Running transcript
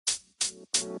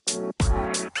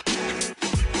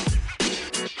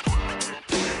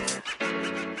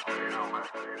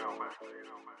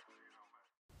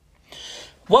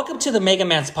Welcome to the Mega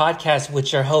Man's podcast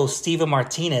with your host, Steven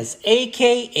Martinez,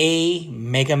 aka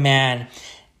Mega Man.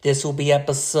 This will be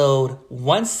episode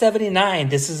 179.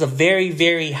 This is a very,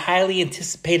 very highly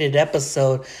anticipated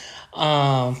episode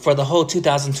for the whole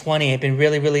 2020. I've been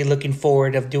really looking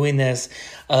forward of doing this.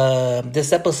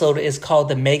 This episode is called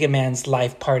The Mega Man's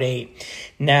Life Part 8.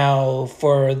 Now,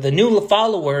 for the new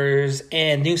followers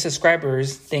and new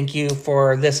subscribers, thank you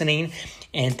for listening.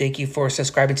 And thank you for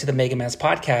subscribing to the Mega Man's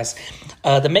podcast.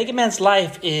 The Mega Man's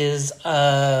Life is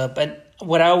but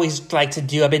what I always like to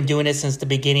do. I've been doing it since the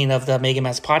beginning of the Mega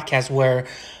Man's podcast, where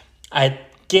I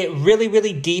get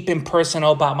really deep and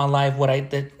personal about my life, what I've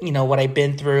been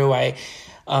through.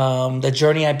 The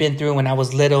journey I've been through when I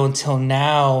was little until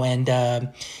now,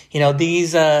 and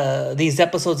these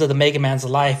episodes of the Mega Man's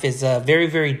Life is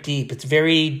very deep. It's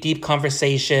very deep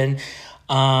conversation.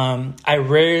 I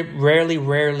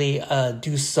rarely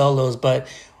do solos, but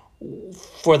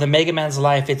for the Mega Man's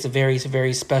Life, it's a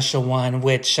very special one,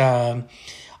 which on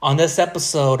this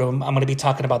episode, I'm going to be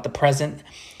talking about the present.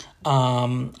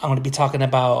 I'm going to be talking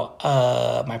about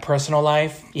my personal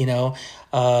life,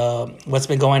 what's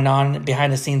been going on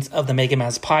behind the scenes of the Mega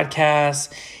Man's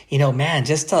podcast. Man,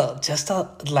 just to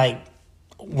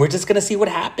we're just going to see what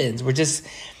happens.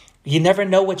 You never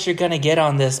know what you're going to get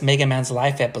on this Mega Man's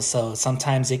Life episode.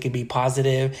 Sometimes it could be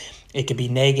positive. It could be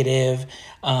negative.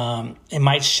 It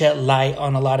might shed light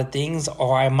on a lot of things,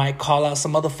 or I might call out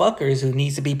some motherfuckers who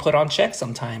needs to be put on check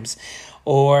sometimes.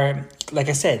 Or, like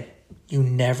I said, you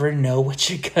never know what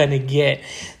you're going to get.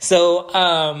 So,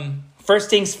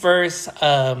 first things first,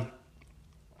 I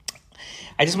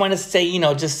just want to say,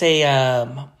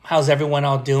 how's everyone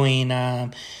all doing? I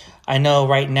know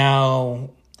right now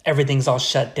everything's all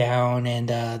shut down, and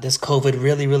this COVID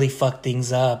really fucked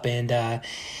things up. And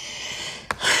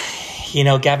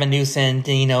Gavin Newsom,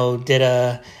 did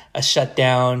a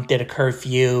shutdown, did a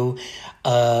curfew,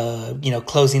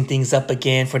 closing things up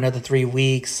again for another 3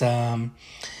 weeks.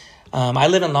 I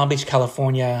live in Long Beach,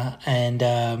 California,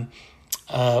 and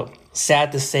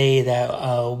sad to say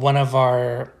that one of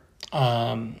our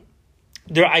Mega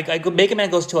Man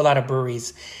goes to a lot of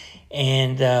breweries,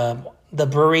 and the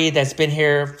brewery that's been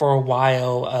here for a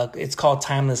while, it's called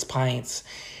Timeless Pints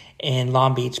in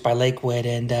Long Beach by Lakewood,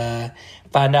 and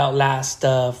found out last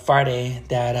Friday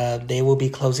that they will be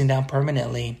closing down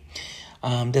permanently.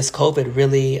 This COVID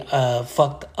really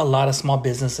fucked a lot of small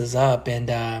businesses up,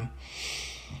 and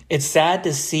it's sad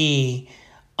to see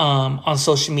on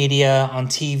social media, on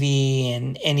TV,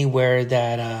 and anywhere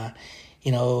that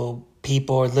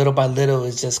people little by little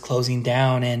is just closing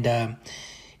down, and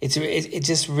it's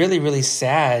just really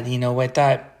sad. I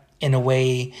thought in a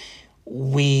way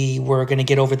we were going to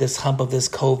get over this hump of this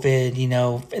COVID,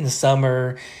 in the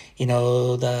summer,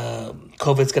 the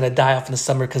COVID's going to die off in the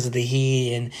summer because of the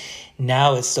heat. And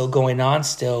now it's still going on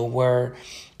still, where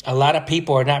a lot of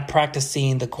people are not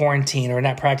practicing the quarantine or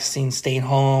not practicing staying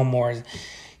home, or,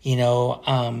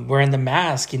 wearing the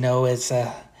mask. It's,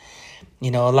 a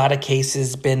lot of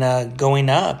cases been going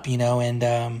up,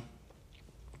 and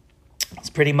it's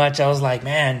pretty much, I was like,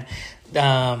 man,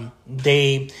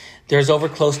 there's over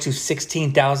close to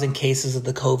 16,000 cases of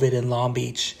the COVID in Long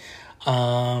Beach.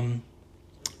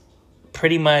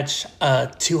 Pretty much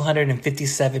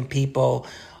 257 people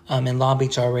in Long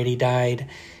Beach already died,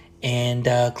 and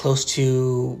close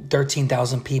to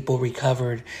 13,000 people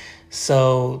recovered.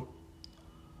 So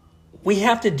we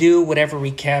have to do whatever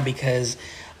we can, because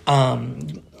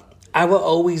I will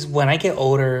always, when I get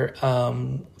older,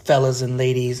 fellas and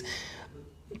ladies,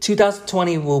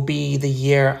 2020 will be the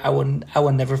year I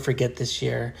will never forget this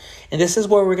year. And this is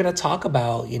where we're going to talk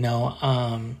about,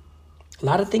 a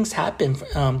lot of things happened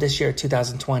this year,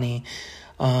 2020.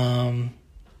 A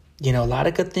lot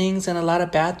of good things and a lot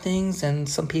of bad things, and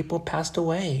some people passed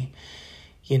away.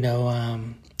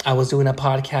 I was doing a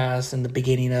podcast in the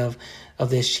beginning of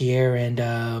this year, and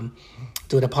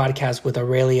doing a podcast with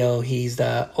Aurelio. He's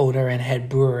the owner and head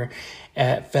brewer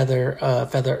at Feather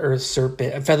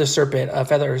Serpent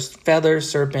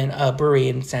Brewery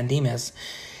in San Dimas.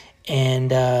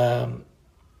 And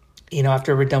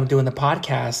after we're done doing the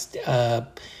podcast,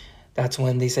 that's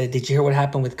when they said, "Did you hear what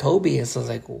happened with Kobe?" And so I was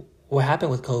like, "What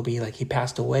happened with Kobe?" Like, he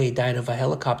passed away, he died of a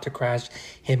helicopter crash,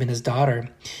 him and his daughter.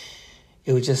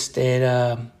 It was just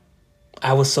I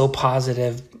was so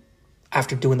positive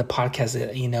after doing the podcast,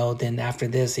 then after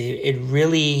this, it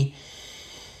really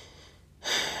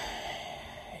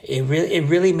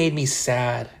made me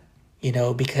sad,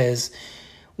 because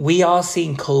we all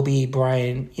seen Kobe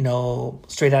Bryant,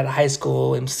 straight out of high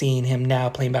school, and seeing him now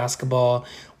playing basketball.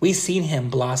 We seen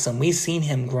him blossom. We seen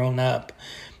him grown up.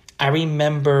 I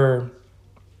remember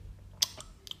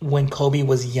when Kobe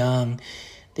was young,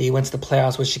 they went to the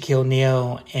playoffs with Shaquille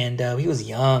O'Neal, and he was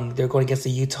young. They were going against the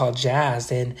Utah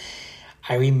Jazz, and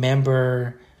I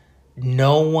remember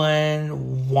no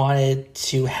one wanted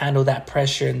to handle that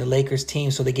pressure in the Lakers team,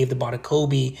 so they gave the ball to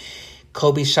Kobe.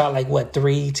 Kobe shot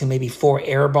 3 to maybe 4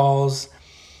 air balls,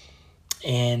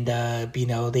 and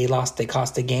they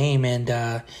cost the game. And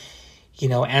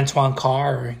Antoine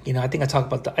Carr, I think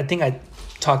I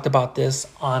talked about this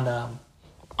on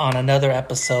another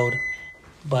episode,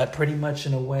 but pretty much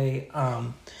in a way,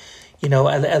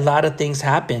 a lot of things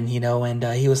happen, and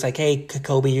he was like, "Hey,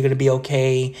 Kobe, you're gonna be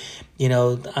okay.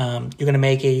 You're gonna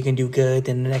make it. You can do good."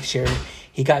 Then the next year,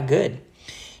 he got good,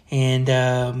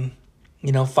 and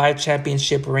 5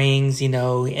 championship rings,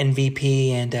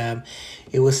 MVP, and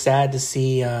it was sad to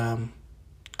see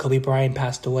Kobe Bryant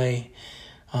passed away.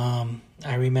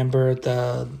 I remember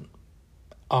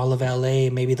all of LA,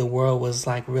 maybe the world was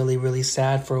really, really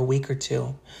sad for a week or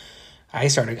two. I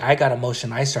got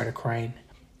emotional. I started crying.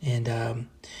 And,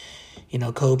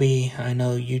 Kobe, I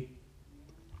know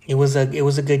it was a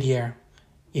good year.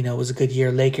 It was a good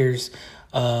year. Lakers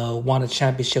won a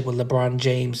championship with LeBron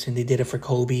James, and they did it for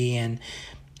Kobe.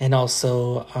 And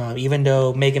also, even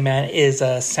though Mega Man is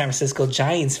a San Francisco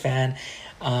Giants fan,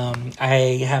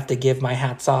 I have to give my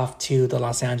hats off to the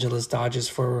Los Angeles Dodgers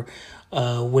for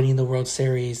winning the World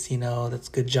Series. That's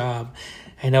a good job.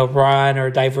 I know Ron or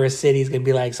Diverse City is going to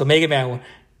be like, "So Mega Man,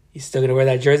 you still going to wear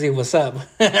that jersey? What's up?"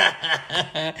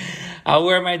 I'll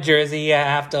wear my jersey.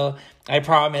 I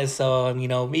promise. So,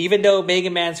 even though Mega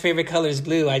Man's favorite color is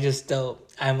blue,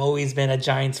 I've always been a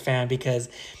Giants fan, because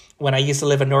when I used to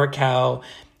live in NorCal,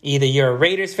 either you're a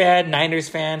Raiders fan, Niners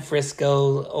fan,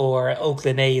 Frisco, or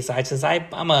Oakland A's.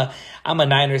 I'm a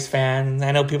Niners fan.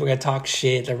 I know people are gonna talk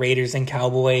shit, the Raiders and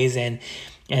Cowboys and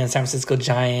San Francisco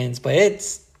Giants, but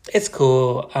it's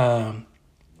cool. I'm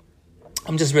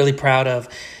just really proud of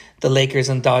the Lakers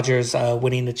and Dodgers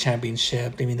winning the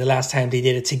championship. I mean, the last time they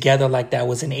did it together like that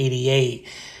was in '88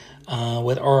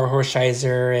 with Oro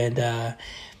Hershiser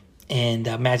and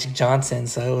Magic Johnson.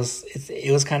 So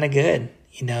it was kind of good,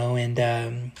 and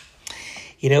and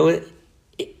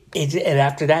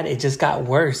after that it just got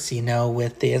worse,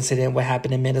 with the incident what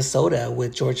happened in Minnesota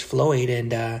with George Floyd,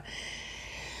 and a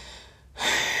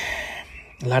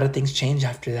lot of things changed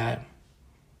after that.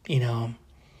 I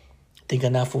think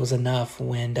enough was enough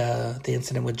when the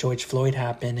incident with George Floyd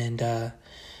happened, and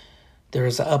there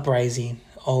was an uprising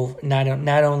not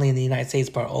only in the United States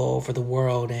but all over the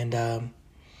world, and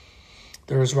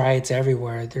there was riots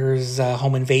everywhere. There was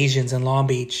home invasions in Long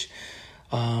Beach.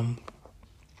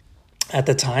 At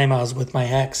the time, I was with my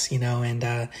ex, and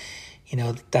that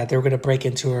they were going to break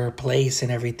into her place and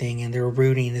everything, and they were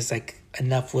rooting. It's like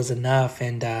enough was enough,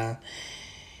 and I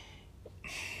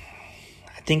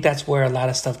think that's where a lot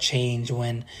of stuff changed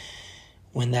when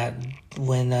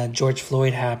George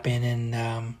Floyd happened,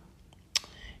 and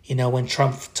when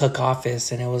Trump took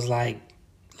office, and it was like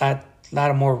a lot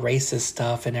of more racist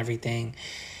stuff and everything,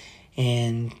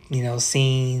 and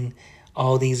seeing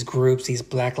all these groups, these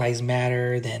Black Lives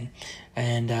Matter,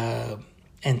 and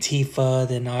Antifa,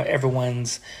 then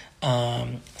everyone's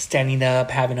standing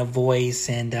up, having a voice,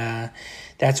 and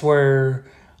that's where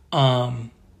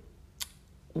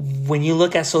when you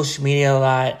look at social media a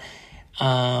lot,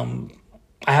 I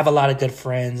have a lot of good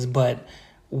friends, but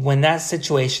when that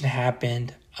situation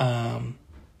happened,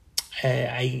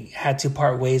 I had to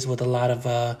part ways with a lot of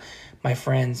my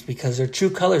friends because their true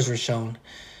colors were shown.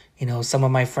 Some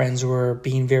of my friends were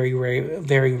being very,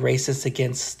 very racist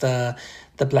against the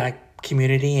Black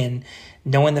community, and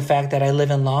knowing the fact that I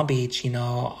live in Long Beach,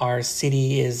 our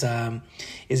city is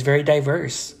very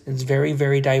diverse. It's very,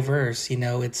 very diverse.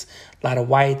 It's a lot of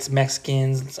whites,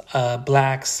 Mexicans,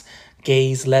 Blacks,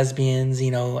 gays, lesbians,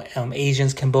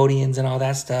 Asians, Cambodians, and all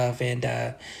that stuff. And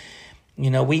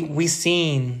we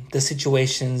seen the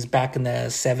situations back in the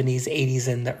 70s, 80s,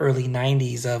 and the early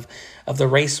 90s of the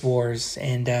race wars,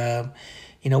 and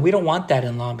we don't want that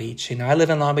in Long Beach. I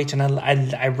live in Long Beach, and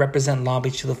I represent Long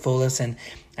Beach to the fullest, and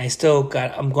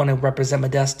I'm going to represent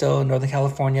Modesto, Northern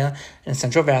California, and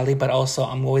Central Valley, but also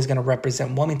I'm always going to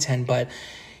represent Wilmington. But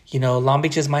Long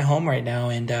Beach is my home right now,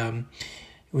 and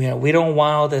we don't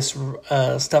want all this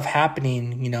stuff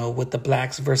happening, with the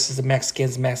Blacks versus the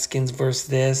Mexicans versus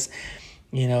this.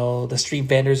 The street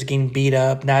vendors are getting beat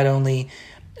up. Not only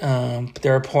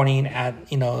they're pointing at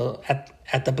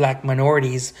at the Black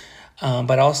minorities,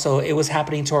 but also it was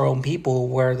happening to our own people,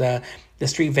 where the the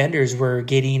street vendors were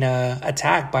getting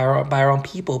attacked by our own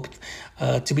people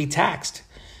to be taxed.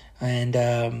 And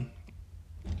I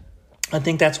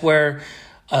think that's where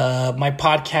my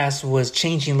podcast was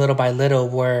changing little by little,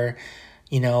 where,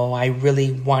 I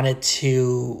really wanted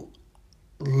to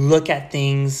look at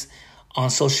things on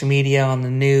social media, on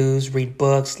the news, read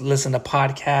books, listen to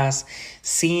podcasts,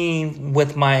 seeing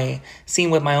with my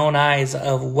own eyes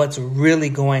of what's really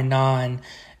going on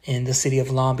in the city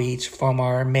of Long Beach, from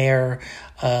our mayor,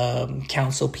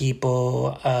 council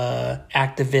people,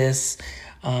 activists,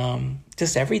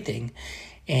 just everything.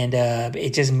 And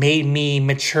it just made me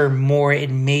mature more. It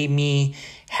made me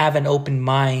have an open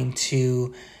mind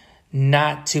to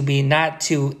not to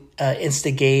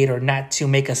instigate or not to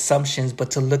make assumptions, but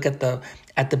to look at the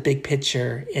big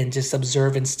picture and just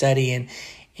observe and study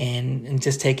and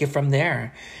just take it from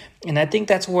there. And I think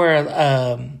that's where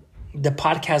the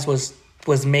podcast was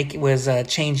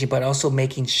changing, but also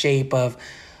making shape of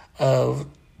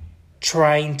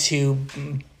trying to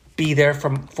be there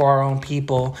for our own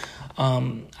people.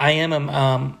 I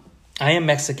am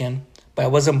Mexican, but I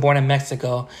wasn't born in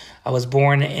Mexico. I was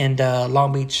born in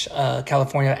Long Beach,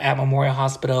 California, at Memorial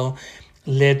Hospital.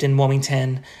 Lived in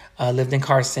Wilmington, lived in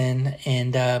Carson,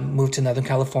 and moved to Northern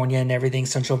California and everything,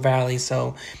 Central Valley.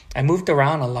 So I moved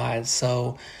around a lot.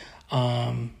 So,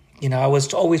 I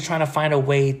was always trying to find a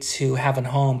way to have a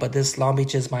home, but this Long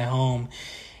Beach is my home.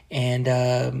 And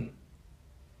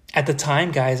at the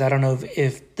time, guys, I don't know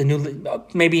if the new,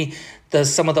 maybe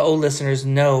some of the old listeners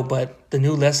know, but the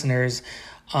new listeners,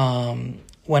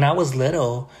 when I was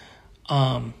little,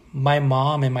 my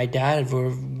mom and my dad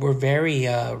were very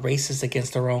racist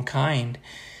against their own kind.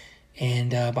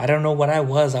 And I don't know what I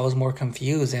was. I was more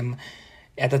confused. And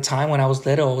at the time when I was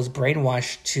little, I was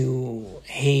brainwashed to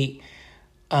hate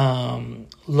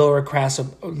lower class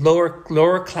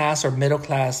or middle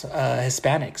class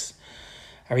Hispanics.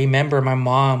 I remember my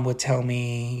mom would tell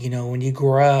me, when you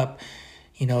grow up,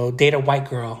 date a white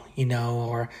girl,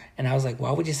 and I was like,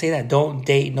 why would you say that? Don't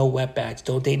date no wetbacks.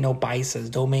 Don't date no bices.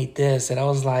 Don't make this. And I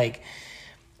was like,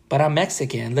 but I'm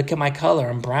Mexican. Look at my color.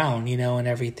 I'm brown, and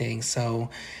everything. So,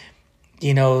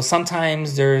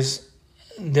 sometimes there's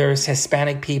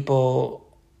Hispanic people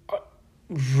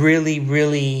really,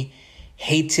 really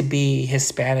hate to be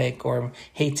Hispanic or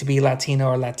hate to be Latino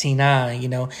or Latina,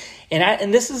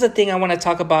 And this is the thing I want to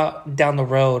talk about down the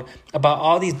road, about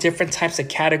all these different types of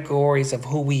categories of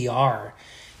who we are.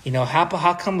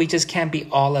 How come we just can't be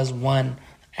all as one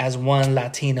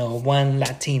Latino, one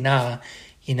Latina,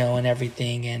 and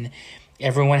everything. And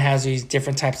everyone has these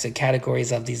different types of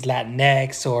categories of these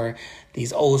Latinx or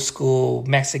these old school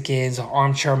Mexicans or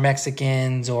armchair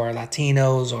Mexicans or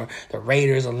Latinos or the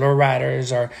Raiders or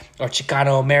lowriders or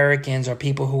Chicano Americans or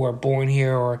people who are born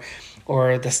here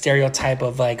or the stereotype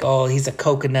of like, oh, he's a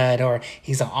coconut or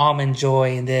he's an almond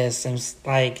joy and this. And it's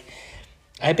like,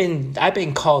 I've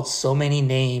been called so many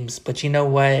names, but you know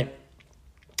what?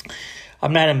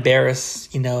 I'm not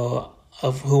embarrassed,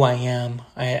 of who I am.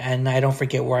 And I don't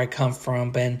forget where I come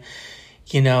from. But,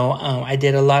 I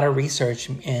did a lot of research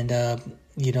and,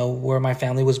 where my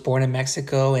family was born in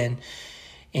Mexico and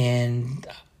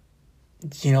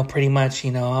pretty much,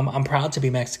 I'm proud to be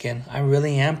Mexican. I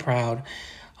really am proud.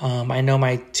 I know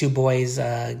my two boys,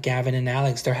 Gavin and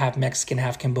Alex, they're half Mexican,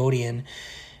 half Cambodian.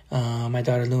 My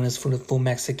daughter Luna is full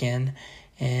Mexican,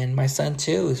 and my son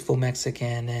too is full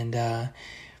Mexican. And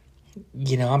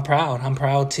I'm proud. I'm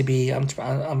proud to be. I'm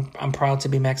proud to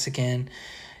be Mexican.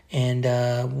 And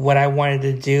what I wanted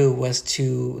to do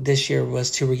this year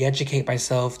was to re-educate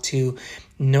myself, to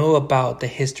know about the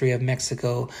history of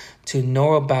Mexico, to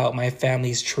know about my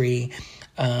family's tree,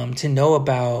 to know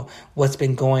about what's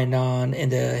been going on in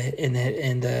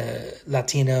the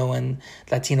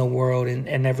Latino world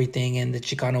and everything, in the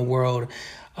Chicano world,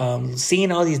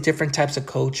 seeing all these different types of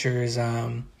cultures.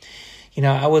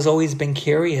 I was always been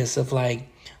curious of like,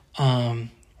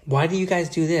 why do you guys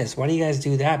do this? Why do you guys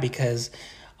do that? Because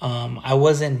I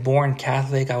wasn't born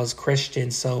Catholic. I was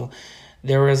Christian. So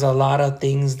there was a lot of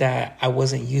things that I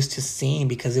wasn't used to seeing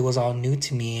because it was all new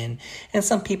to me. And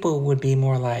some people would be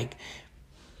more like,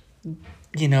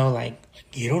 like,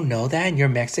 you don't know that and you're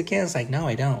Mexican? It's like, no,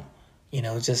 I don't.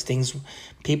 Just things,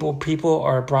 people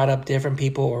are brought up different,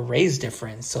 people are raised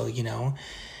different. So,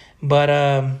 but,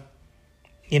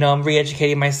 I'm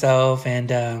re-educating myself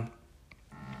and,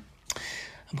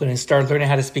 I'm going to start learning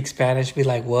how to speak Spanish. Be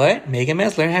like, what? Mega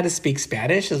Man's learn how to speak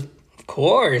Spanish? Of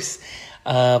course.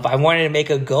 I wanted to make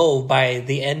a goal by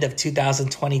the end of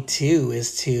 2022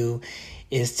 is to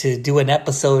do an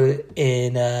episode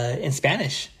in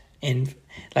Spanish. And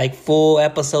like full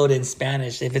episode in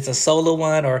Spanish. If it's a solo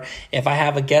one or if I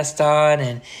have a guest on,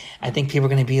 and I think people are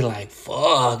going to be like,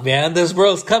 fuck, man, this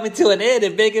world's coming to an end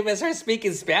if Mega Man starts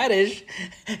speaking Spanish.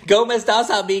 Gomez dos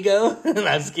amigo. I'm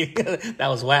just kidding. That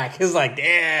was whack. It was like,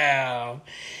 damn.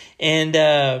 And,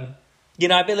 I've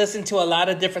been listening to a lot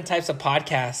of different types of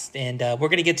podcasts, and we're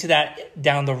going to get to that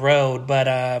down the road.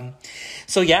 But,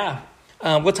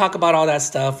 we'll talk about all that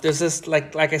stuff. There's this,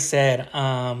 like I said,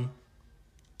 my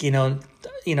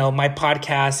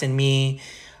podcast and me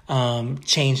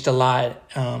changed a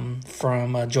lot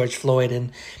from George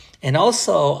Floyd, and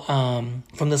also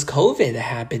from this COVID that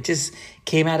happened. Just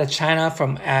came out of China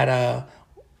at a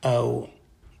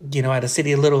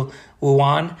city, a little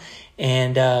Wuhan,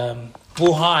 and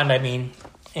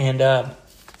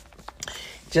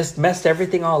just messed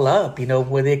everything all up,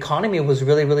 where the economy was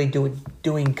really, really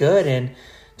doing good, and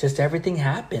just everything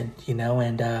happened,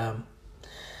 and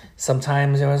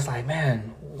sometimes it was like,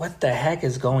 man, what the heck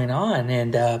is going on?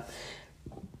 And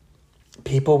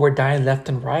people were dying left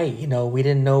and right. We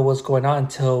didn't know what was going on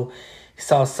until we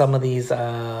saw some of these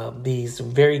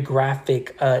very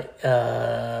graphic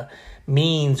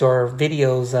memes or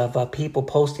videos of people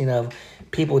posting of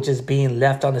people just being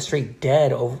left on the street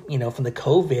dead, from the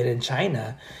COVID in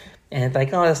China. And it's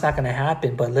like, oh, that's not going to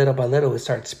happen. But little by little, it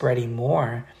started spreading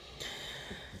more.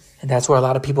 And that's where a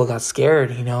lot of people got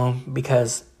scared,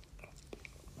 because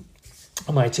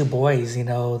my two boys,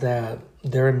 that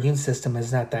their immune system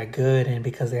is not that good, and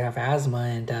because they have asthma,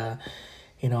 and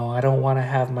I don't want to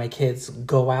have my kids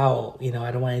go out,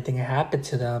 I don't want anything to happen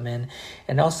to them,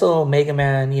 and also Mega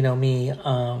Man, me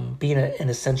being an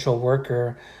essential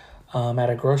worker at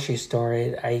a grocery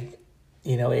store,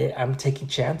 I'm taking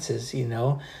chances,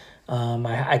 I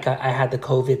had the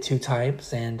COVID 2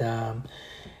 times, and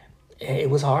it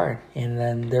was hard. And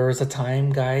then there was a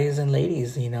time, guys and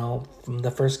ladies, from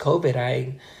the first COVID,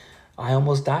 I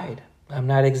almost died. I'm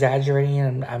not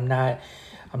exaggerating. I'm not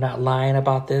lying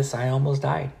about this. I almost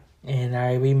died. And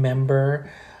I remember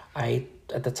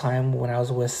at the time when I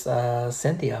was with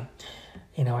Cynthia,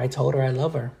 I told her I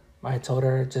love her. I told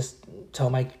her, just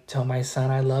tell my son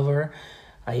I love her.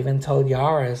 I even told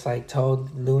Yara,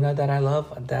 told Luna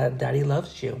that Daddy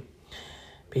loves you.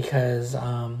 Because,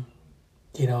 the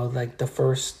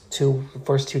first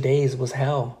two days was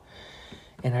hell.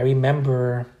 And I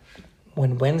remember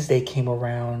when Wednesday came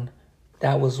around,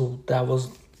 that was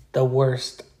the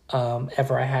worst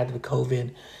ever I had with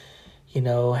COVID.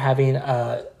 Having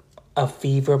a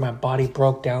fever, my body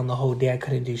broke down the whole day. I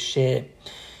couldn't do shit.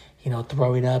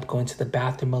 Throwing up, going to the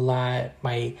bathroom a lot,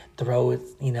 my throat,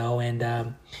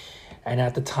 and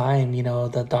at the time,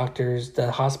 the doctors,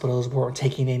 the hospitals weren't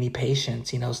taking any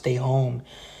patients, stay home.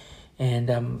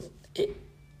 And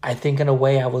I think in a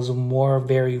way I was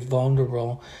very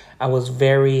vulnerable. I was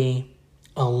very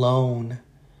alone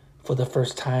for the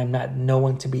first time, not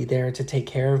knowing to be there to take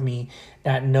care of me,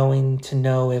 not knowing to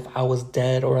know if I was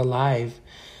dead or alive.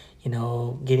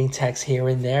 Getting texts here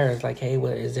and there. It's like, hey,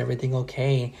 is everything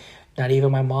okay? Not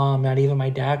even my mom, not even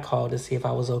my dad called to see if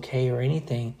I was okay or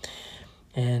anything.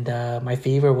 And my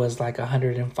fever was like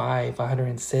 105,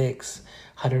 106,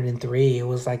 103. It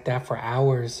was like that for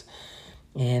hours.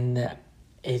 And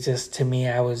it just, to me,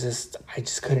 I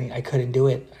couldn't do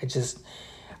it.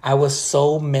 I was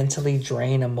so mentally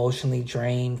drained, emotionally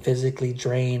drained, physically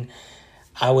drained.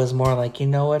 I was more like, you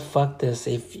know what, fuck this.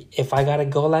 If I gotta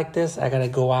go like this, I gotta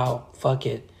go out. Fuck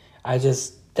it.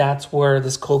 That's where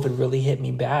this COVID really hit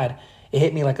me bad. It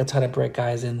hit me like a ton of brick,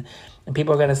 guys. And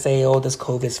people are gonna say, oh, this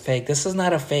COVID's fake. This is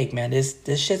not a fake, man.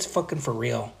 This shit's fucking for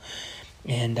real.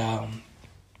 And,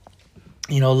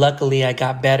 luckily I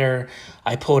got better.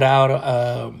 I pulled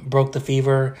out, broke the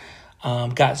fever,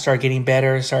 started getting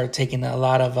better, started taking a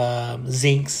lot of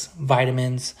zincs,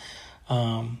 vitamins,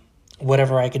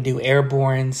 whatever I could do,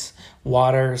 airbornes,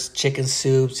 waters, chicken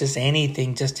soups, just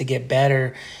anything just to get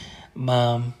better.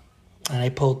 And I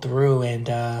pulled through, and,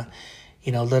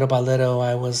 little by little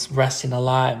I was resting a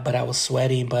lot, but I was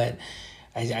sweating, but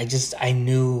I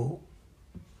knew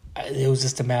it was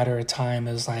just a matter of time.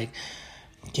 It was like,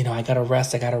 I gotta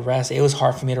rest. It was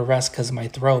hard for me to rest because of my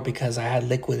throat, because I had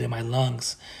liquid in my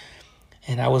lungs.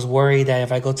 And I was worried that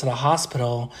if I go to the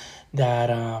hospital, that,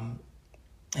 am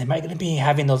I going to be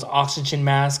having those oxygen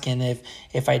masks? And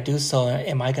if I do so,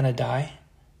 am I going to die?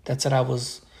 That's what I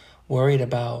was worried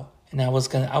about. And I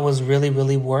was really,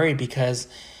 really worried, because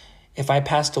if I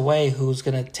passed away, who's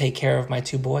going to take care of my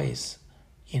two boys?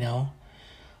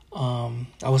 I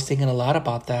was thinking a lot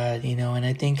about that, and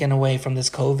I think in a way from this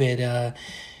COVID,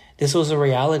 this was a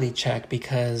reality check,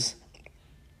 because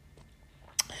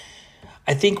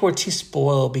I think we're too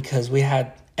spoiled, because we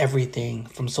had everything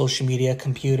from social media,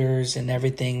 computers, and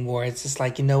everything, where it's just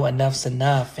like, enough's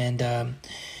enough. And I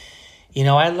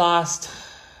lost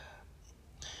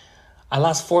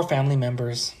 4 family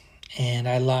members, and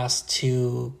I lost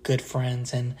 2 good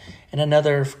friends, and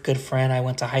another good friend I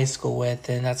went to high school with,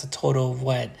 and that's a total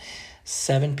of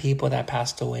 7 people that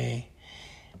passed away.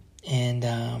 And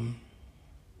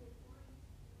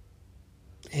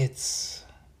it's,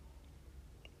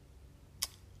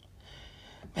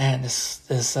 man,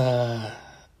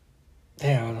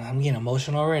 damn, I'm getting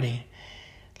emotional already.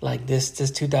 Like this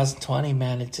 2020,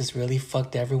 man, it just really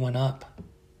fucked everyone up.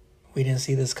 We didn't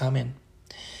see this coming.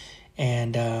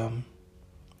 And,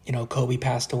 Kobe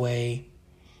passed away.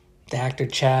 The actor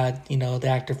Chad, the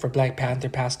actor for Black Panther,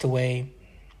 passed away.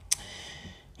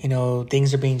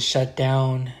 Things are being shut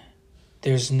down.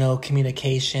 There's no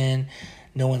communication.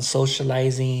 No one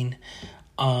socializing.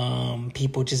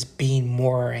 People just being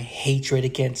more hatred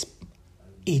against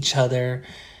each other.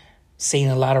 Saying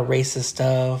a lot of racist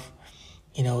stuff.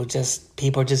 Just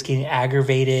people just getting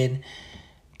aggravated.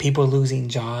 People losing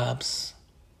jobs.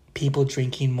 People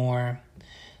drinking more.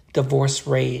 Divorce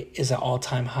rate is at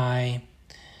all-time high.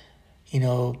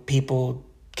 People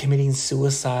committing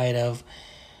suicide of,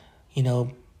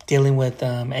 dealing with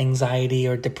anxiety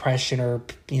or depression, or,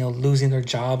 losing their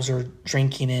jobs, or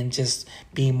drinking and just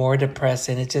being more depressed.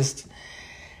 And it's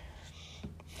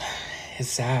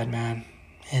sad, man.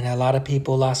 And a lot of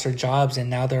people lost their jobs, and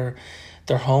now they're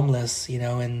homeless,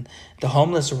 and the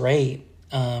homeless rate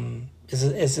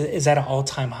is at an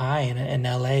all-time high in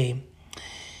LA.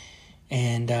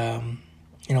 And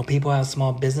people have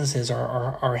small businesses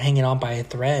are hanging on by a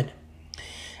thread.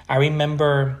 I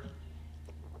remember,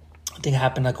 I think it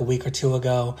happened like a week or 2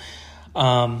 ago.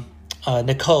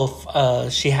 Nicole,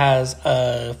 she has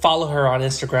follow her on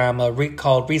Instagram,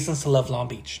 called Reasons to Love Long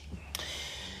Beach.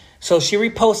 So she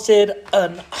reposted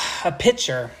a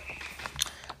picture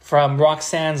from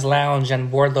Roxanne's Lounge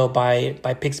and Wardlow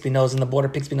by Pixby Nose, in the border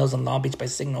Pixby Nose in Long Beach by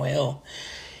Signal Hill.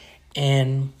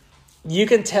 And you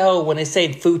can tell when they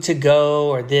say food to go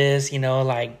or this,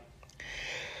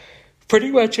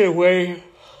 pretty much in a way.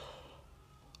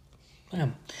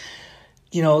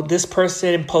 This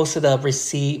person posted a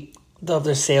receipt of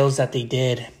their sales that they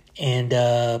did. And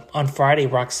on Friday,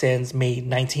 Roxanne's made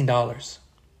 $19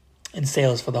 in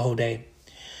sales for the whole day.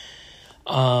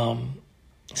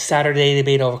 Saturday, they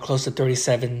made over close to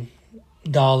 $37,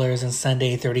 and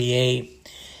Sunday, $38,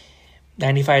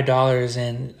 $95.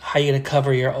 And how are you gonna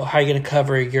cover your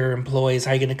employees?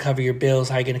 How are you gonna cover your bills?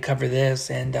 How are you gonna cover this?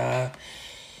 And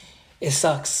it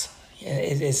sucks.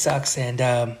 It sucks.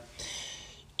 And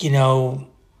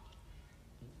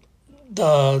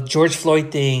the George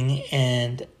Floyd thing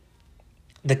and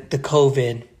the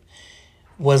COVID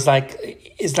was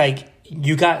it's like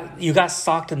you got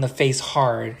socked in the face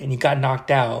hard and you got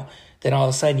knocked out. Then all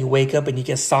of a sudden you wake up and you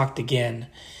get socked again.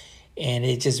 And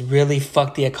it just really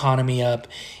fucked the economy up.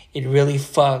 It really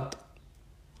fucked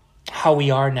how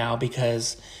we are now,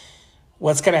 because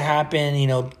what's going to happen,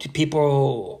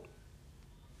 people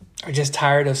are just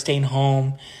tired of staying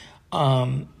home.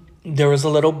 There was a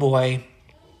little boy,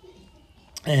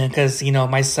 and because,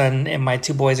 my son and my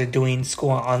 2 boys are doing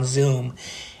school on Zoom,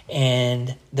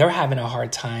 and they're having a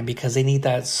hard time because they need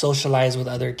that socialize with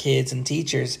other kids and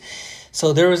teachers.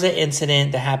 So there was an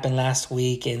incident that happened last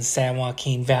week in San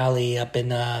Joaquin Valley up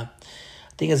in, I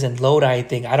think it's in Lodi, I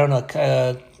think. I don't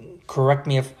know. Correct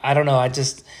me if, I don't know. I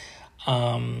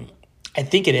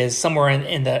think it is somewhere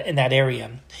in that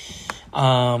area.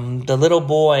 The little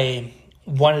boy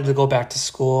wanted to go back to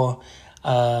school.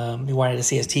 He wanted to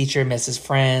see his teacher, miss his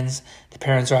friends. The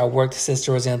parents were at work. The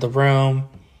sister was in the room.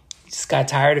 Just got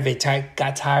tired of it.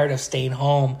 Got tired of staying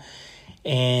home.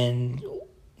 And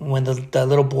when the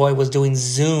little boy was doing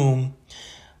Zoom,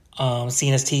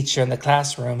 seeing his teacher in the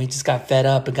classroom, he just got fed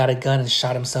up and got a gun and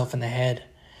shot himself in the head.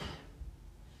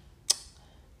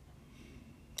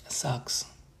 It sucks.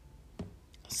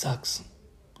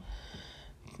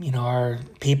 Our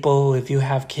people, if you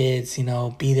have kids,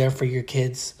 be there for your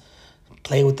kids.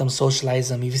 Play with them, socialize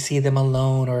them. If you see them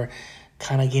alone or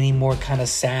kind of getting more kind of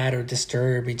sad or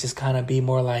disturbed, you just kind of be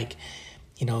more like,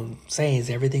 say, is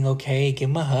everything okay? Give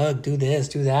him a hug, do this,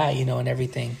 do that, and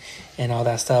everything and all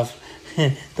that stuff.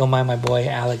 Don't mind my boy,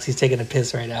 Alex. He's taking a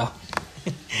piss right now.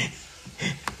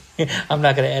 I'm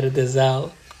not going to edit this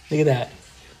out. Look at that.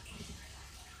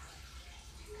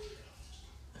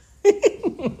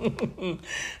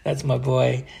 That's my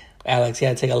boy, Alex. He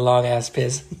had to take a long ass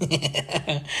piss.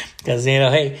 Because,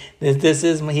 hey, this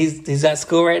is, he's at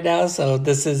school right now. So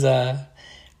this is,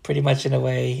 Pretty much in a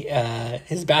way,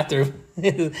 his bathroom,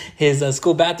 his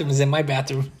school bathroom is in my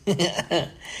bathroom.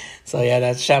 So yeah,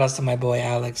 that shout outs to my boy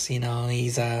Alex.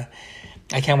 He's I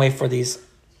can't wait for these.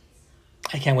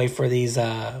 I can't wait for these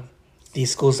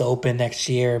schools to open next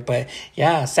year. But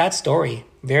yeah, sad story.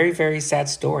 Very, very sad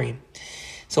story.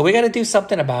 So we got to do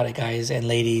something about it, guys and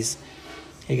ladies.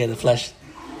 You get the flesh.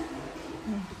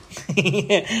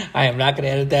 I am not going to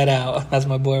edit that out. That's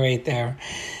my boy right there.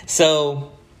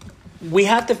 So we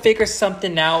have to figure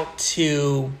something out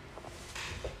to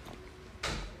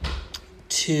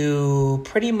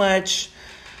pretty much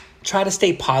try to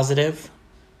stay positive.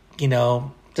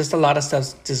 Just a lot of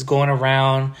stuff just going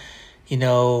around.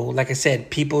 Like I said,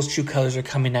 people's true colors are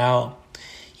coming out,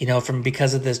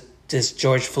 because of this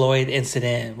George Floyd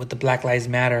incident with the Black Lives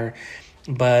Matter,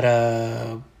 but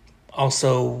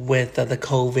also with the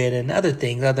COVID and other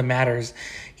things, other matters.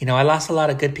 I lost a lot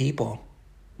of good people,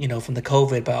 from the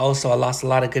COVID, but also I lost a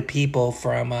lot of good people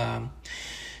from,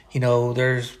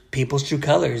 there's people's true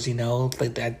colors,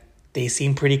 like that. They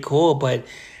seem pretty cool, but,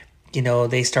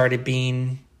 they started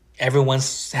being,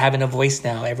 everyone's having a voice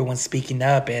now. Everyone's speaking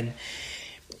up, and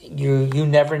you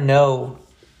never know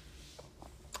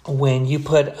when you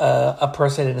put a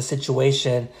person in a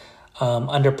situation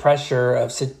under pressure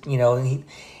of,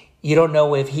 you don't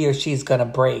know if he or she's going to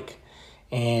break.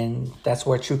 And that's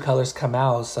where true colors come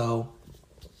out. So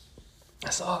I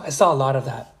saw a lot of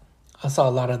that. I saw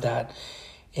a lot of that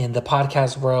in the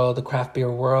podcast world, the craft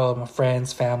beer world, my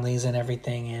friends, families, and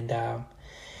everything. And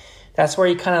that's where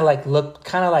you kind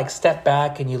of step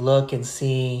back and you look and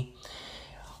see,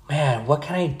 man, what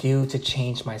can I do to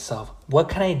change myself? What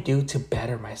can I do to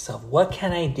better myself? What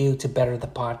can I do to better the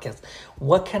podcast?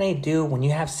 What can I do when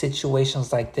you have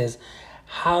situations like this?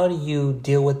 How do you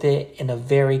deal with it in a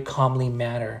very calmly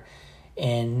manner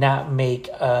and not make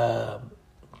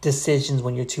decisions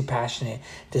when you're too passionate,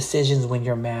 decisions when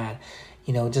you're mad,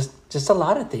 just a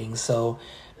lot of things. So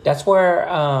that's where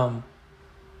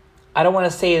I don't want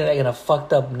to say it in a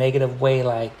fucked up negative way,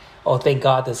 like, oh, thank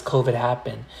God this COVID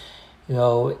happened.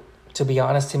 To be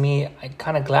honest, to me, I'm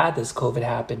kind of glad this COVID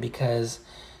happened because,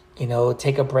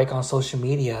 take a break on social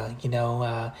media,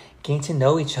 getting to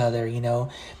know each other,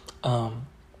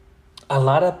 a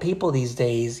lot of people these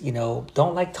days,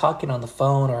 don't like talking on the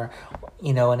phone or,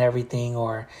 and everything.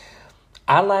 Or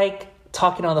I like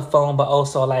talking on the phone, but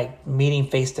also I like meeting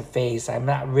face to face. I'm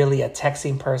not really a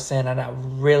texting person. I'm not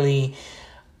really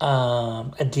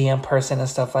a DM person and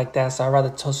stuff like that. So I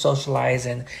rather socialize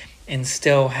and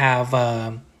still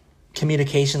have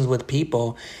communications with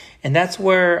people. And that's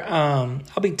where I'll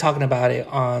be talking about it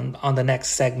on the next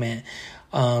segment.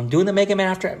 Doing the Mega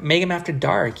Man After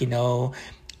Dark, I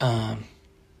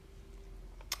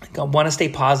want to stay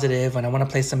positive and I want to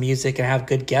play some music and have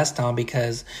good guests on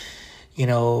because, a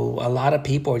lot of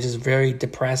people are just very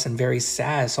depressed and very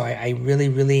sad. So I really,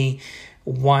 really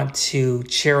want to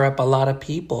cheer up a lot of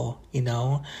people,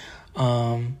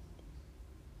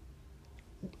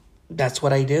 that's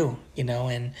what I do,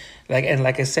 and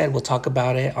like I said, we'll talk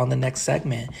about it on the next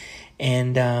segment.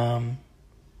 And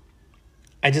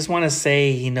I just want to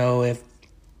say,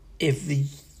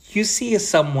 if you see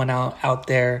someone out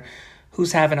there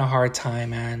who's having a hard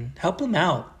time, man, help them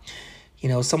out.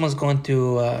 Someone's going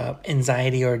through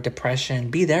anxiety or depression,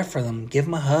 be there for them. Give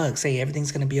them a hug. Say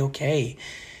everything's going to be okay.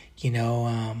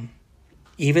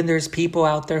 Even there's people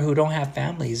out there who don't have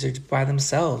families. They're by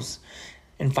themselves.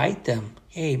 Invite them.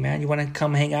 Hey, man, you want to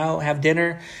come hang out, have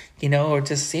dinner, or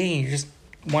just see. You just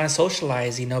want to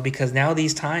socialize, because now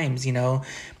these times, we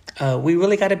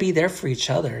really got to be there for each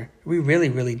other. We really,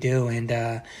 really do. And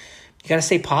you got to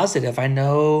stay positive. I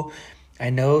know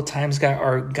times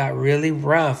got really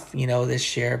rough,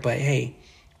 this year, but hey,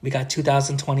 we got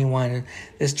 2021.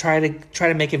 Let's try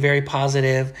to make it very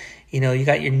positive. You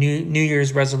got your New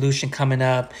Year's resolution coming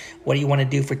up. What do you want to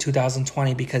do for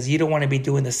 2020? Because you don't want to be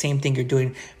doing the same thing you're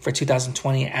doing for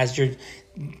 2020 as you're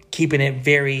keeping it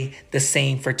very the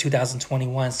same for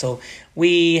 2021. So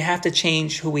we have to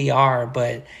change who we are,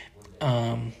 but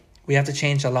we have to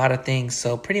change a lot of things.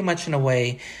 So pretty much in a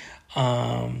way,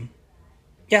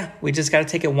 we just got to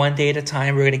take it one day at a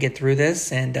time. We're going to get through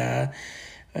this, and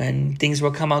things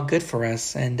will come out good for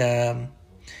us. And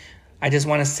I just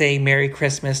want to say Merry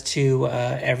Christmas to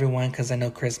everyone, because I know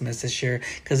Christmas this year,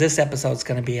 because this episode's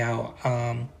going to be out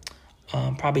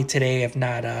probably today, if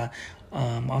not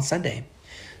on Sunday.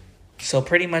 So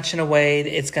pretty much in a way,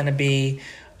 it's going to be,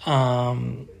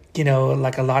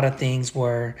 like a lot of things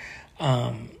where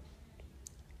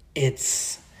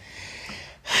it's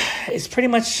pretty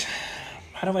much,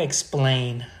 how do I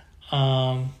explain?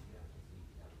 I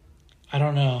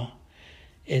don't know.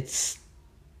 It's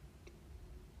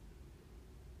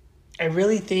I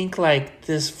really think like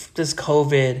this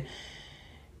COVID,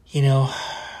 you know,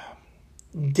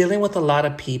 dealing with a lot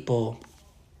of people,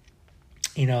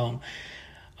 you know,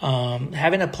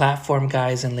 having a platform,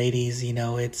 guys and ladies, you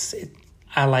know,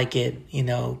 I like it, you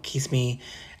know, keeps me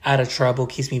out of trouble,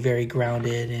 keeps me very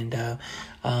grounded. And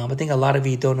I think a lot of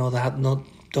you don't know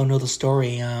the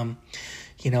story.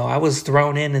 You know, I was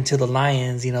thrown into the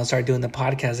lions, you know, started doing the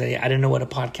podcast. I didn't know what a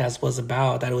podcast was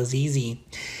about. I thought it was easy.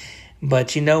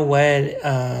 But you know what?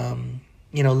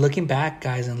 You know, looking back,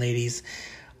 guys and ladies,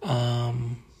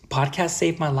 podcasts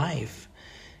saved my life.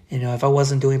 You know, if I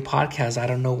wasn't doing podcasts, I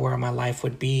don't know where my life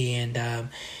would be. And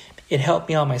it helped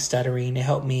me on my stuttering. It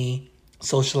helped me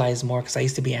socialize more because I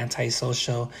used to be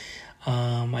antisocial.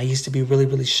 I used to be really,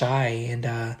 really shy.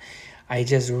 And I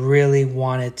just really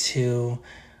wanted to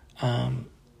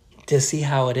see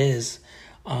how it is.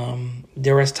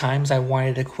 There was times I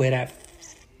wanted to quit at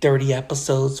 30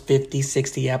 episodes, 50,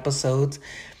 60 episodes.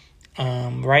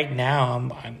 Right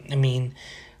now,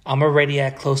 I'm already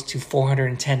at close to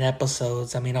 410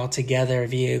 episodes. I mean, altogether,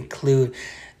 if you include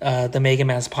the Mega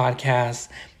Man's podcast,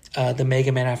 the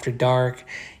Mega Man After Dark,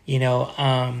 you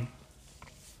know,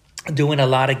 doing a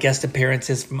lot of guest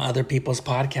appearances from other people's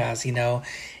podcasts. You know,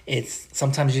 it's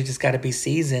sometimes you just got to be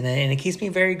seasoned, and it keeps me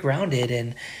very grounded.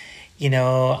 And you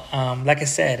know, like I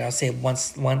said, I'll say it one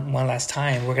last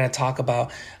time. We're gonna talk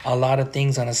about a lot of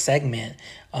things on a segment.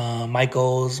 My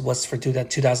goals was for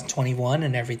 2021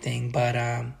 and everything, but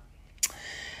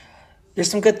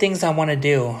there's some good things I want to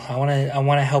do. I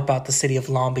want to help out the city of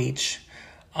Long Beach,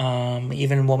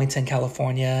 even in Wilmington,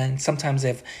 California, and sometimes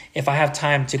if I have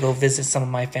time to go visit some of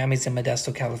my families in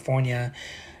Modesto, California,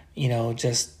 you know,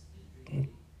 just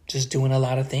doing a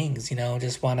lot of things. You know,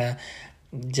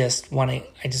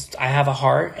 I have a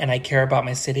heart and I care about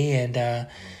my city, and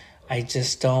I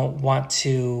just don't want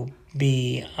to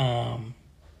be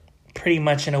pretty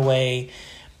much in a way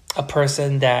a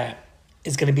person that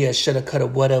is going to be a shoulda, coulda,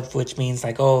 woulda, which means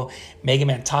like, oh, Mega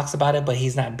Man talks about it, but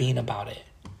he's not being about it,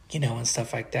 you know, and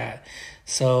stuff like that.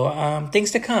 So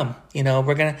things to come, you know,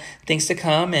 things to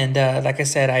come. And like I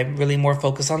said, I'm really more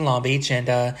focused on Long Beach,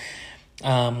 and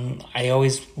I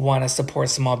always want to support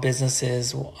small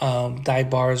businesses, dive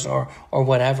bars or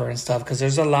whatever and stuff, because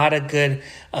there's a lot of good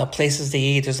places to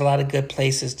eat. There's a lot of good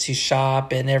places to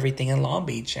shop and everything in Long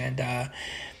Beach. And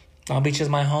Long Beach is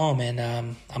my home, and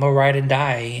I'm a ride and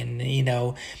die. And, you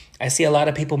know, I see a lot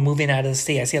of people moving out of the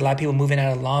state. I see a lot of people moving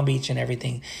out of Long Beach and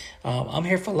everything. I'm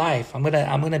here for life. I'm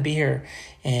gonna be here.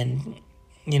 And,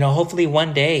 you know, hopefully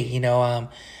one day, you know,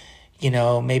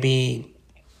 maybe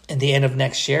in the end of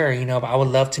next year, you know, I would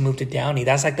love to move to Downey.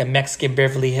 That's like the Mexican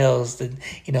Beverly Hills,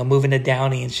 you know, moving to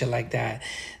Downey and shit like that.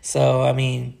 So, I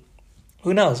mean,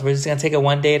 who knows? We're just going to take it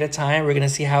one day at a time. We're going to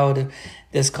see how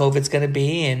this COVID's going to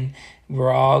be. And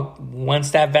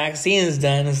once that vaccine is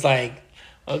done, it's like,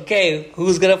 okay,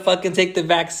 who's going to fucking take the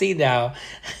vaccine now?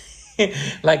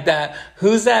 Like that.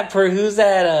 Who's that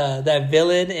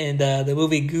villain in the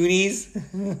movie Goonies?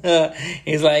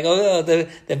 He's like, oh,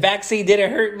 the vaccine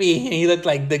didn't hurt me. And he looked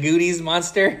like the Goonies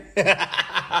monster.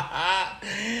 I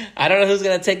don't know who's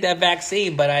going to take that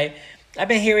vaccine, but I've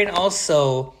been hearing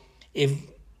also if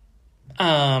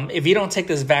you don't take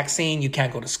this vaccine, you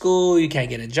can't go to school, you can't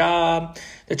get a job.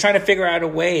 They're trying to figure out a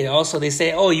way. Also, they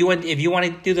say, oh, if you want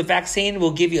to do the vaccine,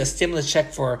 we'll give you a stimulus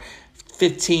check for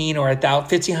 $1,500 or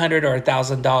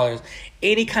 $1,000.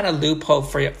 Any kind of loophole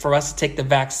for us to take the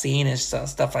vaccine and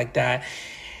stuff like that.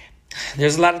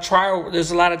 There's a lot of trial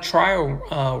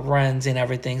runs and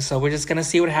everything. So we're just gonna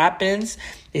see what happens.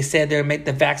 They said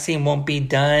the vaccine won't be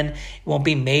done, it won't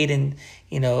be made in,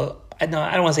 you know, I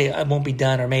don't want to say it won't be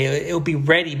done or made. It'll be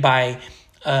ready by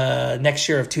next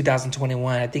year of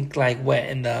 2021. I think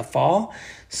in the fall.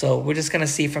 So we're just gonna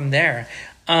see from there.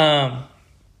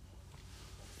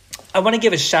 I want to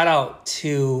give a shout out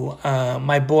to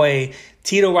my boy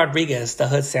Tito Rodriguez, the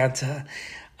Hood Santa.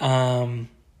 You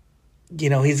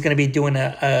know, he's going to be doing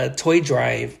a toy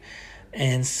drive.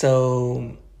 And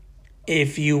so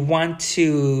if you want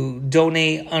to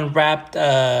donate unwrapped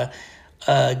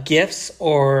gifts,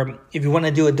 or if you want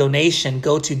to do a donation,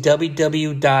 go to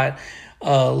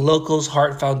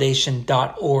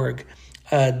www.localsheartfoundation.org.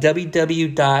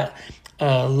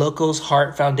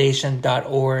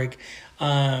 www.localsheartfoundation.org.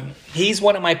 He's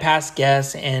one of my past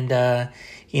guests, and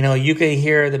you know, you can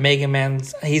hear the Mega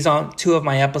Man's. He's on 2 of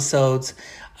my episodes.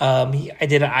 I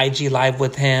did an IG live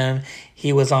with him.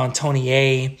 He was on Tony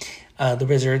A, the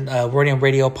Wizard Wording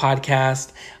Radio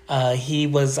podcast. He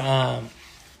was.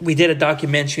 We did a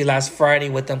documentary last Friday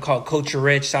with them called Culture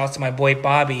Rich. Shout out to my boy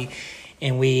Bobby,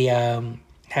 and we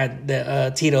had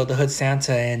the Tito, the Hood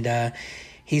Santa, and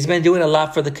he's been doing a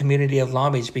lot for the community of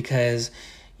Long Beach, because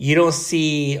you don't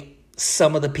see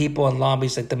some of the people in Long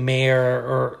Beach, like the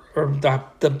mayor or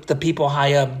the people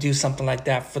high up, do something like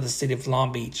that for the city of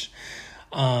Long Beach.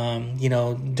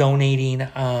 Donating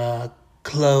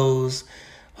clothes.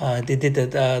 They did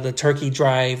the turkey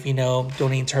drive,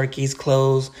 donating turkeys,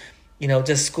 clothes,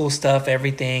 just school stuff,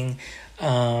 everything.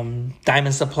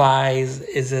 Diamond Supplies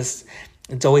is just,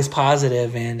 it's always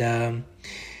positive. And,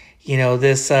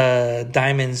 this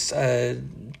Diamonds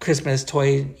Christmas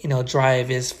toy, drive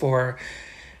is for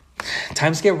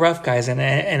times get rough, guys. And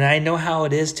I know how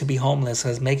it is to be homeless,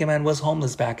 because Mega Man was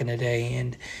homeless back in the day.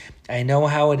 And I know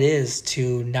how it is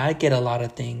to not get a lot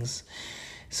of things.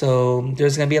 So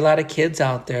there's going to be a lot of kids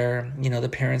out there, the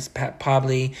parents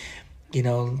probably,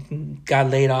 got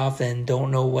laid off and don't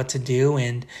know what to do,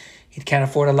 and he can't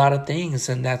afford a lot of things.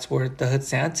 And that's where the Hood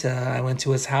Santa, I went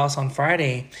to his house on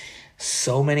Friday.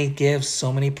 So many gifts,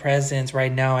 so many presents.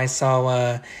 Right now I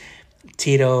saw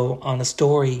Tito on a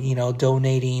story,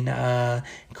 donating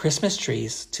Christmas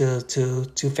trees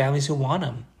to families who want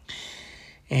them.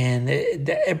 And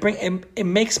it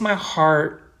makes my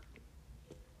heart,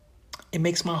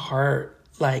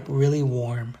 like really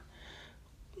warm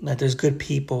that there's good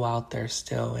people out there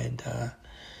still. And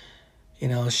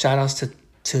shout outs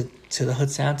to the Hood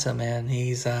Santa, man.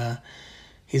 He's a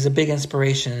big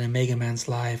inspiration in Mega Man's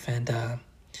life. And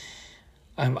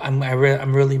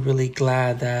I'm really, really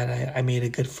glad that I made a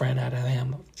good friend out of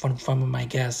him from my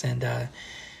guests. And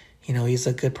he's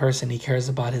a good person. He cares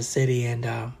about his city,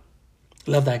 and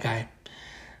love that guy.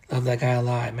 Love that guy a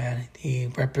lot, man. He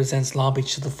represents Long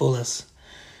Beach to the fullest,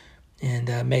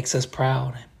 and makes us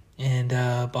proud. And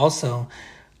also,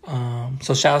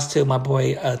 so shouts to my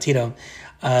boy Tito.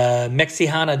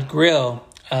 Mexihana Grill.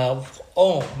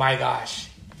 Oh my gosh.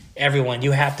 Everyone,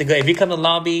 you have to go. If you come to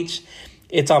Long Beach,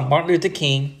 it's on Martin Luther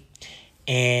King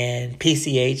and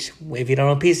PCH. If you don't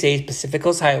know PCH, Pacific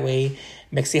Coast Highway,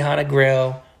 Mexihana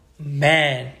Grill,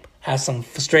 man, has some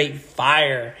straight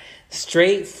fire.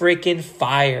 Straight freaking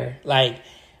fire.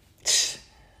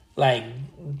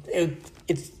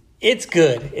 It's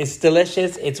good. It's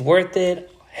delicious. It's worth it.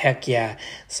 Heck yeah.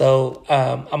 So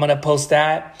I'm going to post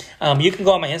that. You can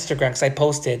go on my Instagram, because I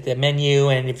posted the menu.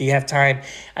 And if you have time,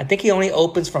 I think he only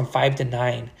opens from 5 to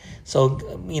 9. So,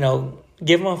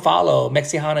 give him a follow.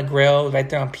 Mexihana Grill right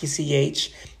there on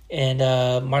PCH and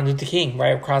Martin Luther King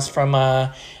right across from,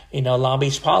 Long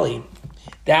Beach Poly.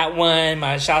 That one,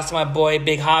 my shouts to my boy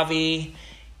Big Javi.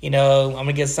 I'm going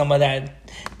to get some of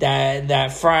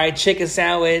that fried chicken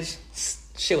sandwich.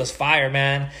 Shit was fire,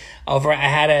 man. I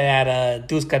had it at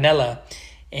Deuce Canela.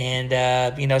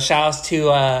 And, shouts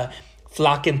to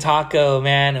Flock and Taco,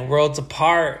 man, and Worlds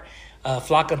Apart.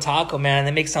 Flock and Taco, man,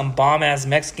 they make some bomb-ass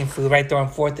Mexican food right there on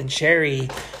 4th and Cherry.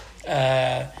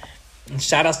 And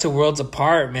shout outs to Worlds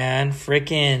Apart, man.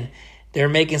 Freaking, they're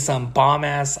making some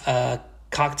bomb-ass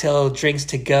cocktail drinks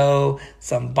to go,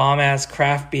 some bomb-ass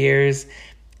craft beers.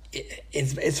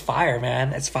 It's fire,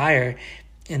 man. It's fire.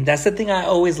 And that's the thing I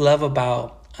always love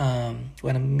about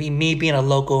me being a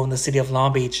local in the city of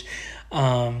Long Beach.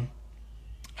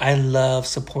 I love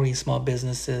supporting small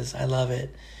businesses. I love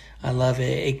it.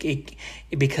 It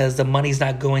because the money's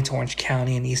not going to Orange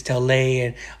County and East LA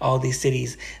and all these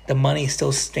cities. The money is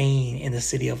still staying in the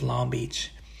city of Long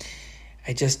Beach.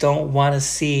 I just don't want to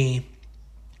see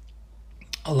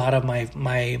a lot of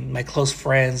my close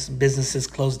friends' businesses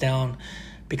close down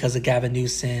because of Gavin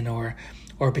Newsom or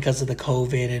because of the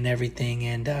COVID and everything.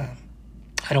 And I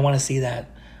don't want to see that.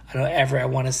 I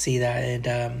want to see that.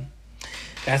 And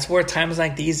that's where times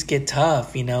like these get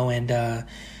tough, and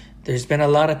there's been a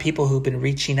lot of people who've been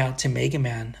reaching out to Mega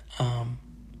Man.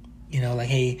 Like,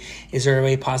 hey, is there a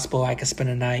way possible I could spend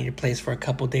a night at your place for a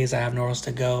couple of days? I have nowhere else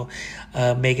to go.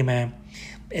 Mega Man,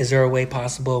 is there a way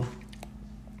possible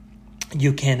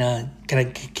you can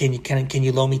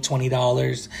you loan me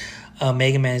 $20?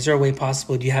 Mega Man, is there a way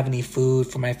possible? Do you have any food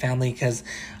for my family? Because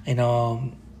I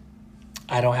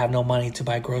don't have no money to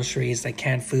buy groceries, like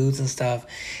canned foods and stuff.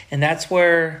 And that's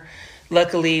where,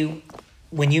 luckily,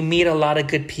 when you meet a lot of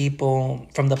good people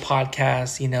from the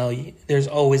podcast, there's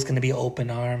always going to be open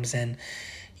arms. And,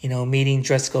 meeting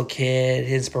Driscoll Kid,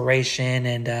 Inspiration,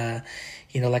 and,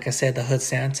 like I said, the Hood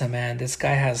Santa, man, this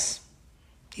guy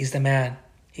he's the man.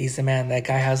 He's the man. That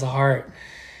guy has a heart.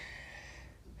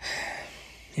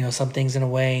 Some things in a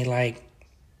way, like,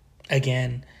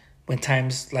 again, when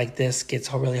times like this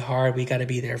gets really hard, we got to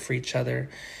be there for each other.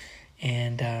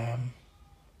 And,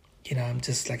 I'm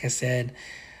just, like I said,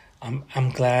 I'm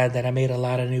glad that I made a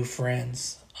lot of new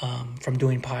friends from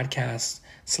doing podcasts,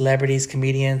 celebrities,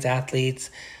 comedians, athletes,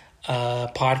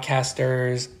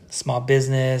 podcasters, small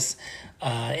business,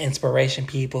 inspiration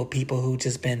people who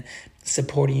just been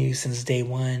supporting you since day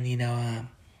one.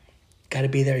 Got to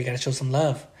be there. You got to show some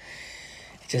love.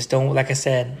 Just don't, like I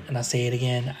said, and I'll say it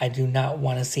again, I do not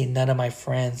want to see none of my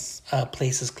friends'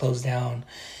 places closed down.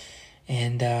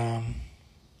 And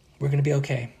we're going to be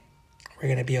okay. We're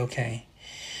going to be okay.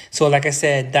 So like I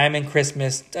said, Diamond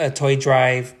Christmas Toy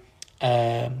Drive.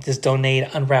 Just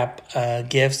donate, unwrap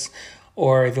gifts.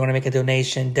 Or if you want to make a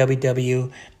donation,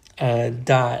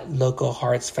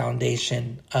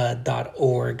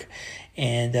 www.localheartsfoundation.org.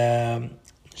 And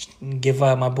give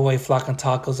my boy Flock and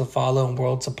Tacos a follow and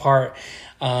Worlds Apart.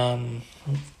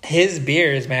 His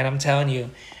beers, man, I'm telling you,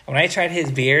 when I tried his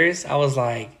beers, I was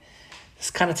like,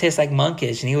 this kind of tastes like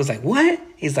monkish. And he was like, what?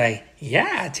 He's like,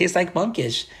 yeah, it tastes like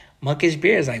monkish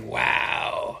beers. Like,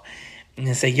 wow. And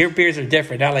they say your beers are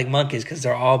different, not like monkish, because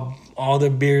they're all the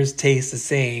beers taste the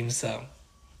same. So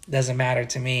it doesn't matter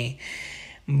to me.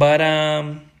 But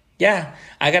yeah,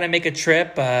 I gotta make a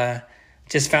trip.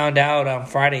 Just found out on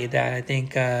Friday that I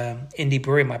think Indie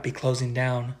Brewery might be closing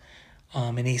down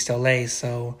in East LA.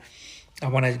 So I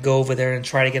want to go over there and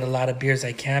try to get a lot of beers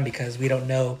I can, because we don't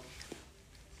know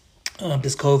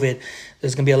this COVID.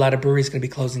 There's going to be a lot of breweries going to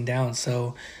be closing down.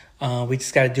 So we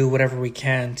just got to do whatever we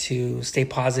can to stay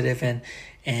positive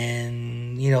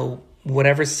and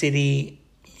whatever city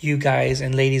you guys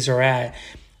and ladies are at,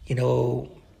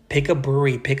 pick a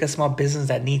brewery, pick a small business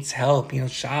that needs help,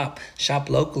 shop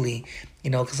locally,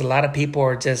 because a lot of people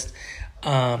are just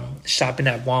shopping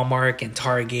at Walmart and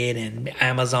Target and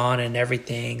Amazon and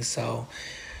everything. So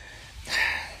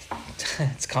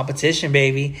it's competition,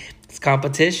 baby. It's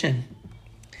competition.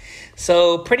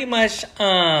 So pretty much,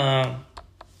 other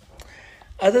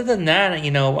than that, I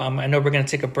know we're going to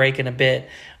take a break in a bit.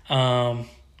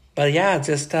 But yeah,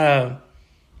 just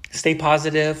stay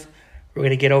positive. We're going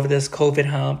to get over this COVID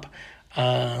hump.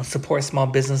 Support small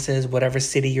businesses, whatever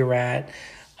city you're at.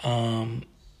 We're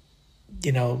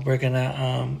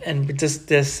gonna and just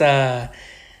this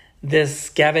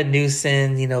Gavin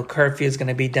Newsom, curfew is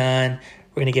gonna be done.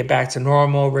 We're gonna get back to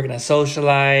normal. We're gonna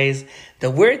socialize. The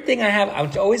weird thing I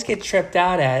always get tripped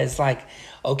out at is like,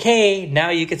 okay, now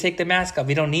you can take the mask off.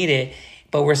 We don't need it,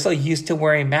 but we're so used to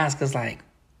wearing masks. It's like,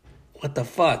 what the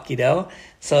fuck,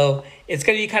 So it's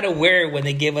gonna be kind of weird when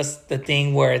they give us the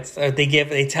thing where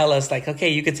they tell us like, okay,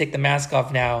 you can take the mask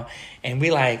off now, and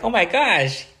we like, oh my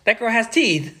gosh, that girl has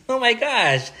teeth. Oh my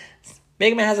gosh,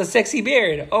 Mega Man has a sexy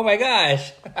beard. Oh my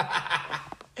gosh.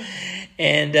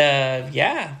 And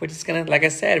yeah, we're just gonna, like I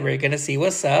said, we're gonna see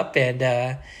what's up,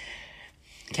 and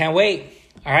can't wait.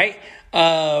 All right.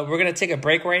 We're gonna take a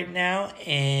break right now,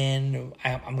 and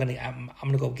I'm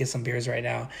gonna go get some beers right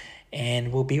now,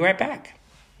 and we'll be right back.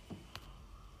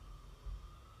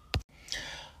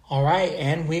 All right,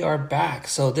 and we are back.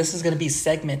 So this is gonna be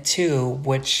segment 2,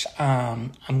 which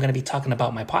I'm gonna be talking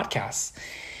about my podcast.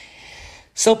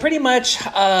 So pretty much,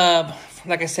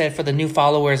 like I said, for the new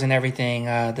followers and everything,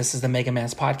 this is the Mega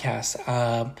Man's podcast.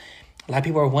 A lot of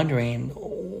people are wondering,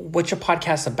 what's your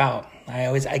podcast about?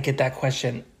 I get that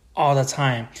question all the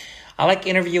time. I like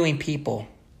interviewing people.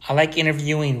 I like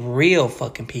interviewing real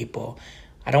fucking people.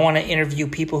 I don't want to interview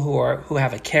people who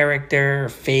have a character or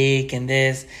fake and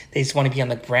this. They just want to be on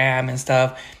the gram and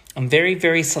stuff. I'm very,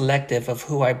 very selective of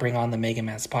who I bring on the Mega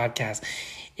Man's podcast.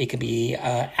 It could be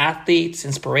athletes,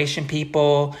 inspiration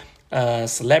people,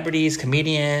 celebrities,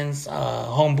 comedians,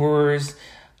 homebrewers,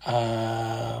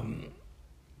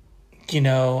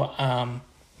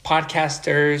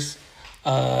 podcasters,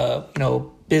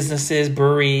 businesses,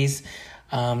 breweries,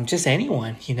 just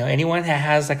anyone, anyone that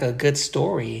has like a good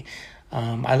story.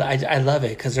 I love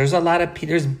it because there's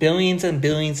billions and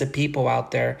billions of people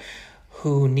out there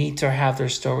who need to have their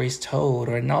stories told,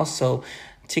 and also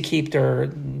to keep their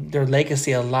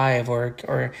legacy alive, or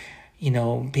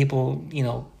people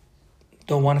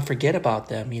don't want to forget about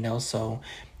them, so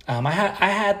I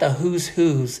had the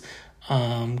who's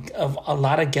of a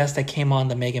lot of guests that came on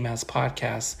the Mega Man's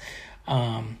podcast.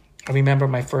 I remember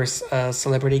my first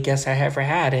celebrity guest I ever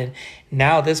had, and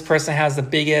now this person has the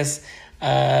biggest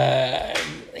Latino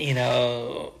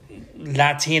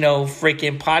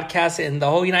freaking podcast in the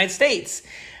whole United States.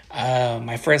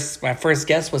 My first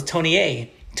guest was Tony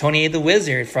A the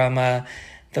Wizard from the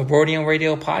Rodeo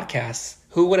Radio podcast.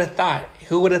 Who would have thought?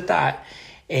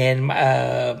 And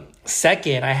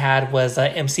second I had was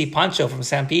MC Pancho from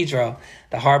San Pedro,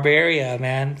 the Harbor area,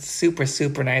 man. Super,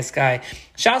 super nice guy.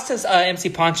 Shouts to MC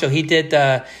Pancho. He did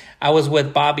I was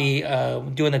with Bobby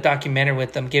doing the documentary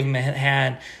with them, giving him a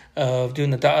hand of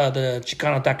doing the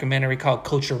Chicano documentary called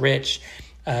Culture Rich.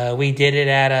 We did it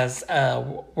at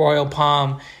Royal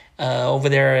Palm over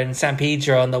there in San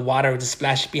Pedro, and the water was just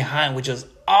splashing behind, which was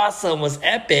awesome, was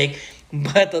epic.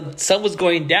 But the sun was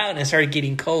going down and started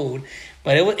getting cold.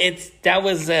 But that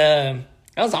was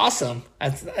awesome.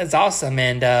 That's awesome.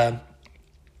 And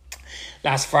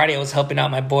last Friday I was helping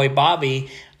out my boy Bobby,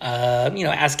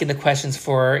 asking the questions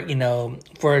for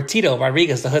Tito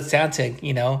Rodriguez, the Hood Santa,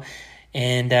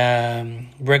 and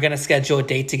we're going to schedule a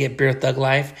date to get Beer Thug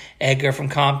Life, Edgar from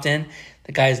Compton.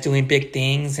 The guy is doing big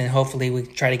things, and hopefully we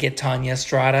try to get Tanya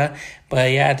Estrada.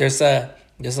 But yeah, there's a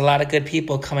lot of good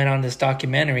people coming on this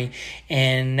documentary,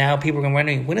 and now people are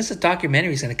wondering, when is this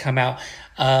documentary going to come out?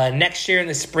 Next year in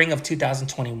the spring of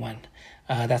 2021.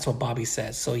 That's what Bobby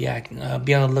says. So yeah,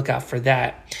 be on the lookout for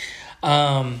that.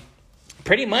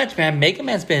 Pretty much, man, Mega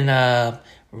Man's been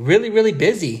really, really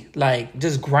busy. Like,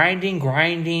 just grinding,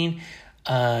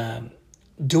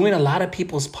 doing a lot of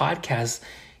people's podcasts.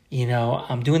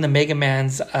 I'm doing the Mega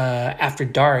Man's After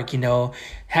Dark,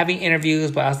 having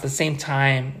interviews, but at the same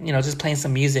time, just playing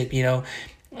some music,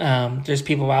 there's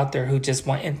people out there who just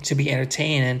want to be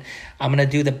entertained, and I'm going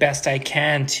to do the best I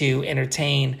can to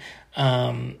entertain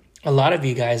a lot of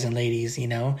you guys and ladies,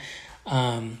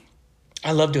 I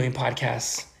love doing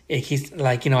podcasts. He's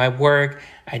like, I work,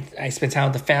 I spend time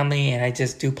with the family, and I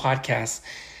just do podcasts.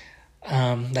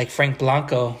 Like Frank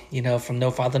Blanco, from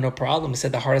No Father, No Problem,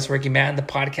 said the hardest working man in the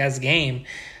podcast game.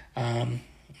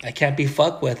 I can't be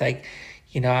fucked with. I'm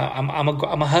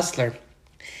a hustler.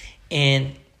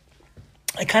 And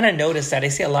I kind of noticed that I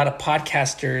see a lot of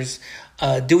podcasters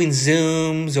doing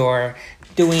Zooms or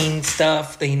doing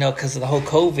stuff, because of the whole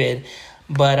COVID.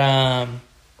 But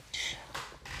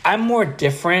I'm more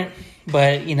different.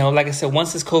 But, like I said,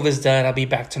 once this COVID is done, I'll be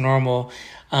back to normal.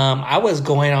 I was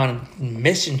going on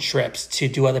mission trips to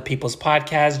do other people's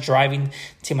podcasts, driving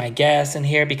to my guests in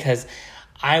here, because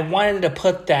I wanted to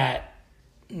put that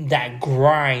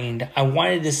grind. I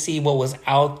wanted to see what was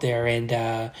out there. And,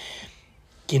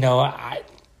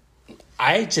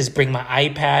 I just bring my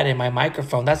iPad and my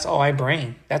microphone. That's all I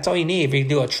bring. That's all you need if you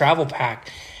do a travel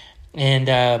pack. And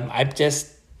I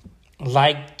just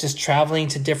like just traveling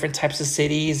to different types of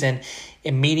cities and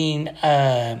meeting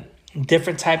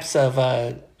different types of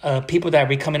people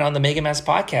that are coming on the Mega Man's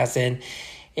podcast.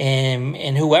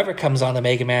 And whoever comes on the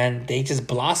Mega Man, they just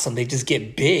blossom. They just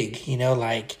get big,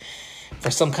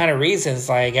 for some kind of reasons.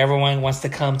 Like, everyone wants to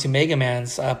come to Mega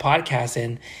Man's podcast,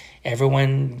 and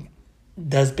everyone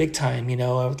does big time,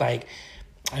 I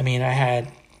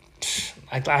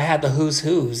had the who's,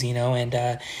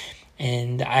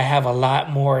 and I have a lot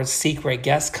more secret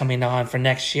guests coming on for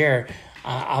next year.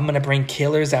 I'm going to bring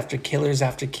killers after killers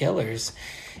after killers.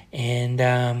 And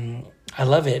I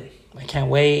love it. I can't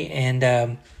wait.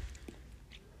 And,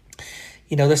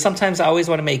 there's sometimes I always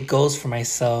want to make goals for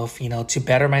myself, to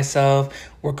better myself,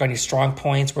 work on your strong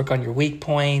points, work on your weak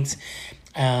points.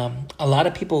 A lot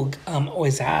of people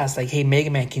always ask, like, hey, Mega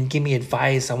Man, can you give me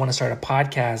advice? I want to start a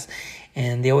podcast.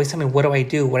 And they always tell me, what do I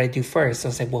do? What do I do first? So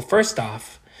I say, well, first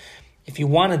off, if you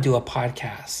want to do a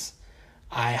podcast,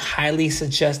 I highly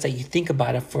suggest that you think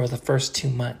about it for the first 2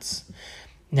 months.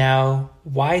 Now,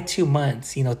 why 2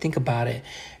 months? Think about it.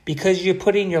 Because you're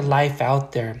putting your life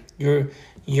out there.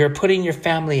 You're putting your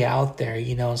family out there,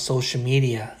 on social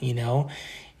media,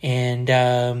 And,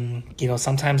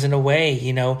 sometimes in a way,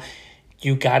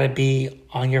 you got to be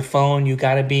on your phone. You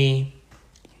got to be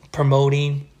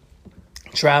promoting,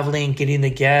 traveling, getting the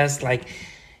guests. Like,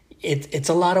 it's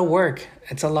a lot of work.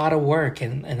 It's a lot of work.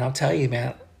 And I'll tell you,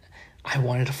 man, I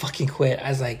wanted to fucking quit. I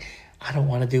was like, I don't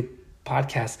want to do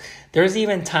podcasts. There's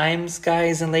even times,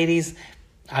 guys and ladies,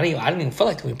 I didn't even feel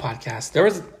like doing podcasts.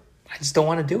 I just don't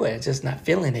want to do it. It's just not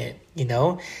feeling it,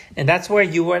 And that's where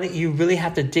you really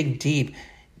have to dig deep.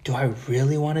 Do I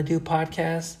really want to do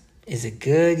podcasts? Is it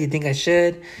good? You think I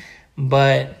should?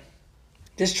 But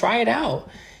just try it out.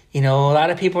 A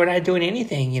lot of people are not doing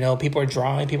anything. People are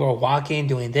drawing, people are walking,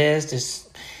 doing this.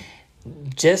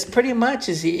 Just pretty much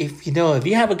if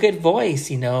you have a good voice,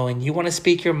 and you want to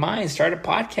speak your mind, start a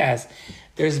podcast.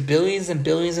 There's billions and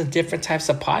billions of different types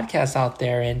of podcasts out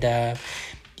there. And,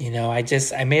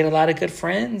 I made a lot of good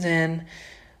friends, and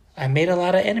I made a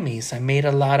lot of enemies. I made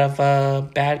a lot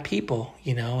of bad people,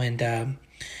 and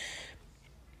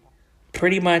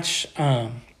pretty much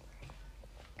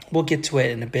we'll get to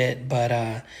it in a bit. But,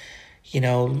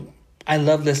 I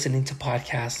love listening to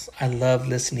podcasts. I love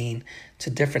listening to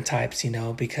different types,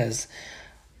 because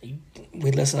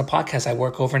we listen to podcasts. I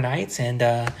work overnights, and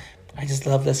I just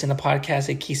love listening to podcasts.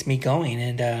 It keeps me going,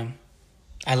 and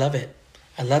I love it.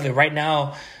 I love it. Right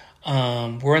now,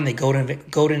 we're in the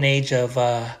golden age of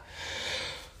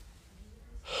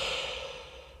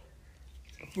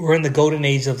we're in the golden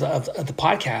age of the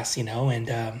podcast,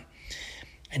 and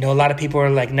I know a lot of people are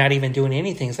like not even doing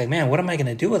anything. It's like, man, what am I going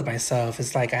to do with myself?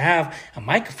 It's like, I have a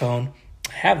microphone,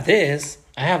 I have this,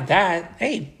 I have that.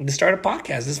 Hey, let's start a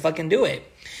podcast. Let's fucking do it.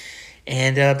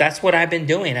 And that's what I've been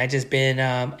doing. I just been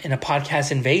in a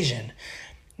podcast invasion,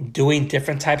 doing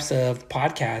different types of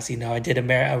podcasts. You know, I did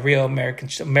a real American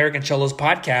Cholos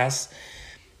podcast,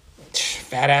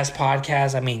 fat ass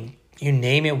podcast. I mean, you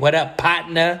name it. What up,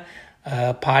 partner?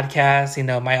 Podcast. You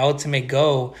know, my ultimate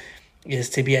goal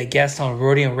is to be a guest on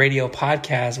Rodeo Radio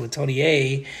podcast with Tony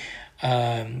A.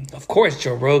 Of course,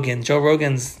 Joe Rogan. Joe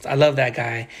Rogan's, I love that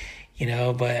guy, you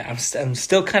know, but I'm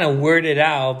still kind of weirded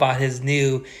out about his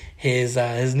new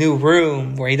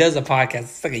room where he does a podcast.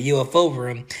 It's like a UFO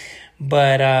room.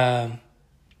 But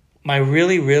my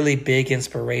really, really big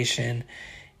inspiration,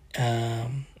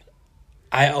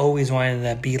 I always wanted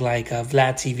to be like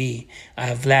Vlad TV,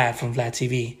 Vlad from Vlad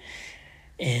TV.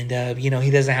 And, you know, he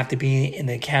doesn't have to be in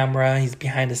the camera. He's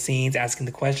behind the scenes asking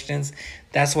the questions.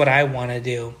 That's what I want to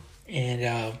do.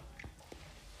 And,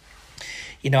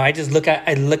 you know, I look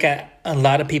at a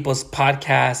lot of people's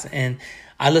podcasts, and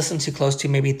I listen to close to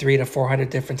maybe 300 to 400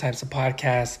 different types of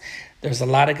podcasts. There's a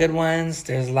lot of good ones.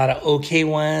 There's a lot of okay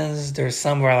ones. There's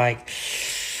some where like,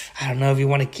 I don't know if you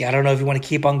want to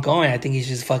keep on going. I think you should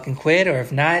just fucking quit, or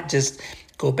if not, just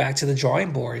go back to the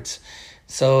drawing boards.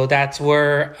 So that's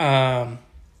where,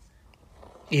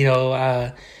 you know,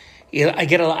 I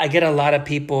get a lot of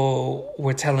people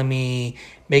were telling me,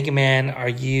 Mega Man, are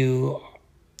you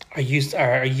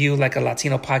like a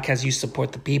Latino podcast? You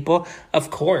support the people? Of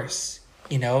course,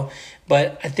 you know,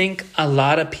 but I think a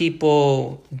lot of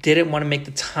people didn't want to make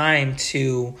the time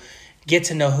to get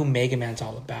to know who Mega Man's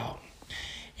all about.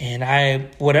 And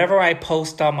whatever I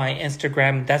post on my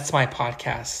Instagram, that's my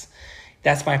podcast.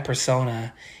 That's my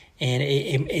persona. And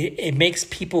it makes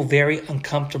people very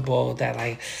uncomfortable that,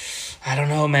 like, I don't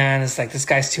know, man. It's like, this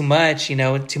guy's too much, you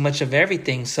know, too much of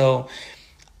everything. So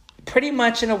pretty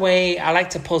much in a way, I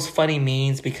like to post funny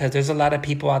memes because there's a lot of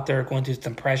people out there going through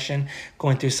depression,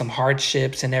 going through some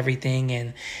hardships and everything.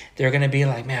 And they're going to be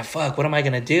like, man, fuck, what am I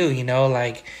going to do? You know,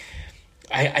 like,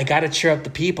 I got to cheer up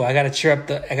the people. I got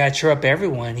to cheer up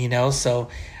everyone, you know? So,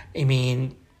 I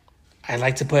mean, I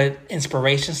like to put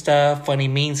inspiration stuff, funny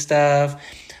meme stuff,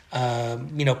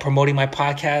 you know, promoting my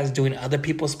podcast, doing other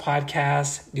people's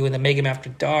podcasts, doing the Mega Man After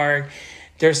Dark.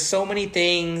 There's so many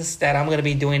things that I'm going to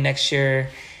be doing next year.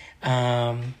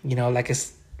 You know, like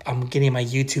I'm getting my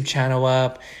YouTube channel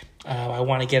up. I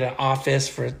want to get an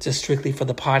office just strictly for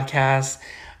the podcast.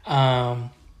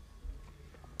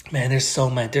 Man, there's so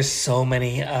many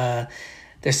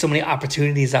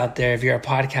opportunities out there if you're a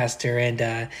podcaster.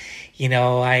 And, you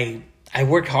know, I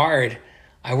worked hard.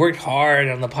 I worked hard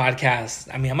on the podcast.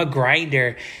 I mean, I'm a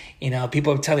grinder. You know,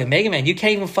 people tell me, Mega Man, you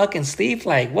can't even fucking sleep.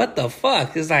 Like, what the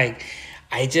fuck? It's like,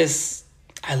 I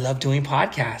love doing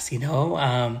podcasts, you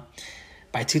know.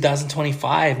 By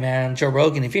 2025, man, Joe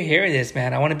Rogan, if you're hearing this,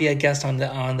 man, I want to be a guest on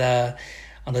the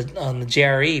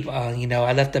JRE. You know,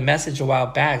 I left a message a while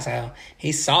back. So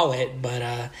he saw it,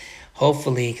 but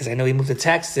hopefully, because I know he moved to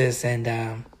Texas, and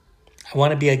I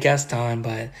want to be a guest on.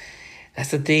 But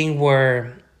that's the thing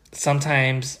where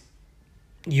sometimes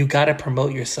you gotta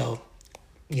promote yourself,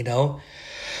 you know.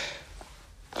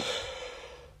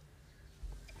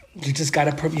 You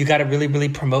gotta really, really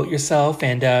promote yourself,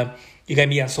 and you gotta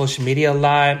be on social media a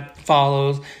lot,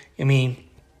 follows, I mean,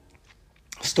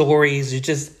 stories,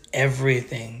 just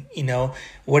everything, you know.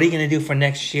 What are you gonna do for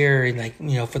next year, like,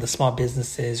 you know, for the small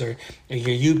businesses or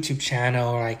your YouTube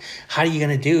channel, or like, how are you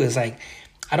gonna do? Is like,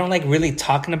 I don't like really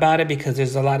talking about it because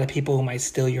there's a lot of people who might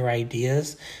steal your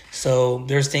ideas. So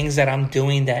there's things that I'm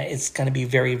doing that it's going to be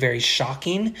very, very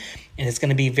shocking. And it's going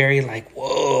to be very like,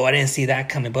 whoa, I didn't see that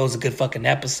coming, but it was a good fucking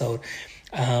episode.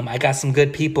 I got some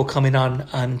good people coming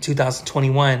on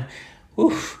 2021.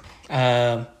 Oof.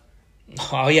 Oh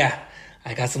yeah,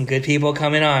 I got some good people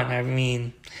coming on. I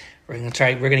mean, we're going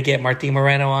to get Martin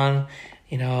Moreno on.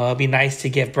 You know, it'll be nice to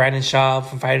get Brandon Shaw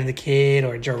from Fighting the Kid,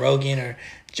 or Joe Rogan, or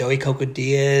Joey Coco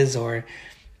Diaz, or,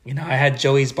 you know, I had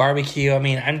Joey's Barbecue. I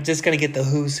mean, I'm just going to get the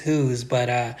who's,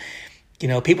 but, you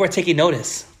know, people are taking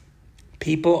notice.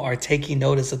 People are taking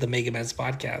notice of the Mega Man's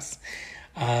podcast.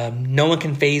 No one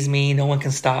can faze me. No one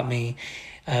can stop me.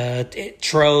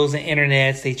 Trolls and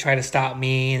internets, they try to stop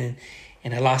me,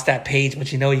 and I lost that page,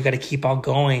 but, you know, you got to keep on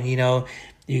going, you know.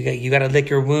 You got to lick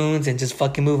your wounds and just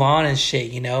fucking move on and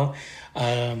shit, you know.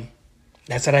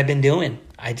 That's what I've been doing.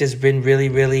 I just been really,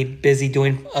 really busy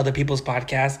doing other people's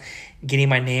podcasts, getting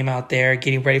my name out there,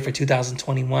 getting ready for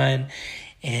 2021,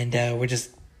 and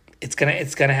it's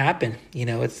gonna happen. You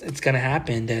know, it's gonna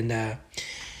happen, and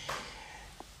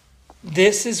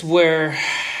this is where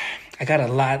I got a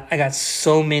lot. I got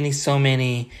so many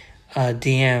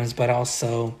DMs, but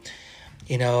also,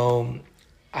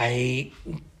 I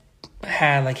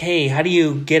had like, hey, how do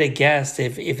you get a guest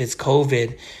if it's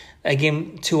COVID? I gave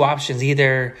them two options.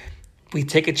 Either we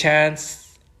take a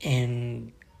chance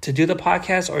and to do the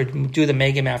podcast, or do the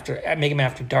Mega Man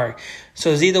After Dark.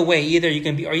 So it's either way. Either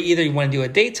you want to do a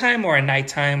daytime or a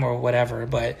nighttime or whatever.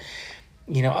 But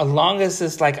as long as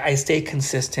it's like I stay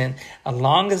consistent, as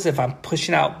long as if I'm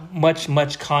pushing out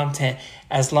much content,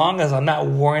 as long as I'm not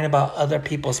worrying about other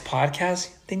people's podcasts,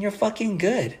 then you're fucking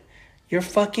good. You're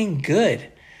fucking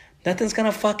good. Nothing's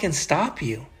gonna fucking stop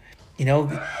you.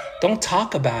 Don't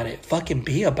talk about it. Fucking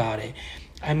be about it.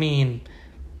 I mean,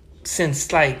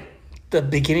 since like the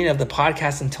beginning of the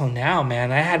podcast until now,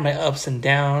 man, I had my ups and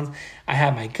downs. I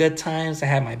had my good times. I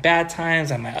had my bad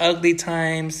times. I had my ugly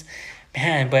times.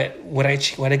 Man, but would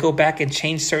I go back and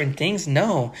change certain things?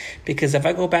 No, because if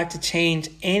I go back to change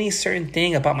any certain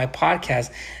thing about my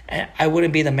podcast, I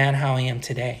wouldn't be the man how I am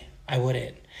today. I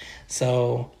wouldn't.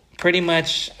 So pretty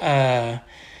much, you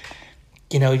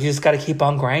just got to keep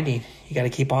on grinding. You got to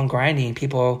keep on grinding.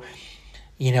 People,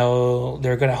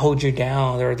 they're going to hold you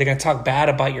down. They're going to talk bad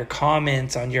about your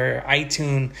comments on your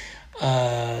iTunes,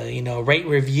 rate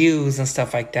reviews and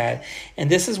stuff like that. And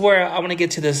this is where I want to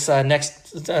get to this next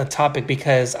topic,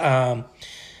 because I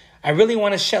really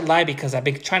want to shed light, because I've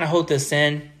been trying to hold this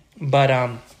in, but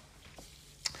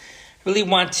really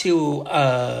want to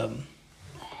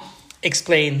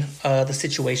explain the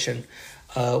situation,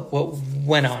 what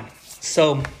went on.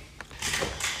 So,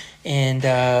 and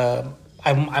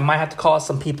I might have to call out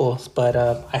some people, but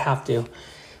I have to.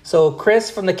 So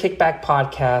Chris from the Kickback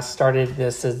Podcast started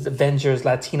this Avengers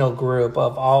Latino group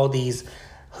of all these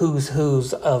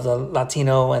who's of the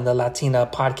Latino and the Latina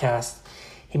podcast.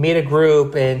 He made a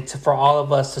group for all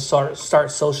of us to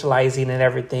start socializing and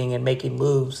everything and making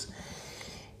moves.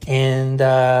 And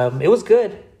it was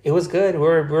good. It was good.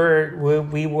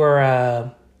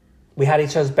 We had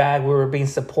each other's back. We were being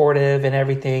supportive and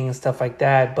everything and stuff like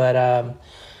that. But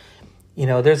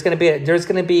there's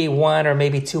gonna be one or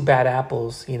maybe two bad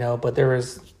apples. But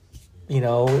there's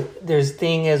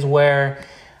thing is where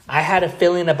I had a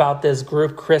feeling about this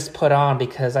group Chris put on,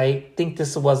 because I think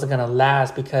this wasn't gonna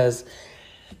last, because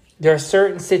there are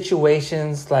certain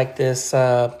situations like this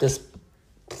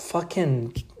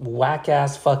fucking whack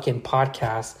ass fucking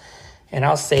podcast. And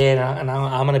I'll say it, and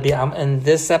I'm in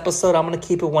this episode, I'm gonna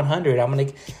keep it 100. I'm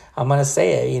gonna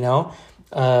say it.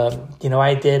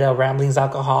 I did a Ramblings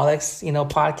Alcoholics,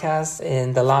 podcast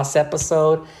in the last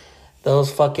episode. Those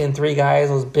fucking three guys,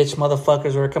 those bitch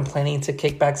motherfuckers, were complaining to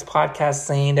Kickback's podcast,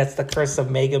 saying that's the curse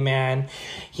of Mega Man.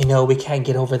 We can't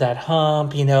get over that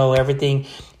hump. Everything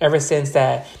ever since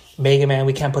that Mega Man,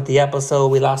 we can't put the episode.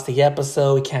 We lost the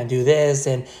episode. We can't do this,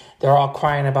 and they're all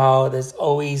crying about there's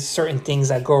always certain things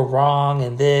that go wrong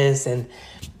and this, and,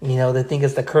 they think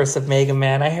it's the curse of Mega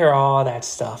Man. I hear all that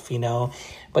stuff,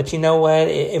 But you know what?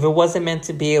 If it wasn't meant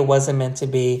to be, it wasn't meant to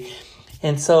be.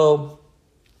 And so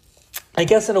I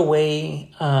guess in a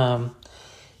way,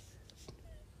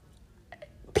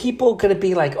 people could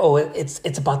be like, oh,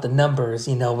 it's about the numbers,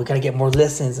 we got to get more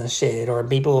listens and shit. Or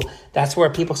that's where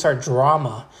people start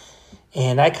drama.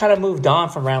 And I kind of moved on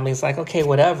from Ramblings, like, okay,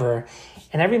 whatever.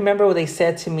 And I remember what they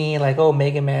said to me, like, oh,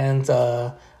 Mega Man's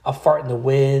a fart in the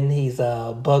wind. He's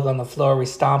a bug on the floor. We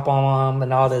stomp on him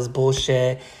and all this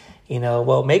bullshit.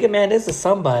 Well, Mega Man is a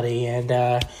somebody. And,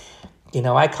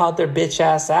 I called their bitch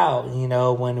ass out,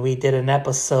 when we did an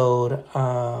episode,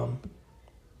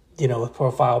 with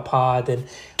Profile Pod. And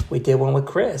we did one with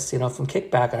Chris, from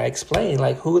Kickback. I explained,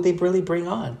 like, who would they really bring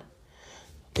on?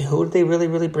 Who do they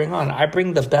really bring on? I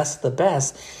bring the best of the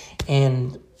best.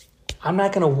 And I'm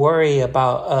not going to worry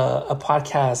about a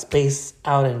podcast based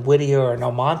out in Whittier or in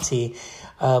Almonte.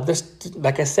 There's,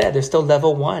 like I said, they're still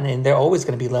level one, and they're always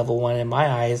going to be level one in my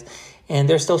eyes. And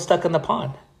they're still stuck in the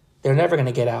pond. They're never going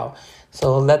to get out.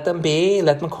 So let them be.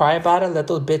 Let them cry about it. Let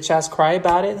those bitch ass cry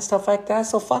about it and stuff like that.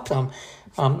 So fuck them.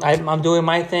 I'm doing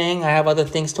my thing. I have other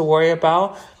things to worry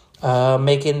about.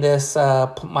 Making this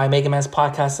my Mega Man's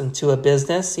podcast into a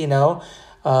business.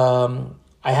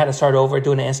 I had to start over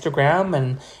doing an Instagram,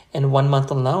 and in 1 month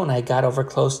alone, I got over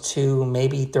close to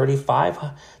maybe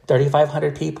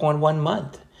 3,500 people in 1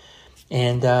 month.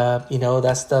 And,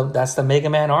 that's the Mega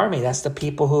Man army. That's the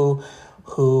people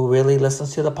who really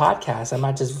listens to the podcast. I'm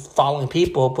not just following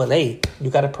people, but hey, you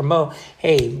got to promote.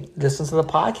 Hey, listen to the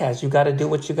podcast. You got to do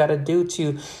what you got to do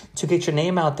to get your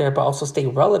name out there, but also stay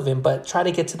relevant, but try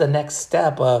to get to the next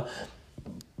step.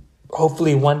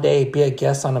 Hopefully one day be a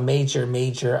guest on a major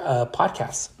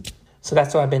podcast. So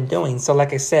that's what I've been doing. So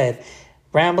like I said,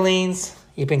 Ramblings,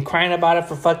 You've been crying about it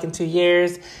for fucking 2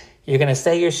 years. You're going to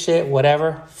say your shit,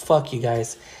 whatever. Fuck you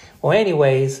guys. Well,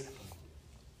 anyways,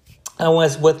 I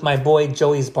was with my boy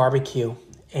Joey's barbecue.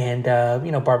 And,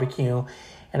 barbecue.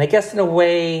 And I guess in a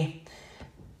way,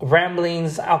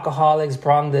 Ramblings Alcoholics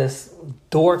brought this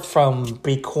dork from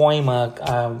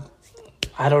Bricoima.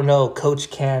 I don't know, Coach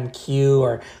Can Q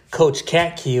or Coach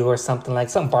Cat Q or something, like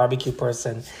some barbecue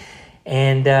person.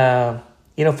 And,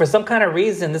 for some kind of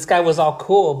reason, this guy was all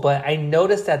cool. But I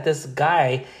noticed that this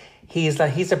guy, he's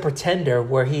a pretender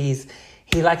where he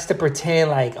likes to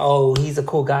pretend like, oh, he's a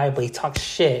cool guy, but he talks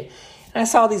shit. And I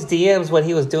saw these DMs, what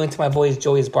he was doing to my boy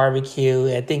Joey's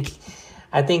barbecue. I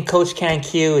think Coach Can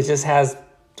Q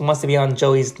wants to be on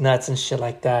Joey's nuts and shit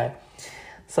like that.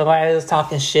 So I was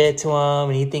talking shit to him,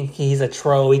 and he thinks he's a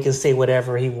troll. He can say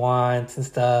whatever he wants and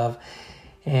stuff.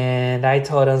 And I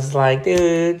told him, like,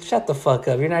 dude, shut the fuck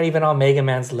up. You're not even on Mega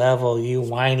Man's level. You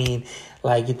whining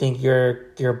like you think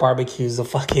your barbecue's a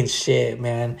fucking shit,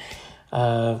 man.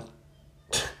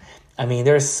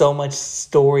 There's so much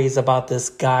stories about this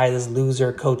guy, this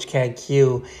loser, Coach Can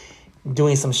Q,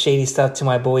 doing some shady stuff to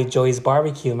my boy Joey's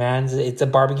barbecue, man. It's a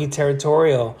barbecue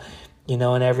territorial,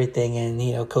 and everything.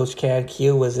 And, Coach Can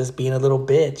Q was just being a little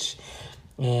bitch.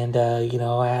 And,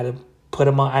 I had to put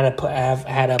him on,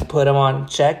 put him on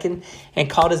check and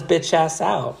call his bitch ass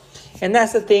out. And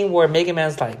that's the thing where Mega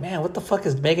Man's like, man, what the fuck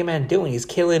is Mega Man doing? He's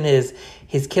killing his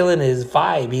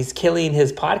vibe. He's killing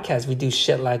his podcast. We do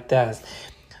shit like that.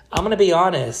 I'm going to be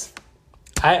honest.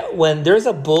 When there's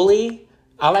a bully,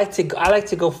 I like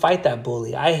to go fight that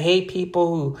bully. I hate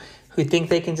people who think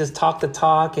they can just talk the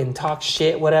talk and talk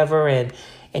shit, whatever, and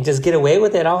just get away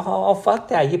with it. Oh, fuck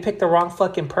that. You picked the wrong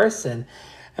fucking person.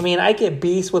 I get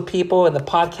beefs with people in the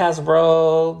podcast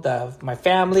world, my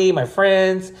family, my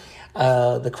friends,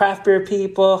 the craft beer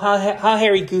people. How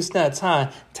Harry Goose Nuts,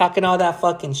 huh? Talking all that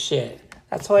fucking shit.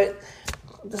 That's why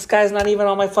this guy's not even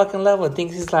on my fucking level.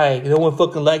 Thinks he's like, no one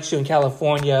fucking likes you in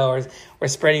California or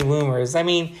spreading rumors.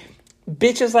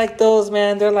 Bitches like those,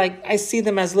 man, they're like, I see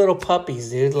them as little puppies,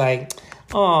 dude. Like,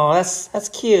 oh, that's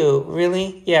cute.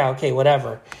 Really? Yeah, okay,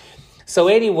 whatever. So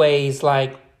anyways,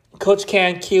 like, Coach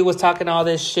Can Q was talking all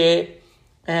this shit.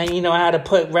 And, I had to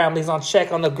put Ramblings on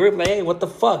check on the group. Like, hey, what the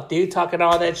fuck, dude? Talking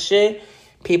all that shit.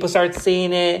 People start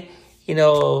seeing it.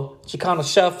 Chicano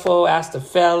Shuffle, Ask the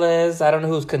Fellas. I don't know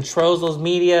who controls those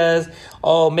medias.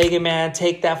 Oh, Mega Man,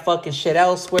 take that fucking shit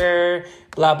elsewhere.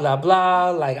 Blah, blah, blah.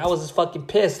 Like, I was just fucking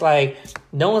pissed. Like,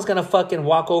 no one's gonna fucking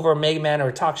walk over Mega Man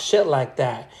or talk shit like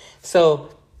that. So,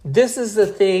 this is the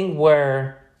thing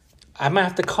where I'm gonna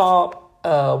have to call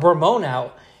Ramon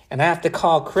out. And I have to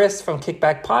call Chris from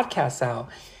Kickback Podcast out.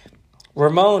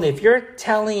 Ramon, if you're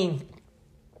trying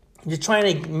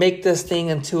to make this thing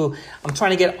into, I'm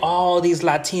trying to get all these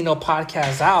Latino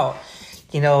podcasts out,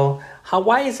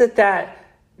 why is it that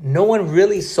no one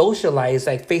really socializes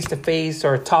like face to face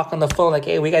or talk on the phone like,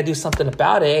 hey, we got to do something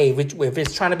about it. Hey, if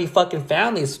it's trying to be fucking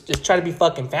family, just try to be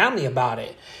fucking family about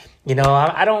it.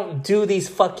 I don't do these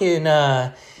fucking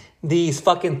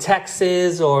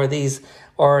texts or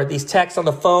these texts on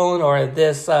the phone or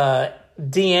this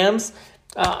DMs.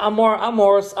 I'm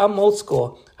old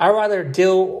school. I rather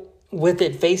deal with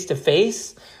it face to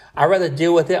face. I rather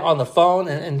deal with it on the phone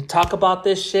and talk about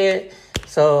this shit.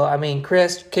 So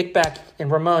Chris, Kickback,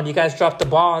 and Ramon, you guys dropped the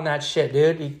ball on that shit,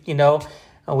 dude.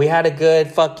 We had a good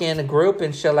fucking group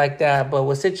and shit like that. But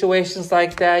with situations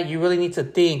like that, you really need to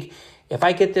think. If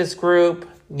I get this group,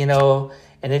 and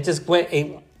it just went.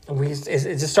 It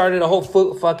just started a whole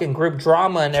fucking group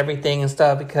drama and everything and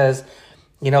stuff because,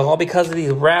 all because of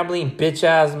these rambling bitch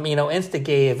ass,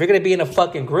 instigate. If you're going to be in a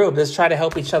fucking group, let's try to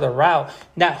help each other out,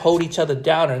 not hold each other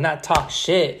down or not talk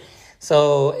shit.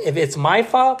 So if it's my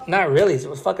fault, not really. It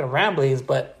was fucking ramblings,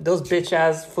 but those bitch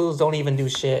ass fools don't even do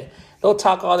shit. They'll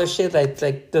talk all their shit like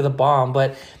they're the bomb.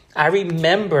 But I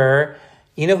remember,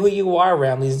 who you are,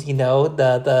 ramblings,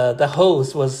 the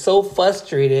host was so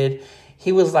frustrated.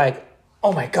 He was like,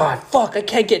 oh my God, fuck, I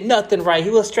can't get nothing right. He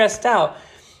was stressed out.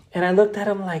 And I looked at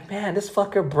him like, man, this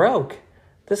fucker broke.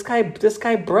 This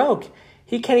guy broke.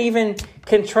 He can't even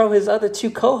control his other two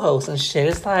co-hosts and shit.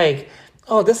 It's like,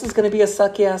 oh, this is going to be a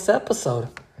sucky ass episode.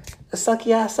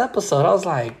 I was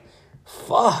like,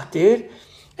 fuck, dude.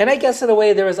 And I guess in a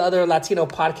way there was other Latino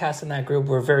podcasts in that group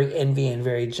who were very envy and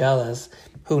very jealous.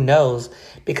 Who knows?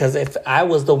 Because if I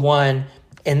was the one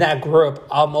in that group,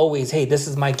 I'm always, hey, this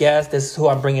is my guest. This is who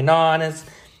I'm bringing on.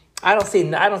 I don't see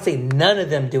none of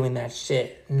them doing that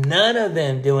shit. None of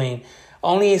them doing.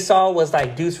 Only I saw was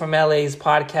like dudes from LA's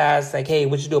podcast. Like, hey,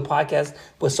 would you do a podcast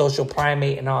with Social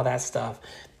Primate and all that stuff?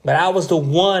 But I was the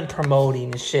one promoting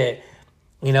the shit,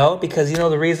 because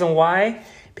the reason why?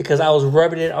 because I was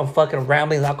rubbing it on fucking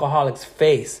Rambling Alcoholic's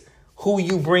face. Who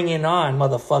you bringing on,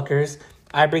 motherfuckers?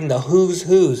 I bring the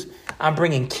who's. I'm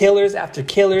bringing killers after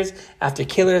killers after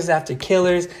killers after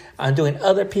killers. I'm doing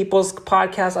other people's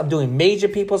podcasts. I'm doing major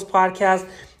people's podcasts.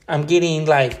 I'm getting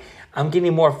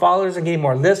more followers. I'm getting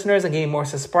more listeners. I'm getting more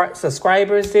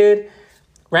subscribers, dude.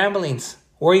 Ramblings.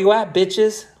 Where you at,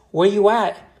 bitches? Where you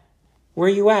at? Where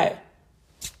you at?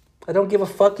 I don't give a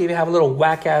fuck if you have a little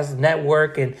whack-ass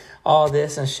network and all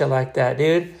this and shit like that,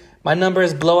 dude. My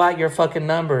numbers blow out your fucking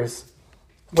numbers.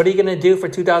 What are you going to do for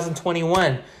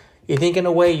 2021? You think in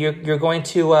a way you're going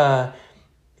to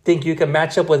think you can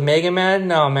match up with Mega Man?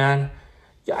 No, man.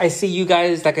 I see you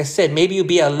guys, like I said, maybe you'll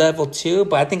be a level 2,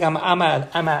 but I think I'm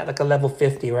at like a level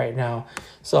 50 right now.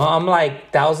 So I'm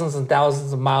like thousands and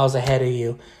thousands of miles ahead of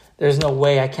you. There's no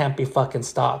way I can't be fucking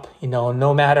stopped,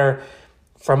 no matter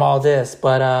from all this.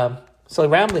 But so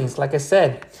Ramblings, like I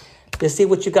said, let's see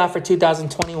what you got for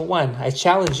 2021. I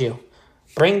challenge you.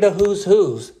 Bring the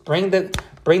who's.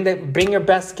 Bring your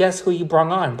best guests who you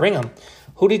brought on. Bring them.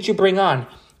 Who did you bring on?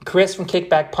 Chris from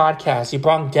Kickback Podcast. You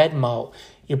brought Deadmo.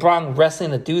 You brought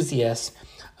Wrestling Enthusiasts.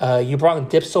 You brought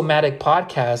Dipsomatic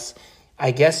Podcast.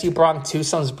 I guess you brought Two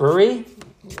Sons Brewery.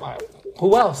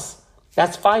 Who else?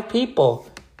 That's 5 people.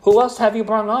 Who else have you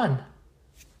brought on?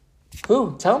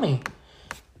 Who? Tell me.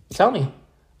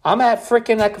 I'm at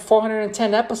freaking like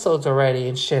 410 episodes already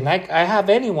and shit. And I have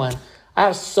anyone. I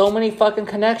have so many fucking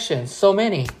connections. So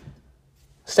many.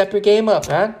 Step your game up,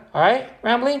 man. All right,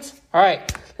 Ramblings? All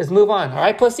right, let's move on. All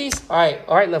right, pussies? All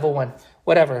right, level 1.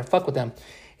 Whatever, fuck with them.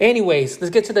 Anyways,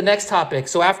 let's get to the next topic.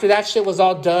 So after that shit was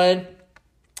all done,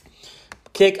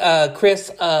 Chris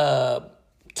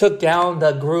took down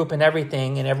the group and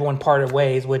everything, and everyone parted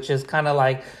ways, which is kind of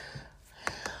like,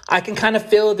 I can kind of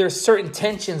feel there's certain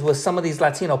tensions with some of these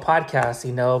Latino podcasts,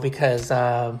 because,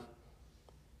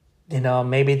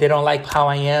 maybe they don't like how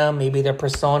I am, maybe their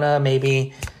persona,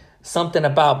 maybe something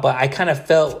about, but I kind of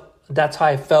felt, that's how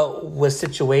I felt with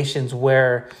situations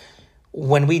where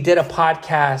when we did a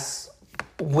podcast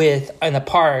in the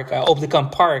park,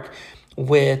 Obligón Park,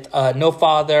 with No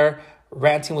Father,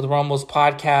 Ranting with Romo's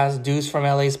podcast, Dudes from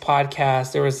LA's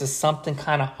podcast, there was just something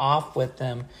kind of off with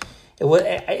them.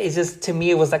 It just, to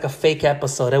me, it was like a fake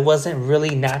episode. It wasn't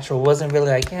really natural. It wasn't really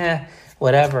like,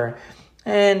 whatever.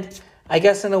 And I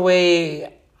guess in a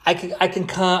way, I can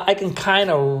kind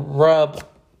of rub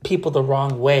people the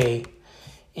wrong way.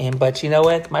 But you know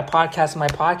what? My podcast is my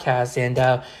podcast.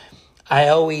 And I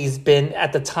always been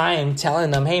at the time telling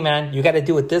them, hey, man, you got to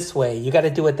do it this way. You got to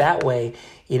do it that way.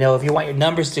 If you want your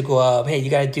numbers to go up, hey,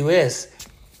 you got to do this.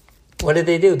 What did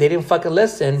they do? They didn't fucking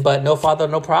listen, but no father,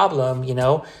 no problem,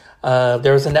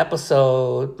 There was an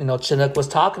episode, Chinook was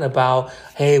talking about,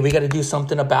 hey, we got to do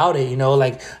something about it,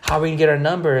 like how are we going to get our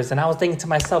numbers? And I was thinking to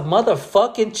myself,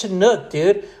 motherfucking Chinook,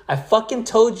 dude, I fucking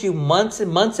told you months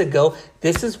and months ago,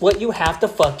 this is what you have to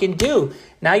fucking do.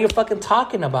 Now you're fucking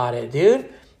talking about it,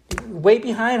 dude. Way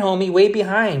behind, homie, way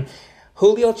behind.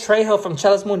 Julio Trejo from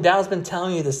Chelas Mundao has been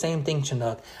telling you the same thing,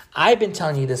 Chinook. I've been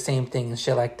telling you the same thing and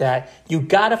shit like that. You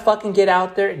gotta fucking get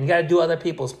out there and you gotta do other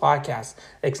people's podcasts.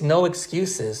 It's no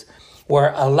excuses.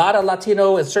 Where a lot of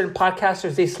Latino and certain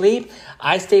podcasters, they sleep,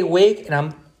 I stay awake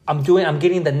and I'm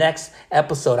getting the next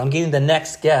episode. I'm getting the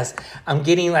next guest. I'm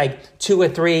getting like 2 or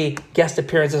 3 guest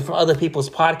appearances from other people's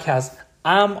podcasts.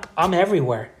 I'm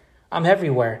everywhere.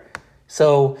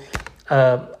 So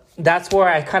that's where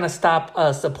I kind of stopped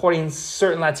supporting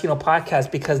certain Latino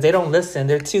podcasts because they don't listen.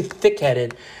 They're too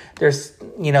thick-headed. There's,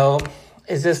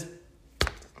 it's just,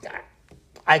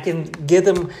 I can give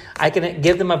them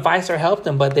advice or help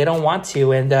them, but they don't want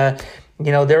to. And,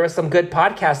 there are some good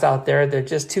podcasts out there. They're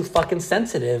just too fucking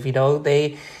sensitive.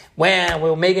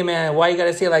 Well, Mega Man, why you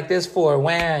gotta say it like this for?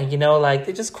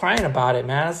 They're just crying about it,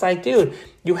 man. It's like, dude,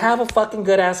 you have a fucking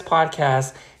good-ass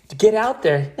podcast. Get out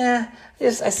there.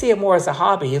 I see it more as a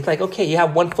hobby. It's like, okay, you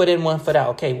have 1 foot in, 1 foot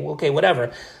out. Okay,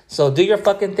 whatever. So do your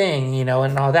fucking thing,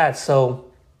 and all that. So,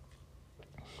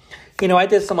 I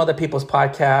did some other people's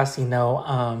podcasts,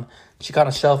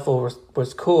 Chicano Shuffle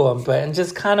was cool, and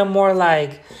just kind of more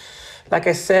like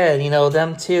I said,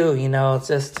 them too, it's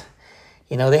just,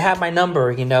 they have my number,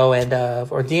 and,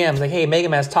 or DMs, like, hey, Mega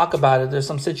Man's talk about it. There's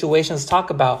some situations to talk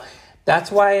about.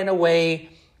 That's why, in a way,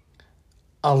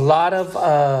 a lot of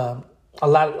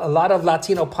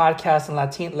Latino podcasts and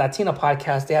Latino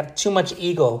podcasts, they have too much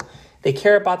ego. They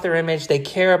care about their image. They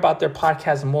care about their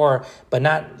podcast more, but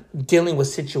not dealing with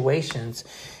situations.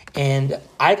 And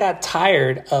I got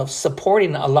tired of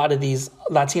supporting a lot of these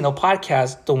Latino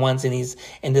podcasts, the ones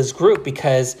in this group,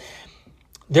 because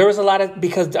I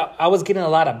was getting a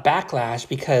lot of backlash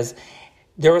because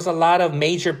there was a lot of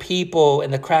major people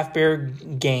in the craft beer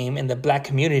game in the black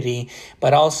community,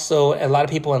 but also a lot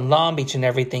of people in Long Beach and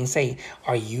everything say,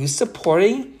 are you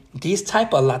supporting these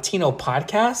type of Latino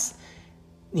podcasts?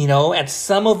 You know, and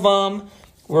some of them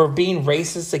were being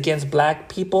racist against black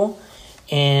people.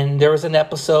 And there was an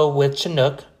episode with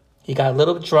Chinook. He got a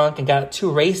little bit drunk and got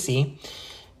too racy.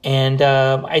 And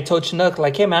I told Chinook,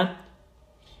 like, hey, man,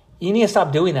 you need to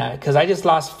stop doing that because I just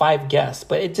lost 5 guests.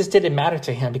 But it just didn't matter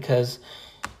to him because,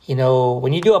 you know,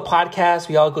 when you do a podcast,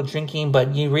 we all go drinking,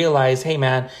 but you realize, hey,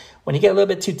 man, when you get a little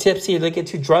bit too tipsy, you get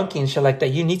too drunky and shit like that,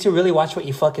 you need to really watch what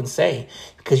you fucking say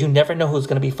because you never know who's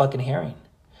going to be fucking hearing.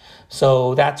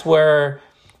 So that's where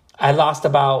I lost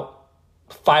about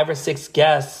 5 or 6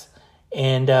 guests,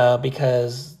 and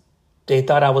because they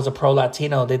thought I was a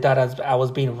pro-Latino, they thought I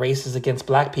was being racist against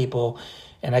black people,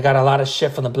 and I got a lot of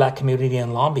shit from the black community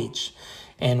in Long Beach.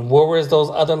 And where was those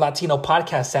other Latino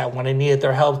podcasts at when I needed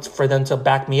their help for them to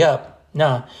back me up?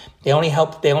 No, they only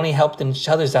helped each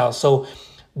other's out. So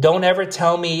don't ever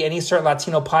tell me any certain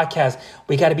Latino podcast,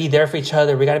 we got to be there for each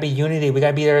other. We got to be unity. We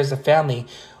got to be there as a family.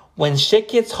 When shit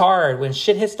gets hard, when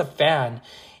shit hits the fan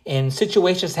and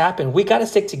situations happen, we got to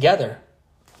stick together.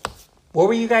 Where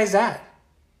were you guys at?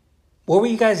 Where were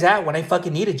you guys at when I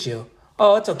fucking needed you?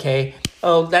 Oh, it's okay.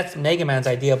 Oh, that's Mega Man's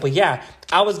idea. But yeah,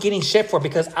 I was getting shit for it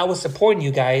because I was supporting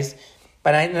you guys.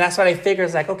 And that's what I figured.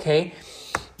 It's like, okay,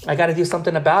 I got to do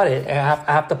something about it. I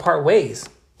have to part ways.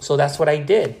 So that's what I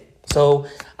did. So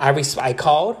I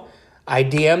called. I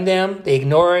DM'd them. They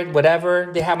ignored whatever.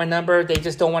 They have my number. They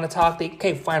just don't want to talk.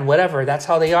 Okay, fine, whatever. That's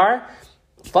how they are.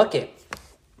 Fuck it.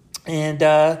 And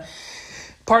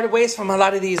parted ways from a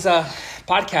lot of these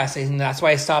podcasts. And that's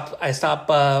why I stopped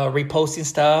reposting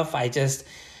stuff. I just...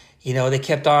 You know, they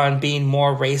kept on being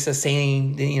more racist,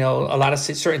 saying, you know, a lot of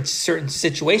certain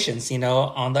situations, you know,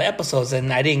 on the episodes.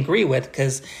 And I didn't agree with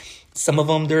because some of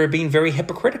them, they're being very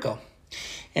hypocritical.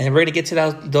 And we're going to get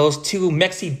to those 2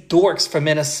 Mexi dorks from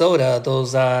Minnesota.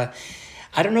 Those, I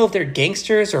don't know if they're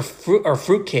gangsters or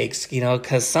fruitcakes, you know,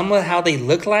 because some of how they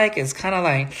look like is kind of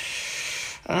like,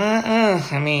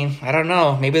 I mean, I don't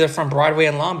know. Maybe they're from Broadway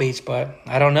and Long Beach, but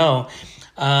I don't know.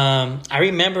 I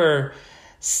remember...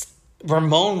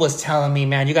 Ramon was telling me,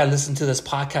 man, you got to listen to this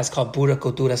podcast called Buddha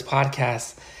Culturas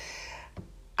Podcast.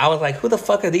 I was like, who the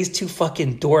fuck are these 2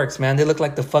 fucking dorks, man? They look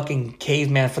like the fucking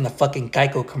caveman from the fucking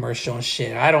Geico commercial and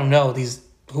shit. I don't know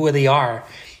who they are.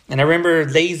 And I remember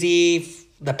Lazy,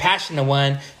 the passionate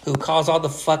one who calls all the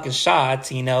fucking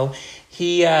shots, you know.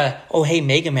 He, hey,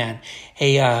 Mega Man.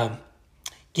 Hey,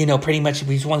 you know, pretty much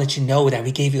we just want to let you know that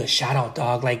we gave you a shout out,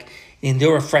 dog. Like, and they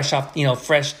were fresh on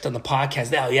the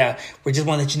podcast. Oh, yeah, we just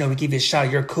want to let you know we give you a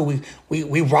shout. You're cool.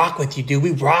 We rock with you, dude.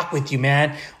 We rock with you,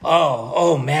 man.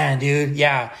 Oh, man, dude.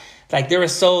 Yeah. Like, they were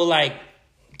so, like,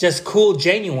 just cool,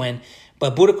 genuine.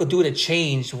 But Buddha Cultura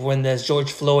changed when this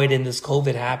George Floyd and this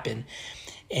COVID happened.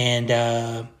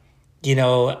 And, you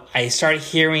know, I started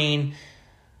hearing...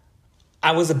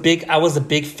 I was a big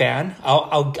fan.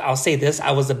 I'll say this. I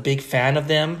was a big fan of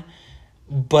them.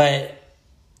 But...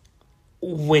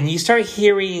 when you start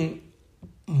hearing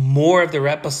more of their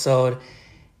episode,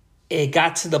 it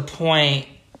got to the point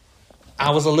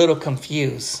I was a little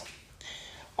confused.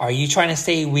 Are you trying to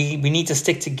say we need to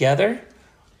stick together?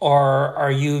 Or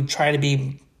are you trying to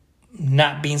be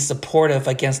not being supportive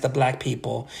against the black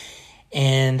people?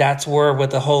 And that's where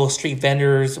with the whole street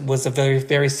vendors was a very,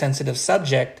 very sensitive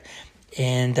subject.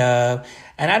 And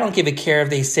I don't give a care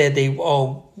if they said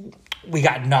we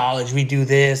got knowledge, we do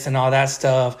this and all that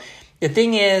stuff. The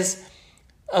thing is,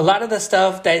 a lot of the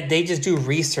stuff that they just do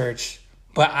research,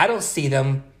 but I don't see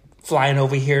them flying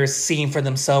over here, seeing for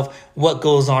themselves what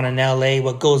goes on in LA,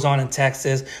 what goes on in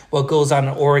Texas, what goes on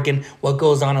in Oregon, what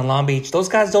goes on in Long Beach. Those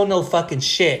guys don't know fucking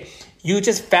shit. You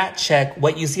just fact check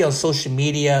what you see on social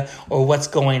media or what's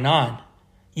going on.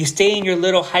 You stay in your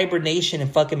little hibernation in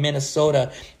fucking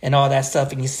Minnesota and all that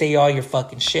stuff, and you say all your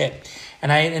fucking shit.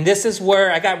 And this is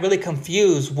where I got really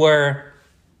confused, where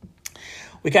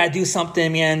we got to do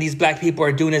something, man. These black people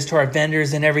are doing this to our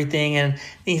vendors and everything. And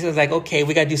he was like, okay,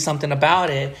 we got to do something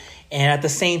about it. And at the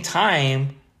same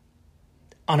time,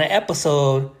 on an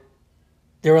episode,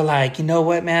 they were like, you know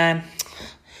what, man?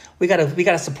 We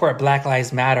gotta support Black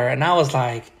Lives Matter. And I was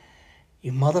like,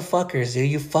 you motherfuckers, dude.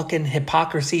 You fucking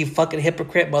hypocrisy, you fucking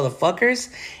hypocrite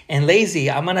motherfuckers. And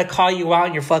Lazy, I'm going to call you out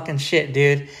on your fucking shit,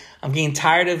 dude. I'm getting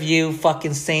tired of you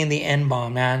fucking saying the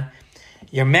N-bomb, man.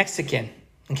 You're Mexican,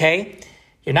 okay?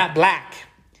 You're not black.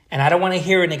 And I don't want to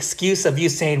hear an excuse of you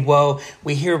saying, well,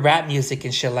 we hear rap music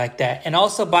and shit like that. And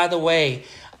also, by the way,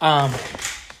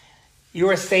 you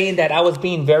were saying that I was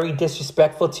being very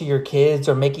disrespectful to your kids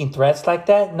or making threats like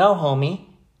that. No, homie.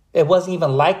 It wasn't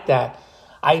even like that.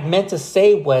 I meant to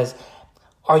say was,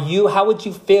 how would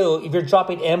you feel if you're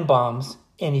dropping M-bombs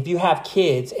and if you have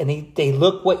kids and they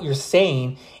look what you're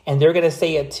saying and they're going to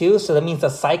say it too? So that means the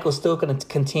cycle's still going to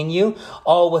continue.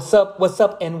 Oh, what's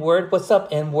up, N-word? What's up,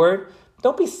 N-word?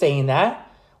 Don't be saying that.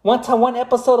 One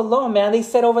episode alone, man, they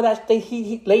said over that,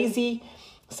 Lazy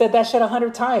said that shit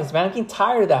 100 times, man. I'm getting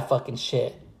tired of that fucking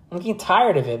shit. I'm getting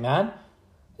tired of it, man.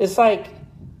 It's like,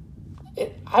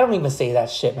 I don't even say that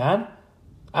shit, man.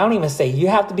 I don't even say, you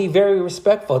have to be very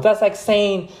respectful. That's like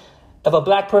saying, if a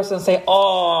black person say,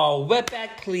 oh,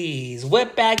 wetback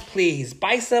please,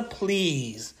 bicep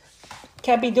please.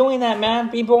 Can't be doing that, man.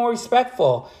 Be more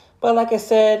respectful. But like I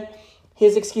said,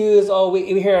 his excuse,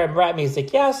 we hear rap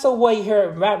music. Yeah, so what? You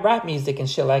hear rap music and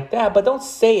shit like that. But don't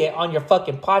say it on your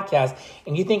fucking podcast.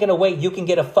 And you think in a way you can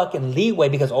get a fucking leeway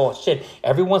because, oh shit,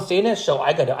 everyone's saying that show.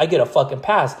 I get a fucking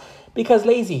pass. Because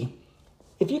Lazy,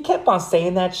 if you kept on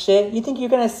saying that shit, you think you're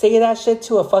going to say that shit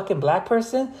to a fucking black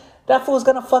person? That fool's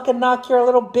going to fucking knock your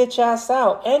little bitch ass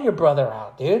out and your brother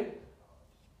out, dude.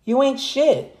 You ain't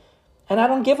shit. And I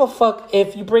don't give a fuck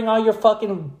if you bring all your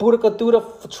fucking Boudica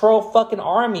Duda troll fucking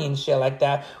army and shit like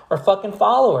that or fucking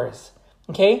followers,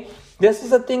 okay? This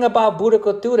is the thing about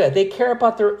Boudica Duda. They care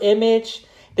about their image.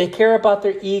 They care about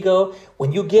their ego.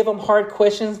 When you give them hard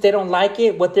questions, they don't like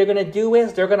it. What they're going to do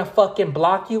is they're going to fucking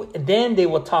block you. And then they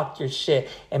will talk your shit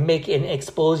and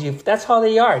expose you. That's how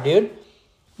they are, dude.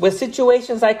 With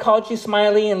situations I called you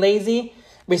Smiley and Lazy,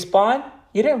 respond?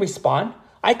 You didn't respond.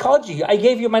 I called you. I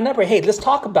gave you my number. Hey, let's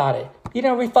talk about it. You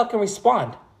didn't fucking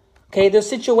respond. Okay, there's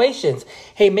situations.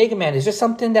 Hey, Mega Man, is there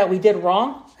something that we did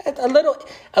wrong? A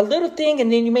little thing,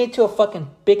 and then you made it to a fucking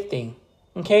big thing.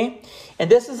 Okay, and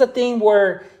this is a thing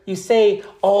where you say,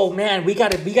 "Oh man, we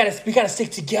gotta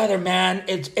stick together, man.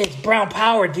 It's brown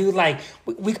power, dude. Like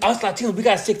we us Latinos, we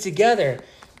gotta stick together.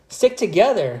 Stick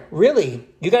together, really?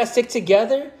 You gotta stick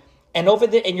together." And over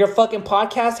there in your fucking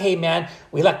podcast, hey man,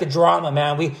 we like the drama,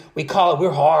 man. We call it.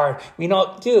 We're hard. We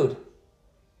know, dude.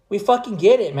 We fucking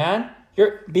get it, man.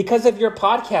 Because of your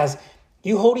podcast,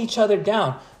 you hold each other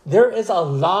down. There is a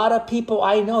lot of people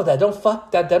I know that don't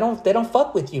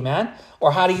fuck with you, man.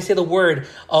 Or how do you say the word?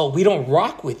 Oh, we don't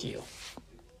rock with you.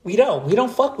 We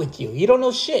don't fuck with you. You don't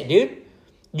know shit, dude.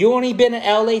 You only been in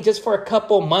LA just for a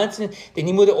couple months and then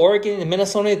you move to Oregon and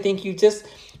Minnesota and think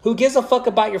who gives a fuck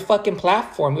about your fucking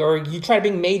platform? Or you try to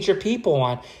bring major people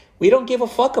on. We don't give a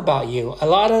fuck about you. A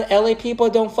lot of LA people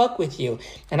don't fuck with you.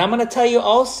 And I'm going to tell you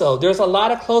also, there's a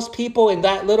lot of close people in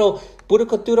that little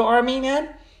Boudica Duda army, man.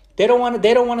 They don't want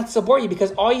to support you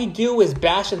because all you do is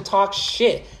bash and talk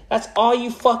shit. That's all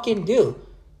you fucking do.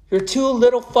 You're two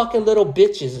little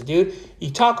bitches, dude.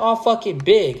 You talk all fucking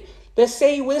big. Let's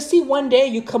see one day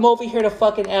you come over here to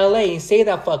fucking LA and say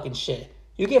that fucking shit.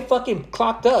 You get fucking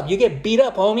clocked up. You get beat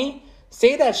up, homie.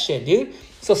 Say that shit, dude.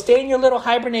 So stay in your little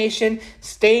hibernation,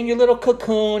 stay in your little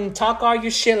cocoon, talk all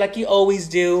your shit like you always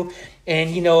do.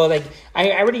 And, like,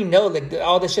 I already know that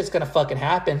all this shit's going to fucking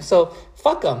happen. So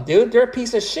fuck them, dude. They're a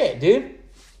piece of shit, dude.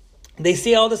 They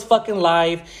see all this fucking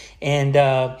live. And,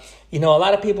 a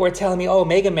lot of people are telling me, oh,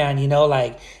 Mega Man,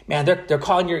 man, they're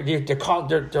calling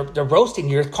they're roasting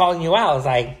you, they're calling you out. I was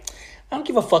like, I don't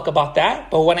give a fuck about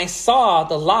that. But when I saw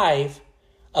the live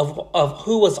of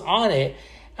who was on it,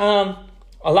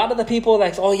 a lot of the people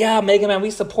like, oh yeah, Mega Man,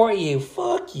 we support you.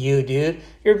 Fuck you, dude.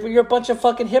 You're a bunch of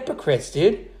fucking hypocrites,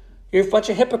 dude. You're a bunch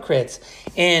of hypocrites.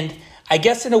 And I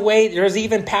guess in a way, there's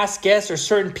even past guests or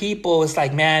certain people. It's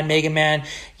like, man, Mega Man,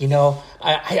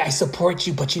 I support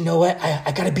you, but you know what?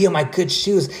 I gotta be in my good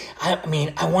shoes. I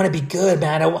want to be good,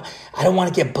 man. I don't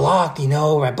want to get blocked, or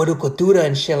Boudica Duda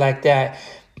and shit like that.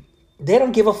 They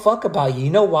don't give a fuck about you. You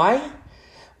know why?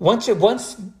 Once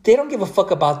they don't give a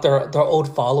fuck about their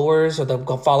old followers or the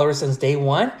followers since day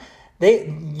one.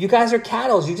 You guys are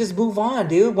cattle. You just move on,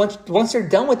 dude. Once they're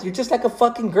done with you, just like a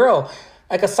fucking girl,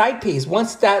 like a side piece.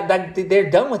 Once that they're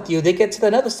done with you, they get to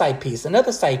another side piece.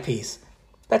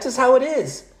 That's just how it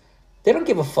is. They don't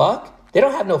give a fuck. They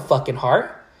don't have no fucking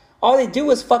heart. All they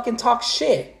do is fucking talk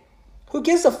shit. Who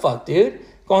gives a fuck, dude?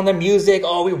 Go on their music.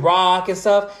 Oh, we rock and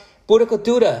stuff. Boudica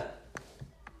Duda.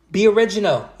 Be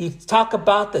original. You talk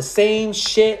about the same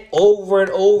shit over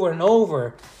and over and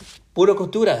over.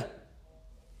 Boudica Duda.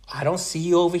 I don't see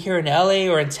you over here in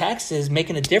LA or in Texas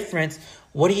making a difference.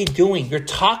 What are you doing? You're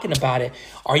talking about it.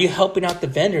 Are you helping out the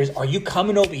vendors? Are you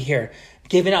coming over here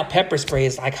giving out pepper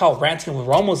sprays like how Ranting with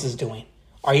Ramos is doing?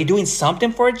 Are you doing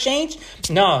something for a change?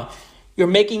 No. You're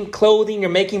making clothing. You're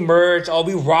making merch. Oh,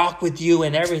 we rock with you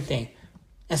and everything.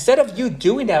 Instead of you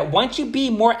doing that, why don't you be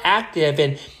more active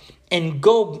and and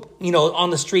go, on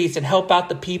the streets and help out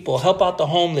the people, help out the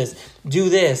homeless, do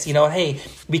this, hey,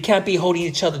 we can't be holding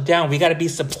each other down. We got to be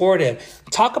supportive.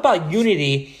 Talk about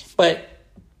unity, but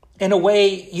in a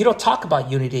way, you don't talk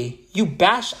about unity. You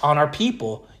bash on our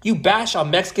people. You bash on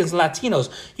Mexicans and Latinos.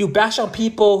 You bash on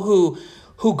people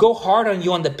who go hard on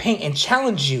you on the paint and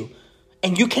challenge you.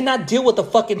 And you cannot deal with the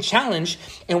fucking challenge.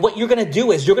 And what you're going to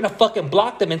do is you're going to fucking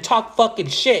block them and talk fucking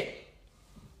shit.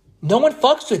 No one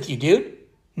fucks with you, dude.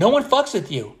 No one fucks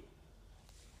with you.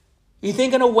 You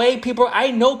think in a way I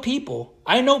know people,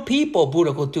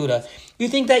 Buddha Cultura. You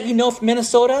think that from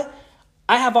Minnesota?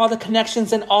 I have all the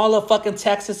connections in all of fucking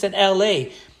Texas and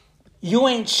LA. You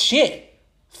ain't shit.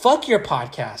 Fuck your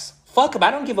podcast. Fuck them.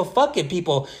 I don't give a fuck if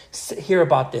people hear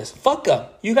about this. Fuck them.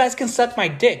 You guys can suck my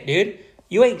dick, dude.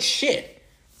 You ain't shit.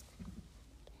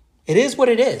 It is what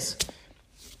it is.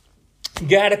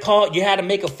 You had to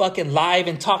make a fucking live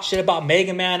and talk shit about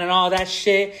Mega Man and all that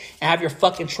shit and have your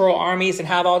fucking troll armies and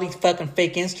have all these fucking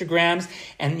fake Instagrams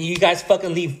and you guys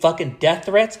fucking leave fucking death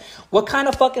threats. What kind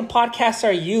of fucking podcasts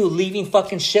are you leaving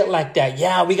fucking shit like that?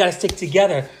 Yeah, we got to stick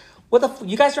together.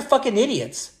 You guys are fucking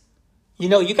idiots.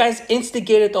 You guys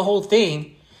instigated the whole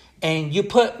thing and you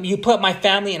put my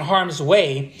family in harm's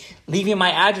way, leaving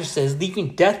my addresses,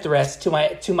 leaving death threats to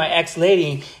my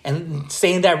ex-lady and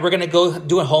saying that we're going to go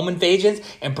doing home invasions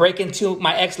and break into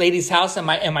my ex-lady's house and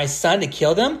my son to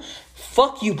kill them.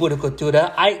 Fuck you, Buddha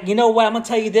Cultura. You know what? I'm going to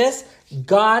tell you this.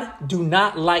 God do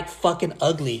not like fucking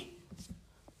ugly.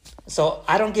 So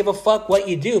I don't give a fuck what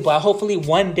you do, but hopefully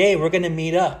one day we're going to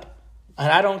meet up.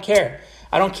 And I don't care.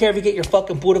 I don't care if you get your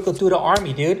fucking Buddha Cultura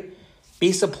army, dude.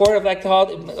 Be supportive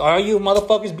all you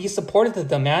motherfuckers be supportive of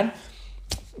them, man.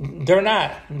 They're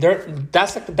not.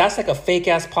 That's like a fake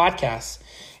ass podcast.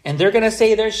 And they're gonna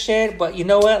say their shit, but you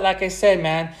know what? Like I said,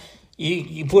 man,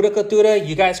 you Buddha Cultura,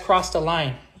 you guys crossed the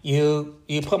line. You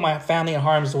put my family in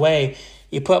harm's way.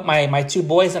 You put my two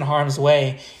boys in harm's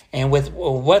way. And with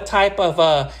what type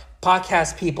of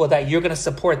podcast people that you're gonna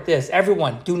support this?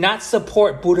 Everyone, do not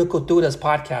support Buddha Cultura's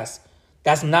podcast.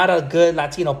 That's not a good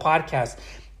Latino podcast.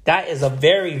 That is a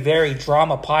very, very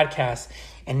drama podcast.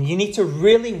 And you need to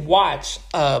really watch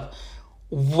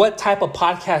what type of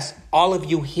podcast all of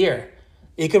you hear.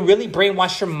 It can really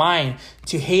brainwash your mind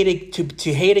to hate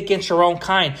against your own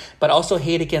kind, but also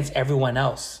hate against everyone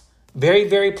else. Very,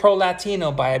 very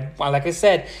pro-Latino. Like I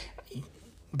said,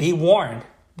 be warned.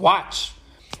 Watch.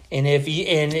 And if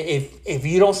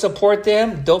you don't support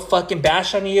them, they'll fucking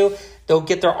bash on you. They'll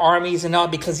get their armies and all,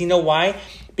 because you know why?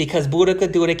 Because Buddha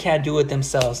Cultura can't do it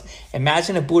themselves.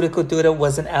 Imagine if Buddha Cultura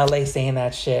was in LA saying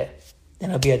that shit.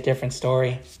 Then it'll be a different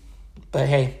story. But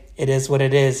hey, it is what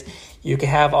it is. You can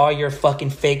have all your fucking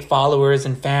fake followers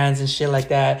and fans and shit like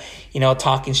that,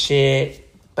 talking shit.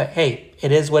 But hey,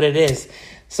 it is what it is.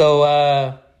 So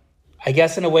I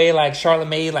guess in a way, like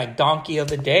Charlamagne, like donkey of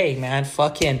the day, man.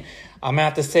 Fucking, I'm gonna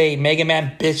have to say Mega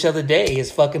Man bitch of the day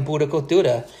is fucking Buddha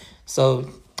Cultura. So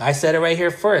I said it right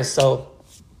here first. So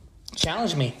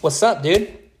challenge me. What's up,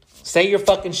 dude? Say your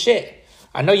fucking shit.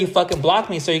 I know you fucking blocked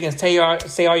me so you can say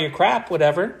all your crap,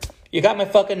 whatever. You got my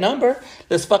fucking number.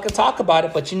 Let's fucking talk about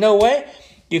it. But you know what?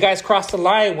 You guys crossed the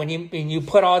line when you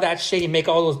put all that shit. You make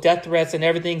all those death threats and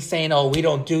everything saying, oh, we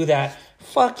don't do that.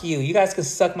 Fuck you. You guys can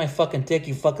suck my fucking dick,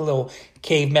 you fucking little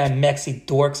caveman Mexi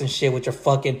dorks and shit with your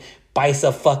fucking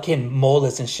bicep fucking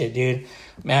molas and shit, dude.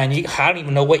 Man, I don't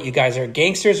even know what you guys are.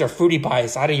 Gangsters or fruity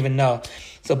pies? I don't even know.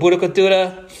 So Buddha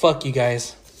Cultura, fuck you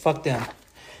guys. Fuck them.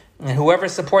 And whoever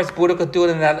supports Buddha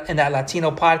Cultura in that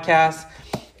Latino podcast,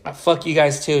 fuck you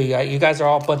guys too. You guys are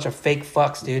all a bunch of fake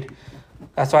fucks, dude.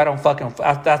 That's why I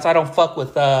don't fuck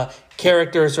with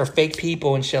characters or fake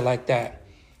people and shit like that.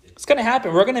 It's gonna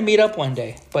happen. We're gonna meet up one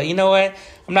day. But you know what?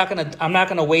 I'm not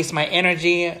gonna waste my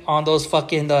energy on those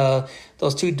fucking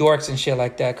those two dorks and shit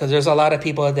like that. Because there's a lot of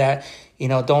people that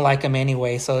don't like them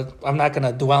anyway. So I'm not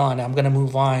gonna dwell on it. I'm gonna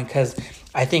move on, because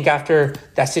I think after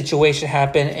that situation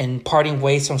happened and parting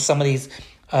ways from some of these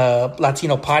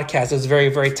Latino podcasts, it was very,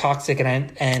 very toxic,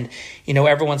 and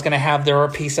everyone's gonna have their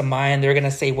peace of mind. They're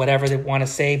gonna say whatever they want to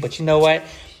say. But you know what?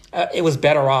 It was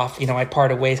better off, I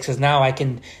parted ways, because now I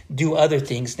can do other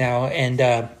things now. And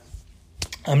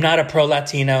I'm not a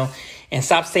pro-Latino. And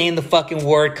stop saying the fucking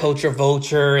word culture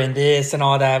vulture and this and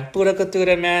all that. Buddha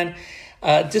Cultura, man.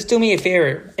 Just do me a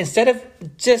favor. Instead of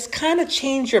just kind of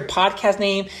change your podcast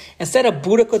name. Instead of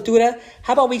Buddha Cultura,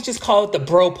 how about we just call it the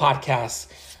Bro Podcast?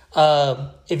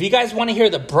 If you guys want to hear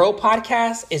the Bro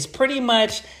Podcast, it's pretty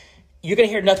much you're going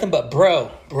to hear nothing but bro,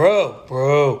 bro,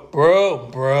 bro, bro,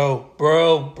 bro,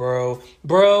 bro, bro,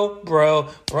 bro, bro,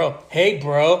 bro. Hey,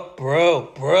 bro,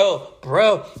 bro, bro,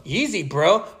 bro. Easy,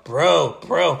 bro, bro,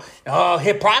 bro. Oh,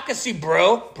 hypocrisy,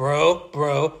 bro, bro,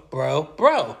 bro, bro,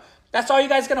 bro. That's all you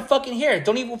guys going to fucking hear.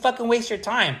 Don't even fucking waste your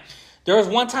time. There was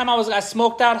one time I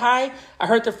smoked out high. I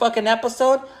heard their fucking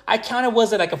episode. I counted,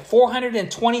 was it like a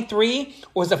 423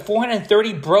 or was it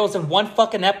 430 bros in one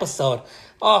fucking episode?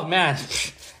 Oh, man.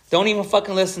 Don't even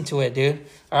fucking listen to it, dude.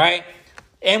 All right?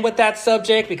 And with that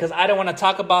subject, because I don't want to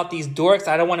talk about these dorks.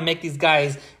 I don't want to make these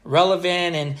guys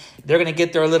relevant and they're going to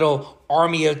get their little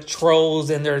army of trolls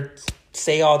and they're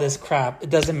say all this crap. It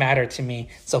doesn't matter to me.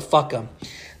 So fuck them.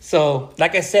 So,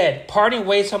 like I said, parting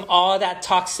ways from all that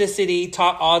toxicity,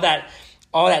 all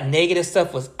that negative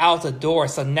stuff was out the door.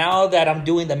 So now that I'm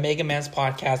doing the Mega Man's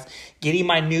podcast, getting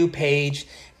my new page,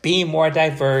 being more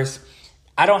diverse,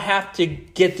 I don't have to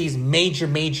get these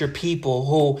major people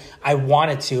who I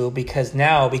wanted to because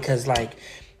like,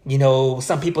 you know,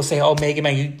 some people say, oh, Mega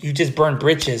Man, you just burned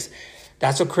bridges.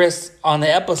 That's what Chris on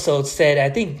the episode said.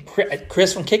 I think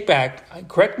Chris from Kickback,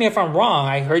 correct me if I'm wrong.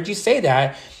 I heard you say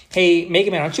that. Hey, Mega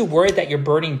Man, aren't you worried that you're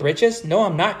burning bridges? No,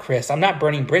 I'm not, Chris. I'm not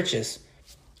burning bridges.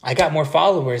 I got more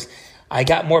followers. I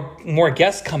got more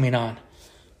guests coming on.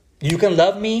 You can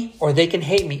love me or they can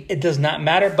hate me. It does not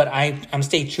matter, but I'm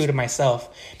staying true to myself.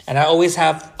 And I always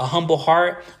have a humble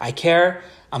heart. I care.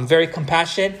 I'm very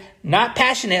compassionate. Not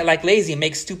passionate like lazy,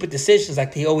 makes stupid decisions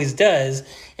like he always does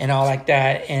and all like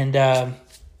that. And,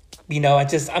 you know,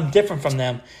 I'm different from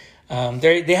them.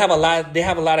 They have a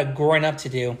lot of growing up to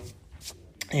do.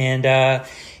 And,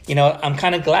 you know, I'm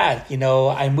kind of glad, you know,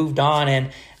 I moved on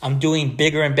and I'm doing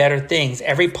bigger and better things.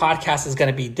 Every podcast is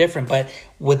going to be different. But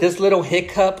with this little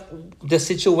hiccup, the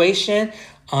situation,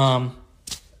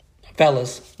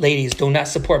 fellas, ladies, do not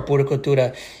support Pura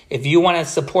Cultura. If you want to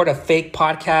support a fake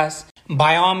podcast,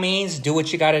 by all means, do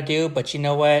what you got to do. But you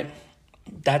know what?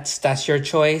 That's your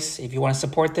choice. If you want to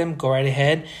support them, go right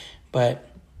ahead. But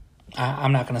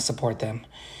I'm not going to support them.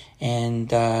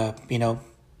 And, you know,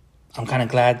 I'm kind of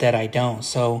glad that I don't.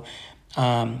 So,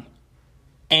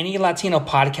 any Latino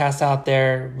podcasts out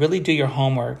there, really do your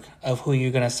homework of who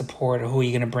you're going to support or who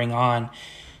you're going to bring on.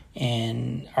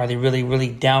 And are they really, really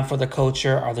down for the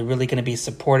culture? Are they really going to be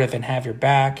supportive and have your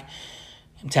back?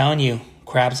 I'm telling you,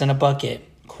 crabs in a bucket.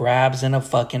 Crabs in a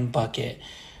fucking bucket.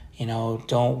 You know,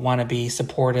 don't want to be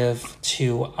supportive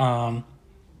to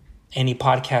any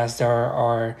podcasts that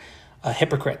are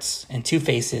hypocrites and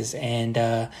two-faces. And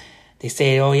they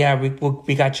say, oh, yeah,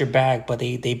 we got your back, but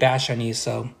they bash on you.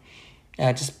 So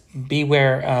just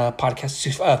beware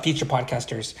future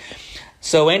podcasters.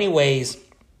 So anyways,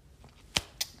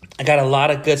 I got a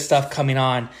lot of good stuff coming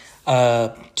on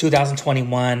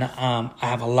 2021. I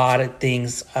have a lot of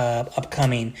things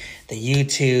upcoming. The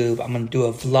YouTube, I'm going to do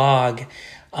a vlog.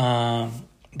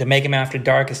 The Mega Man After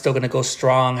Dark is still going to go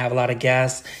strong. I have a lot of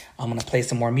guests. I'm going to play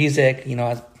some more music. You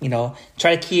know,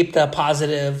 try to keep the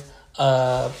positive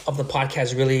of the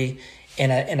podcast really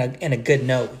in a good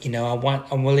note. You know,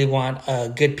 I really want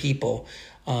good people.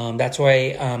 That's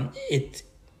why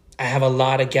I have a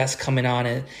lot of guests coming on,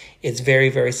 and it's very,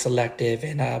 very selective.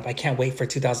 And I can't wait for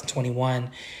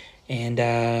 2021. And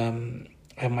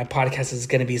my podcast is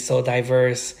going to be so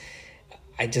diverse.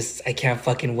 I can't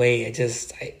fucking wait.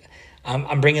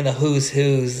 I'm bringing the who's.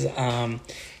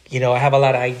 You know, I have a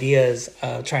lot of ideas,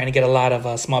 trying to get a lot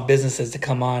of small businesses to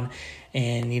come on,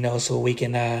 and, you know, so we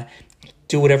can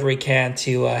do whatever we can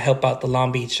to help out the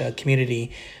Long Beach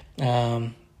community. You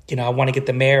know, I want to get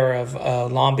the mayor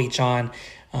of Long Beach on.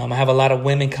 I have a lot of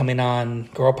women coming on,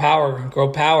 girl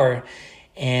power,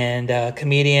 and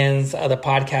comedians, other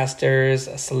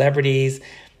podcasters, celebrities.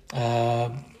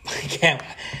 I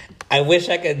wish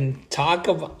I could talk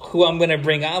about who I'm going to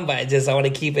bring on, but I want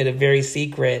to keep it a very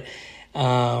secret.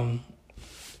 I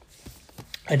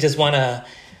just want to.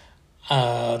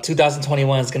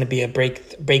 2021 is going to be a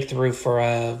breakthrough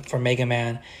for Mega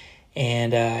Man,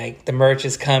 and the merch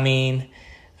is coming.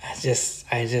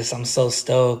 I'm so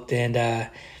stoked, and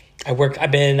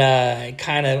I've been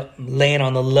kind of laying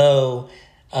on the low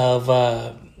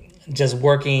of just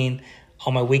working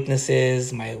on my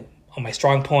weaknesses, on my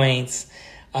strong points.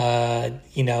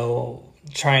 You know,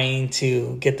 trying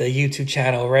to get the YouTube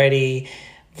channel ready,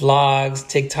 vlogs,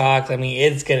 TikTok. I mean,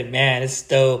 it's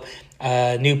dope.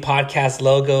 New podcast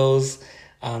logos,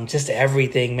 just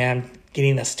everything, man.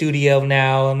 Getting a studio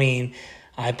now. I mean,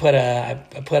 I put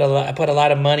a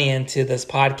lot of money into this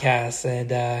podcast,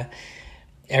 and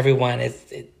everyone,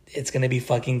 it's gonna be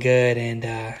fucking good,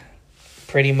 and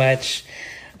pretty much,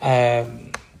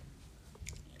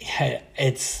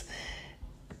 it's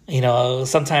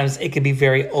sometimes it could be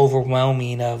very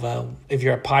overwhelming if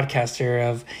you're a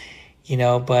podcaster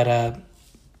but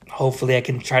hopefully I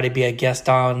can try to be a guest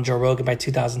on Joe Rogan by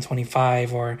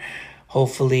 2025, or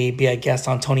hopefully be a guest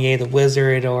on Tony A the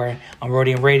Wizard, or on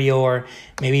Rodian Radio, or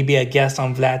maybe be a guest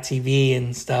on Vlad TV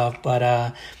and stuff. But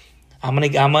I'm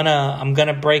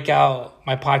gonna break out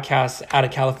my podcast out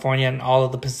of California and all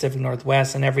of the Pacific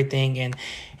Northwest and everything,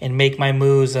 and make my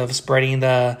moves of spreading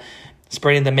the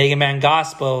Mega Man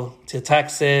gospel to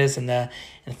Texas and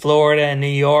Florida and New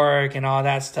York and all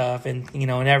that stuff, and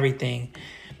and everything,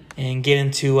 and get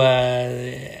into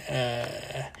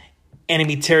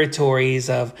enemy territories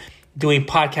of doing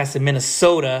podcasts in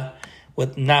Minnesota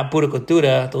with not Buddha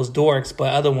Cultura, those dorks,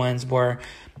 but other ones where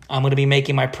I'm going to be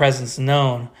making my presence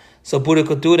known. So Buddha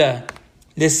Cultura,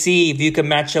 let's see if you can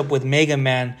match up with Mega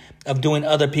Man of doing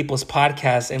other people's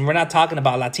podcasts. And we're not talking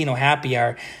about Latino Happy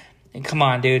Hour. And come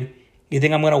on, dude. You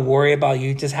think I'm going to worry about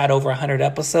you just had over 100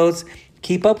 episodes?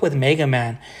 Keep up with Mega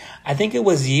Man. I think it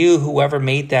was you, whoever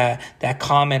made that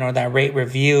comment or that rate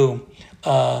review,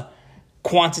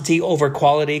 quantity over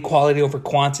quality, quality over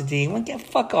quantity.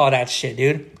 Fuck all that shit,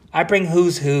 dude. I bring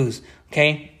who's,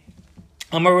 okay?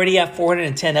 I'm already at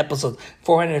 410 episodes,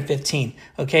 415,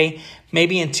 okay?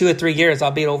 Maybe in 2 or 3 years,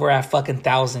 I'll be over at fucking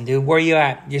 1,000, dude. Where you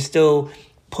at? You're still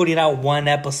putting out one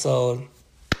episode.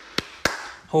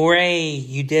 Hooray,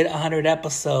 you did 100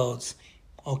 episodes.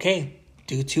 Okay,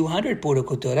 do 200, Buddha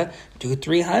Cultura. Do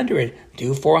 300.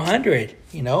 Do 400.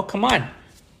 Come on.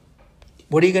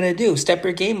 What are you going to do? Step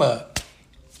your game up.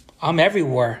 I'm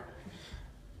everywhere.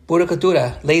 Buddha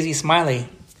Cultura, Lazy Smiley.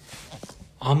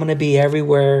 I'm going to be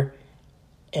everywhere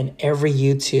in every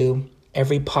YouTube,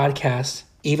 every podcast,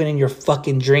 even in your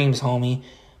fucking dreams, homie.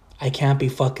 I can't be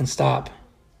fucking stopped.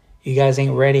 You guys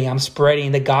ain't ready. I'm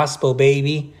spreading the gospel,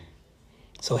 baby.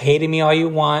 So hate me all you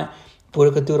want.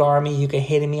 Buddha Cultura Army, you can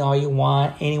hate me all you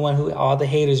want. All the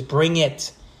haters, bring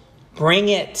it. Bring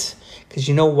it. Because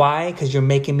you know why? Because you're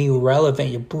making me relevant.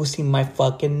 You're boosting my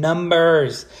fucking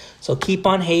numbers. So keep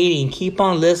on hating. Keep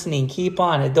on listening. Keep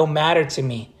on. It don't matter to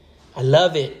me. I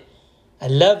love it. I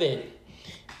love it.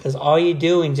 Because all you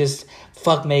doing just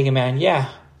fuck Mega Man. Yeah,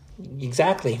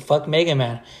 exactly. Fuck Mega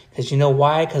Man. Because you know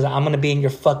why? Because I'm going to be in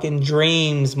your fucking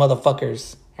dreams,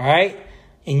 motherfuckers. All right?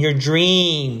 In your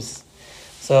dreams.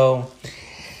 So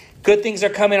good things are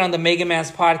coming on the Mega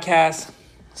Man's podcast.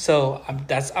 So I'm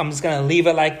just going to leave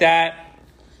it like that.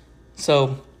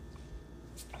 So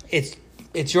it's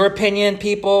your opinion,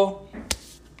 people.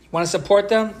 You want to support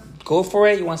them? Go for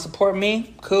it. You want to support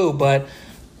me? Cool. But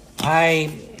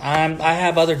I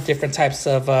have other different types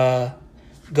of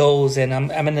goals, and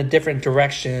I'm in a different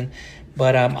direction.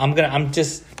 But I'm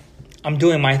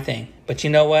doing my thing. But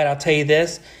you know what? I'll tell you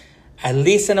this. At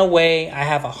least in a way, I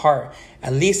have a heart.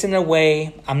 At least in a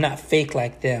way, I'm not fake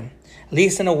like them. At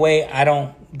least in a way, I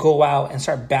don't go out and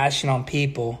start bashing on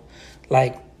people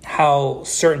like how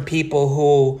certain people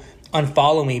who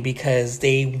unfollow me because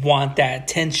they want that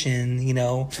attention,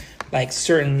 like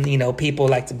certain, people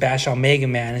like to bash on Mega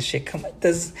Man and shit.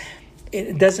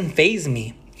 It doesn't faze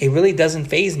me. It really doesn't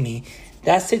faze me.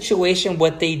 That situation,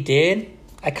 what they did,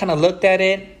 I kind of looked at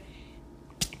it,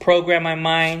 programmed my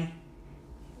mind.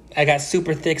 I got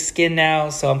super thick skin now,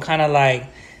 so I'm kind of like,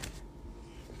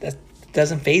 that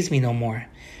doesn't faze me no more.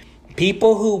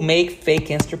 People who make fake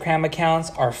Instagram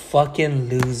accounts are fucking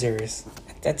losers.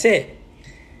 That's it.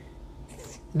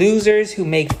 Losers who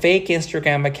make fake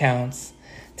Instagram accounts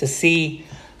to see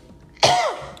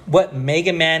what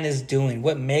Mega Man is doing,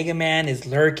 what Mega Man is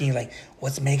lurking, like,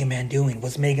 what's Mega Man doing?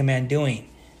 What's Mega Man doing?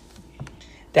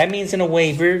 That means, in a way,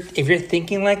 if you're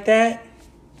thinking like that,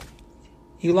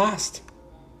 you lost.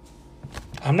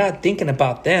 I'm not thinking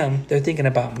about them. They're thinking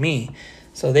about me.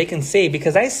 So they can say,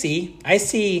 because I see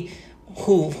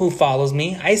who follows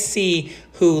me. I see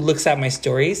who looks at my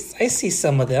stories. I see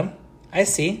some of them. I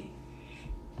see.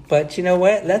 But you know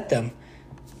what? Let them.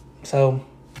 So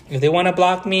if they want to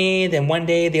block me, then one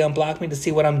day they unblock me to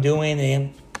see what I'm doing.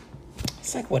 And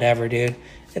it's like, whatever, dude.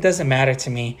 It doesn't matter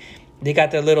to me. They got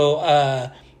their little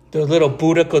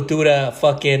Buddha Cultura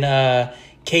fucking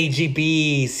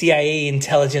KGB, CIA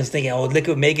intelligence thinking, oh, look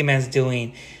what Mega Man's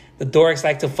doing. The dorks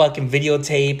like to fucking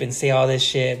videotape and say all this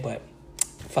shit, but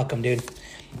fuck them, dude.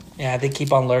 Yeah, they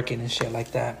keep on lurking and shit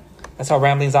like that. That's how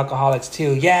Ramblings Alcoholics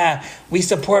too. Yeah, we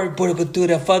support Buddha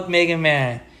Cultura. Fuck Mega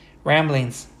Man.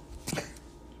 Ramblings.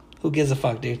 Who gives a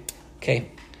fuck, dude?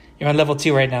 Okay, you're on level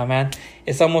 2 right now, man.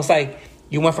 It's almost like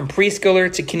you went from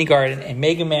preschooler to kindergarten, and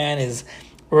Mega Man is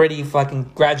already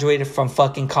fucking graduated from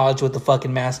fucking college with the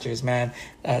fucking masters, man.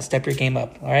 Step your game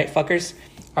up. All right, fuckers?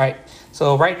 All right.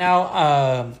 So right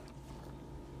now,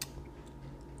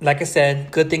 like I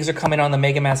said, good things are coming on the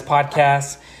Mega Man's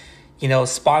podcast. You know,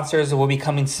 sponsors will be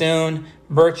coming soon.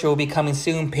 Merch will be coming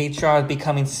soon. Patreon will be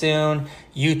coming soon.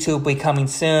 YouTube will be coming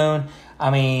soon.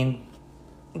 I mean,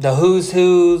 the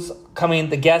who's coming.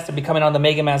 The guests will be coming on the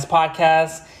Mega Man's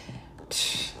podcast.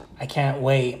 I can't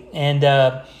wait.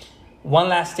 And one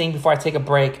last thing before I take a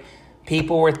break.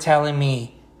 People were telling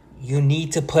me, you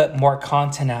need to put more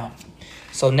content out.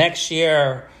 So next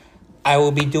year, I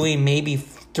will be doing maybe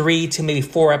 3 to maybe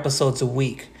 4 episodes a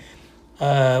week.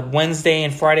 Wednesday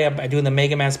and Friday, I'm doing the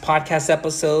Mega Man's podcast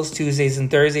episodes. Tuesdays and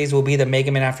Thursdays will be the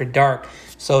Mega Man After Dark.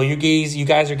 So you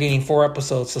guys are getting 4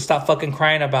 episodes. So stop fucking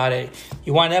crying about it.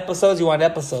 You want episodes? You want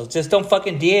episodes. Just don't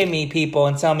fucking DM me, people,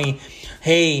 and tell me,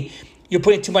 hey, you're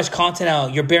putting too much content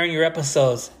out. You're burying your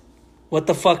episodes. What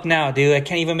the fuck now, dude? I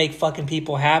can't even make fucking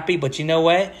people happy. But you know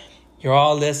what? You're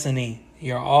all listening.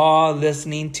 You're all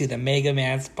listening to the Mega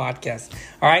Man's podcast.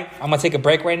 All right, I'm going to take a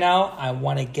break right now. I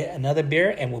want to get another beer,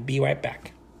 and we'll be right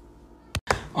back.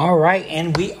 All right,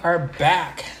 and we are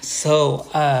back. So,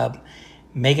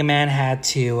 Mega Man had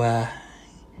to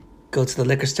go to the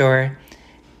liquor store,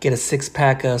 get a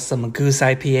 6-pack of some Goose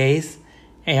IPAs.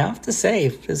 Hey, I have to say,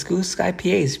 this Goose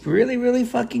IPA is really, really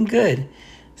fucking good.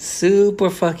 Super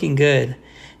fucking good.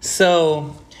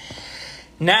 So,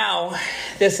 now,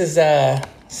 this is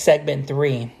segment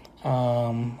 3,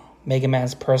 Mega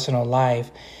Man's personal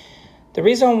life. The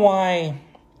reason why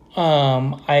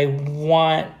I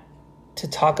want to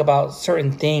talk about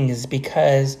certain things is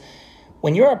because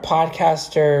when you're a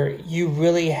podcaster, you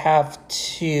really have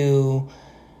to,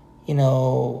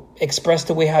 express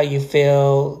the way how you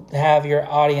feel, have your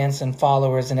audience and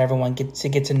followers and everyone get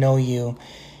to know you.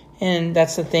 And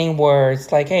that's the thing where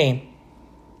it's like, hey,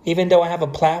 even though I have a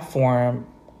platform,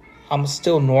 I'm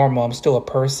still normal. I'm still a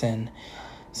person.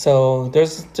 So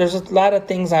there's a lot of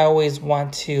things I always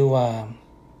want to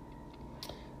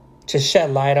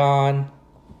shed light on,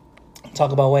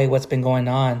 talk about what's been going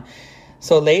on.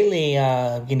 So lately,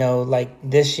 like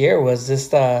this year was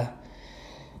just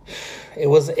it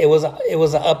was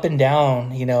an up and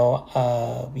down,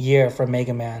 year for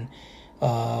Mega Man.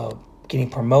 Getting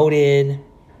promoted,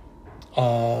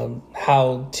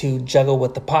 how to juggle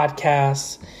with the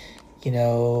podcast.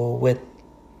 With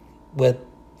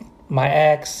my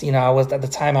ex, I was at the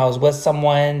time I was with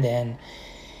someone, and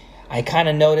I kind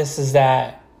of noticed is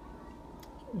that,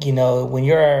 when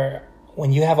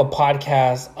you have a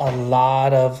podcast, a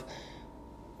lot of,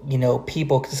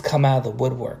 people just come out of the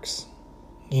woodworks,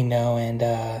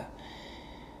 and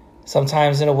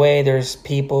sometimes in a way there's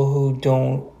people who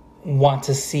don't want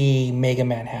to see Mega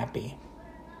Man happy,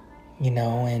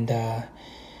 and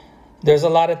there's a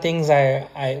lot of things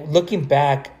I looking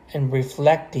back and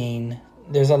reflecting,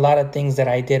 there's a lot of things that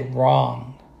I did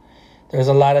wrong. There's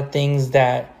a lot of things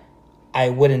that I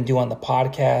wouldn't do on the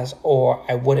podcast or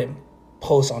I wouldn't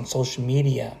post on social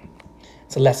media.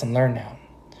 It's a lesson learned now.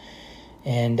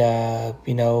 And,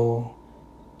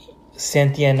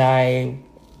 Cynthia and I,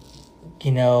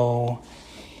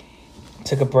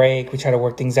 took a break. We tried to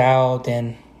work things out,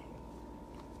 and,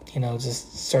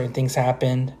 just certain things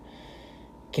happened.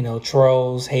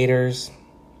 Trolls, haters,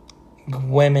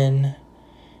 women,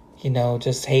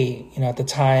 just hate. At the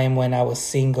time when I was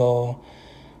single,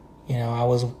 I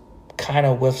was kind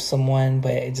of with someone,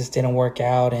 but it just didn't work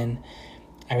out. And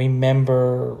I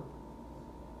remember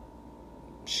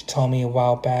she told me a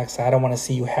while back, so I don't want to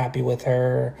see you happy with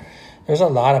her. There's a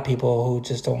lot of people who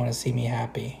just don't want to see me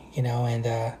happy, and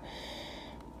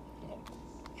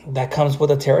that comes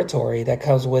with the territory. That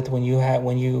comes with when you're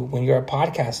a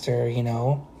podcaster,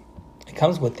 it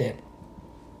comes with it.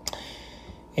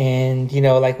 And,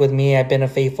 like with me, I've been a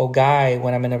faithful guy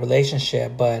when I'm in a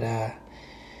relationship, but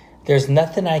there's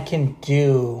nothing I can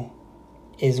do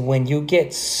is when you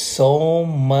get so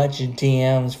much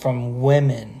DMs from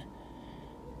women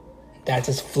that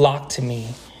just flock to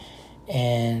me.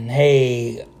 And,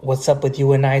 hey, what's up with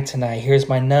you and I tonight? Here's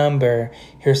my number.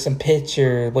 Here's some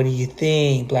pictures. What do you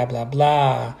think? Blah, blah,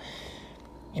 blah.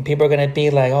 And people are going to be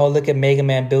like, oh, look at Mega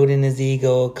Man building his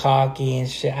ego, cocky and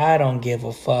shit. I don't give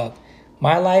a fuck.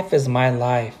 My life is my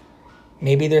life.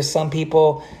 Maybe there's some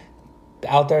people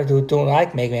out there who don't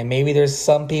like Mega Man. Maybe there's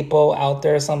some people out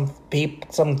there, some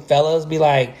fellas be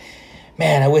like,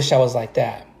 man, I wish I was like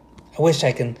that. I wish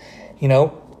I can,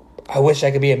 I wish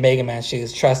I could be in Mega Man's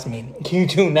shoes. Trust me. You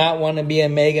do not want to be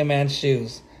in Mega Man's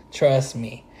shoes. Trust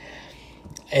me.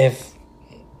 If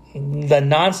the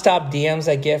nonstop DMs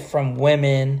I get from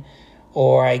women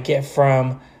or I get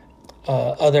from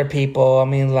other people, I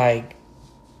mean, like,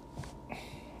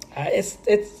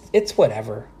 it's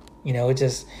whatever. You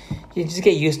just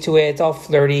get used to it. It's all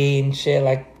flirty and shit,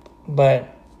 like,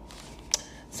 but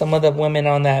some of the women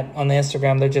on the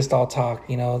Instagram, they're just all talk.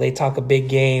 They talk a big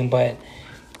game, but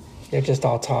they're just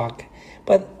all talk.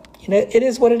 But it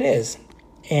is what it is.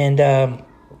 And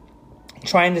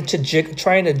trying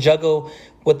to juggle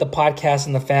with the podcast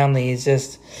and the family is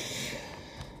just,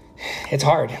 it's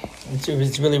hard.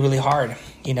 It's really, really hard,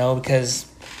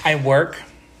 because I work.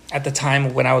 At the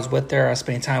time when I was with her, I was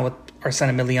spending time with our son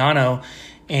Emiliano,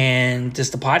 and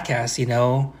just the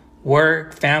podcast,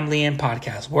 work, family, and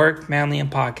podcast. Work, family, and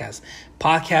podcast.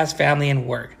 Podcast, family, and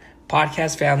work.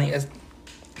 Podcast, family.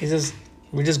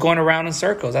 We're just going around in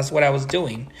circles. That's what I was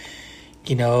doing.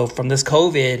 From this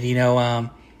COVID,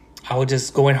 I was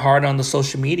just going hard on the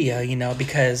social media,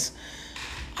 because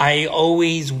I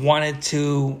always wanted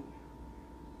to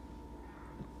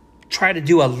try to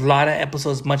do a lot of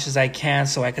episodes as much as I can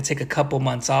so I could take a couple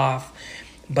months off.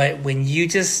 But when you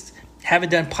just haven't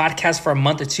done podcasts for a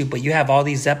month or two, but you have all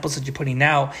these episodes you're putting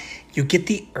out, you get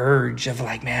the urge of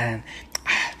like, man,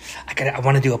 I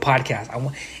want to do a podcast.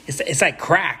 It's like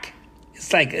crack.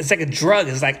 It's like a drug.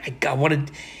 It's like I want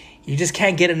to. You just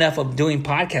can't get enough of doing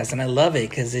podcasts, and I love it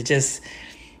because it just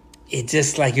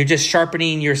like you're just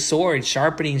sharpening your sword,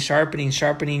 sharpening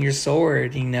your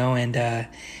sword, and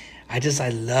I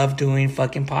love doing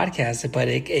fucking podcasts, but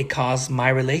it caused my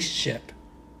relationship.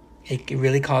 It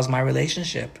really caused my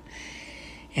relationship.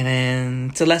 And then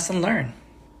it's a lesson learned.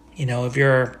 If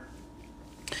you're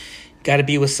got to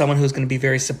be with someone who's going to be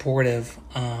very supportive,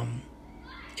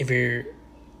 if you're,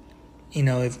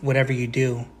 if whatever you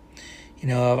do,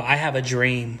 I have a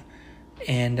dream,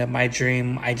 and my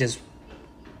dream, I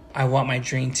want my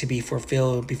dream to be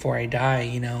fulfilled before I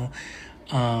die,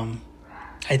 I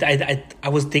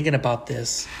was thinking about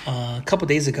this a couple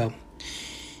days ago,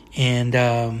 and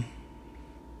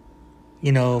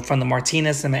from the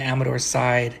Martinez and the Amador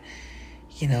side,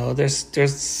 there's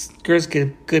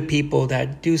good people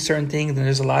that do certain things, and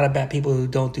there's a lot of bad people who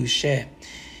don't do shit.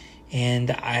 And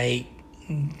I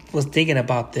was thinking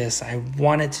about this. I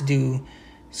wanted to do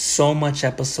so much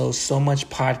episodes, so much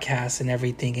podcasts and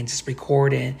everything, and just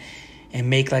record it and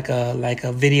make like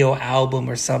a video album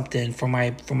or something for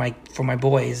my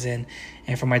boys and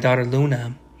for my daughter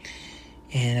Luna.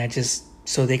 And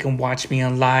so they can watch me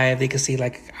on live. They can see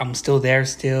like I'm still there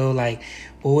still. Like,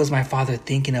 what was my father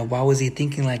thinking of? Why was he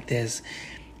thinking like this?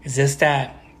 It's just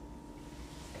that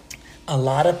a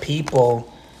lot of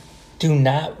people do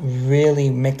not really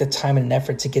make the time and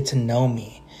effort to get to know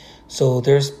me. So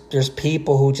there's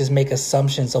people who just make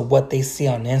assumptions of what they see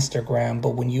on Instagram. But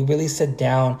when you really sit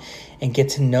down and get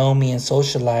to know me and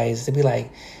socialize, they'll be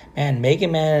like, man, Mega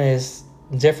Man is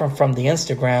different from the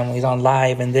Instagram when he's on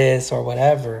live and this or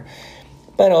whatever.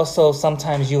 But also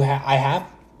sometimes I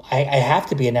have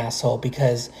to be an asshole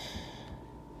because,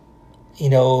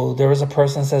 there was a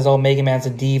person that says, oh, Mega Man's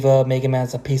a diva, Mega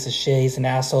Man's a piece of shit, he's an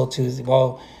asshole too.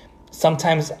 Well,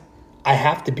 sometimes I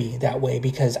have to be that way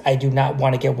because I do not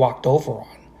want to get walked over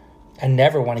on. I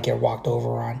never want to get walked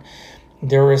over on.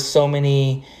 There were so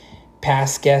many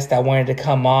past guests that wanted to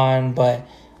come on, but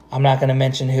I'm not going to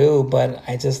mention who, but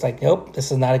I just like, nope,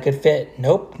 this is not a good fit.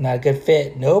 Nope, not a good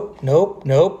fit. Nope.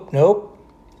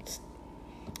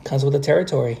 Comes with the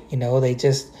territory. They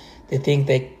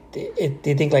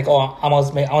think like, oh, I'm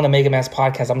on a Mega Man's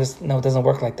podcast. No, it doesn't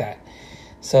work like that.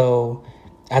 So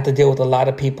I have to deal with a lot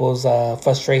of people's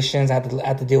frustrations. I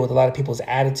have to deal with a lot of people's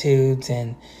attitudes,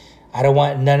 and I don't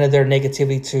want none of their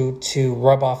negativity to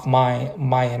rub off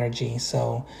my energy.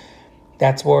 So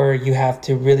that's where you have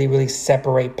to really, really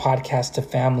separate podcast to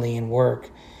family and work,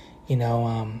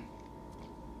 and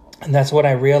that's what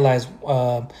I realized.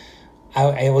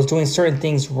 I was doing certain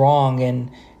things wrong, and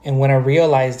when I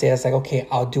realized it, I was like, okay,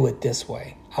 I'll do it this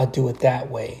way. I'll do it that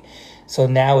way. So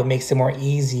now it makes it more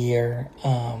easier.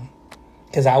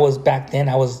 Because I was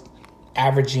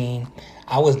averaging,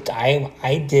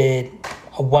 I did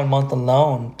a 1 month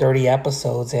alone, 30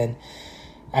 episodes. And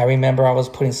I remember I was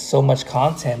putting so much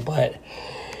content, but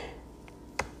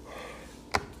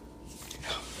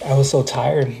I was so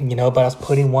tired, but I was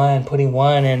putting one.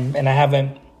 And I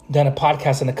haven't done a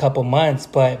podcast in a couple months,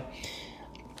 but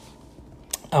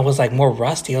I was like more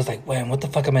rusty. I was like, man, what the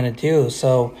fuck am I going to do?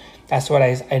 So that's what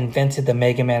I invented the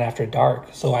Mega Man After Dark.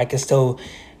 So I could still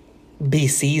be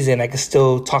seasoned. I could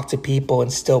still talk to people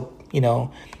and still,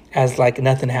 as like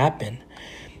nothing happened.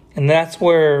 And that's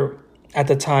where at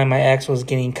the time my ex was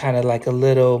getting kind of like a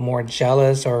little more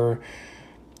jealous or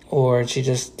she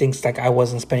just thinks like I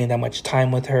wasn't spending that much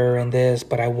time with her and this,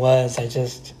 but I was. I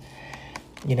just,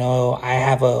 I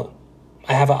have an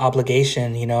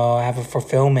obligation, I have a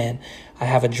fulfillment. I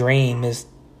have a dream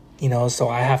so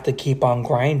I have to keep on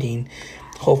grinding.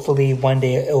 Hopefully one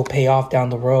day it will pay off down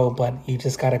the road, but you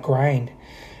just got to grind.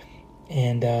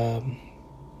 And that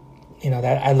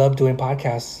I love doing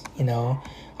podcasts. I'm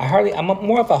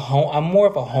more of a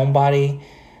homebody.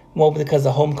 Well, because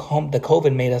the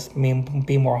COVID made us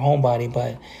be more homebody.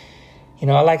 But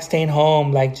I like staying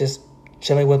home, like just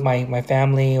chilling with my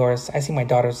family, or I see my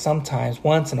daughter sometimes,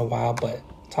 once in a while. But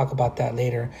talk about that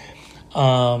later.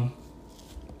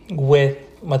 With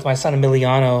my son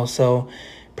Emiliano. So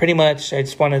pretty much, I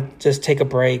just want to just take a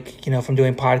break, from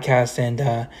doing podcasts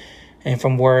and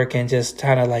from work, and just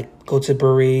kind of like go to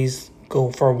breweries,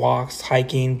 go for walks,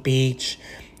 hiking, beach.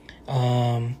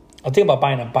 I'm thinking about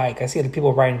buying a bike. I see the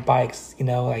people riding bikes,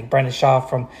 like Brandon Shaw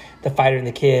from The Fighter and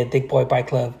the Kid, Big Boy Bike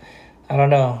Club. I don't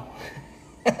know.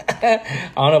 I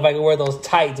don't know if I can wear those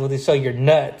tights where they show your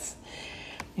nuts.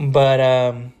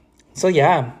 But, so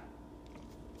yeah,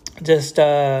 just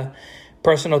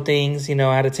personal things,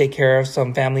 I had to take care of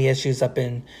some family issues up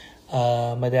in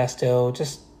Modesto,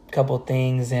 just a couple of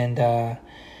things. And I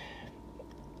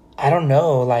don't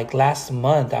know, like last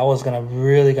month, I was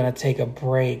really gonna take a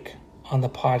break on the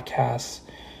podcast.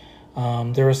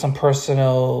 There were some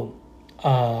personal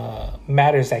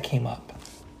matters that came up,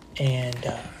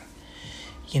 and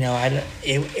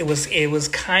it was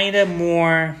kind of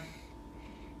more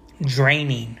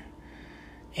draining,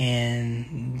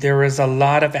 and there was a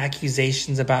lot of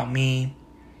accusations about me.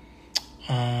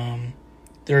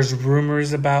 There's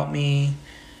rumors about me,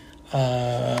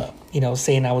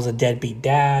 saying I was a deadbeat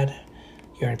dad.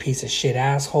 You're a piece of shit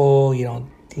asshole. You don't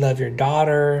love your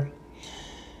daughter.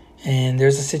 And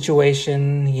there's a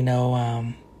situation,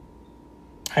 I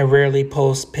rarely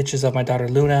post pictures of my daughter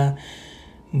Luna,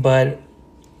 but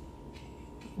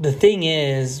the thing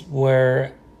is,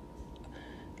 where,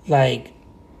 like,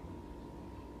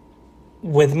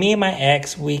 with me and my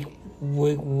ex, we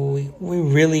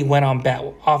really went off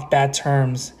bad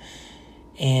terms,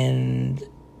 and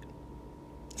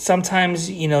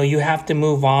sometimes you have to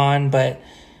move on, but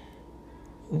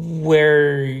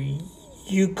where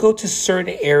you go to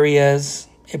certain areas,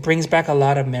 it brings back a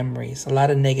lot of memories, a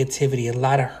lot of negativity, a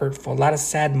lot of hurtful, a lot of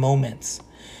sad moments.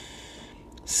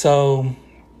 So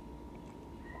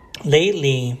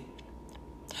lately,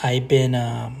 I've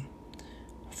been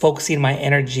focusing my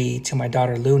energy to my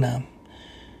daughter Luna,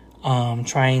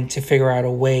 trying to figure out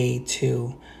a way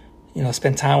to,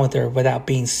 spend time with her without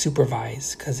being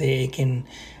supervised, because I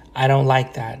don't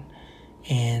like that.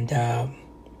 And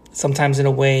sometimes, in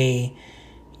a way,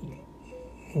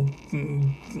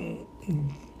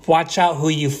 watch out who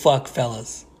you fuck,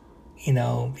 fellas,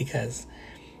 because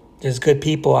there's good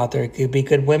people out there. It could be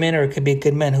good women, or it could be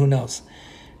good men, who knows.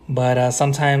 But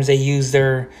sometimes they use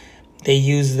their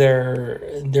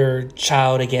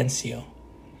child against you.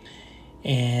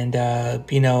 And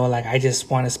like, I just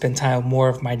want to spend time more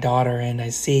with my daughter, and I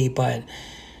see, but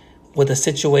with the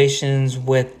situations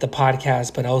with the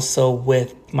podcast, but also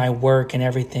with my work and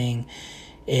everything,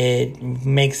 it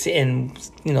makes it, and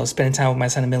spending time with my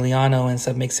son Emiliano and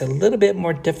stuff, makes it a little bit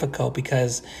more difficult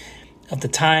because of the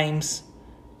times,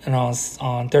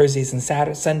 on Thursdays and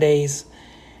Sundays.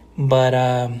 But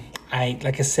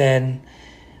like I said,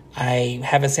 I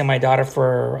haven't seen my daughter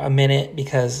for a minute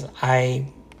because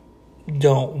I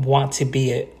don't want to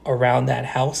be around that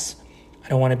house. I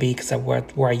don't want to be, because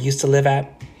where I used to live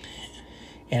at,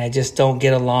 and I just don't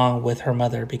get along with her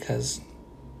mother because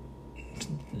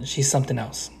she's something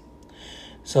else.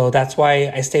 So that's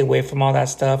why I stay away from all that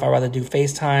stuff. I'd rather do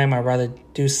FaceTime. I'd rather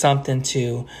do something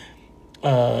to,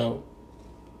 I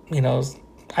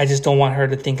just don't want her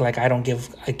to think like I don't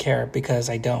care, because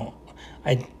I don't.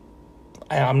 I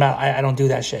don't do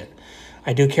that shit.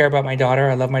 I do care about my daughter.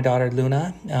 I love my daughter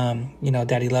Luna.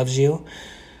 Daddy loves you.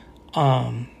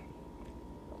 I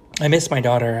miss my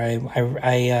daughter.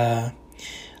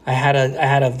 I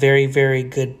had a very, very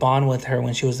good bond with her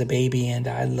when she was a baby, and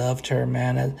I loved her,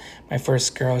 man. My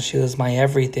first girl, she was my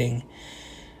everything.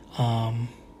 I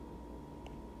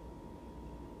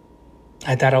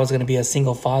thought I was gonna be a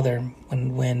single father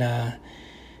when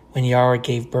Yara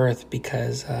gave birth,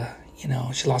 because she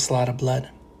lost a lot of blood,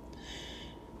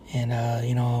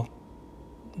 and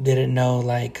didn't know,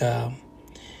 like,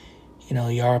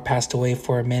 Yara passed away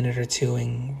for a minute or two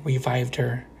and revived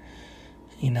her,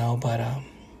 but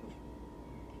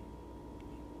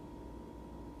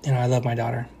I love my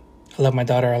daughter. I love my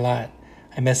daughter a lot.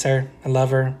 I miss her. I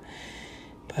love her.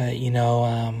 But,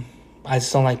 I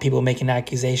just don't like people making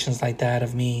accusations like that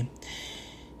of me.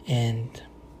 And,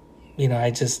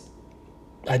 I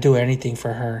do anything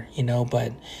for her,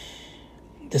 but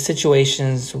the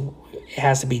situations, it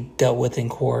has to be dealt with in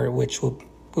court, which we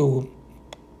will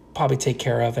probably take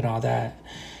care of and all that.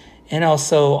 And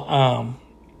also,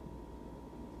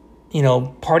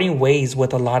 parting ways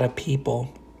with a lot of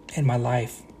people. in my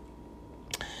life.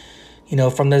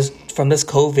 From this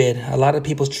COVID, a lot of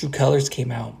people's true colors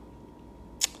came out.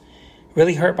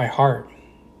 Really hurt my heart.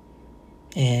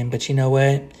 But you know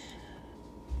what?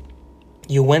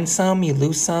 You win some, you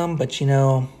lose some, but you're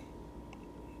not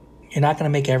going to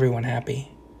make everyone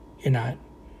happy. You're not.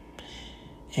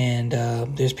 And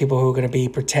there's people who are going to be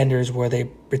pretenders, where they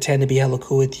pretend to be hella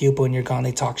cool with you, but when you're gone,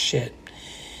 they talk shit.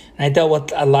 And I dealt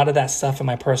with a lot of that stuff in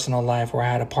my personal life, where I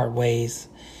had to part ways.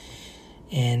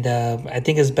 And I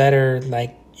think it's better,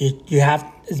 like,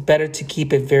 it's better to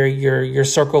keep it your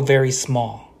circle very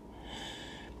small.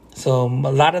 So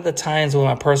a lot of the times with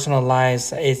my personal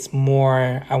lives, it's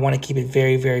more, I want to keep it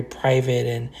very, very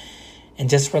private and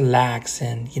just relax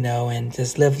and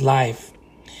just live life.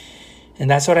 And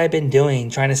that's what I've been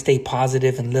doing, trying to stay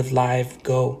positive and live life,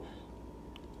 go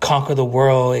conquer the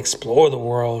world, explore the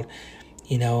world,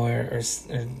 or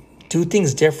do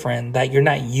things different that you're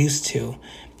not used to.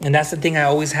 And that's the thing, I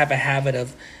always have a habit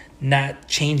of not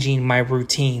changing my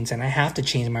routines. And I have to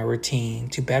change my routine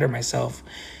to better myself,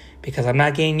 because I'm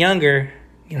not getting younger,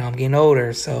 I'm getting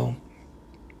older. So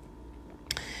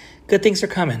good things are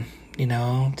coming,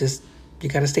 just, you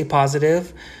got to stay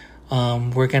positive.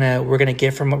 We're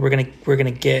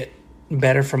gonna get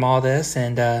better from all this.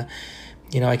 And,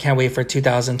 I can't wait for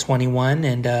 2021.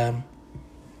 And,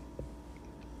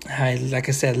 like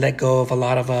I said, let go of a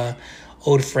lot of,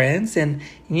 old friends. And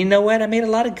you know what? I made a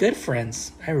lot of good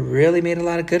friends. I really made a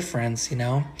lot of good friends,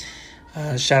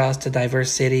 shout outs to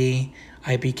Diverse City,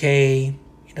 IBK,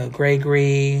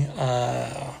 Gregory,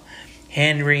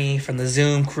 Henry from the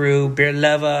Zoom crew, Beer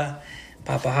Lover,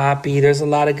 Papa Hoppy. There's a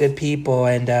lot of good people.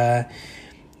 And,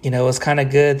 it's kind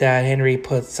of good that Henry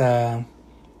puts,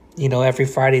 every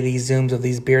Friday these Zooms of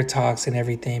these beer talks and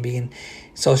everything,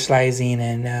 socializing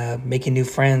and making new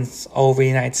friends all over the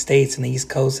United States and the East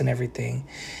Coast and everything.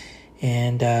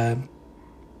 And,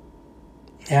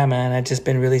 yeah, man, I've just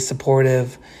been really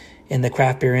supportive in the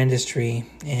craft beer industry.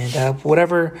 And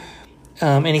whatever,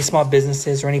 any small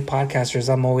businesses or any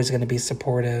podcasters, I'm always going to be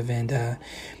supportive. And,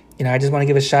 I just want to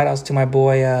give a shout outs to my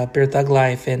boy, Beer Thug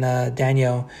Life, and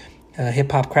Daniel,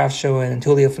 Hip Hop Craft Show, and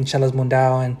Tulio from Chelas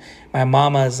Mundao, and my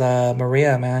mama's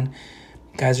Maria, man.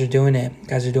 Guys are doing it.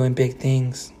 Guys are doing big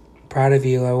things. Proud of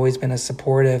you. I've always been a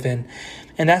supportive. And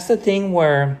that's the thing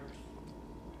where,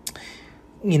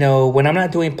 when I'm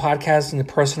not doing podcasts in the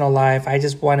personal life, I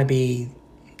just want to be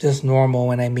just normal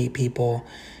when I meet people.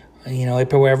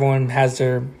 Where everyone has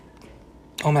their,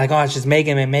 oh my gosh, it's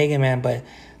Mega Man. But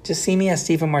just see me as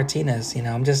Steven Martinez.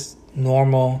 I'm just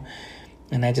normal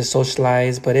and I just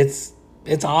socialize. But it's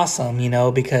awesome,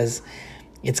 because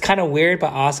it's kind of weird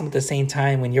but awesome at the same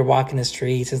time. When you're walking the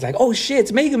streets, it's like, oh shit,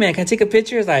 it's Mega Man, can I take a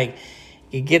picture? It's like,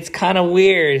 it gets kind of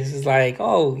weird. It's like,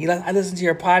 oh, I listen to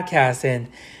your podcast, and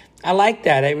I like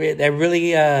that. I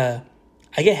really I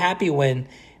get happy when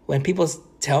people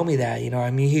tell me that.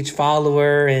 I'm a huge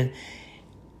follower, and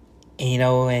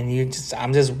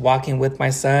I'm just walking with my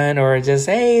son, or just,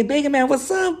 hey, Mega Man, what's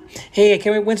up? Hey, I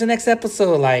can't wait, when's the next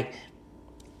episode? Like,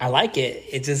 I like it.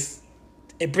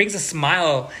 It brings a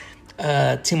smile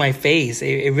to my face.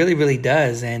 It really, really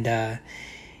does. And,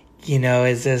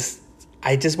 it's just,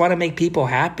 I just want to make people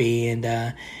happy. And,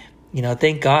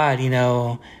 thank God,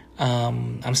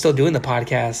 I'm still doing the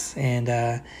podcast. And,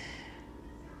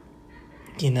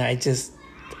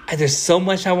 there's so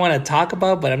much I want to talk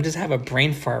about, but I'm just have a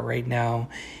brain fart right now.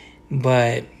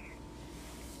 But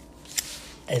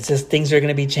it's just, things are going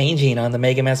to be changing on the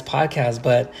Mega Man's podcast.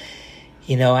 But,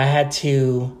 I had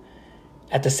to,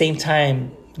 at the same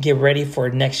time, get ready for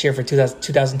next year, for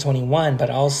 2021, but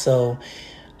also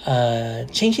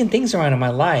changing things around in my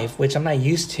life, which I'm not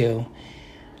used to.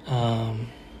 I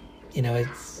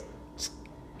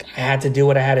had to do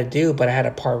what I had to do, but I had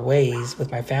to part ways with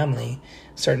my family,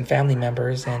 certain family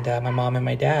members, and my mom and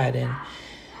my dad. And,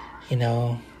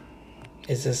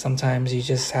 it's just, sometimes you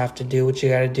just have to do what you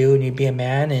got to do, and you be a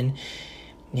man,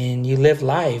 and you live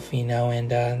life,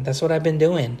 and that's what I've been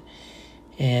doing.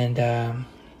 And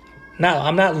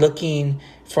I'm not looking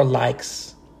for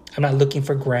likes. I'm not looking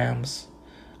for grams.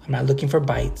 I'm not looking for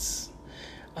bites.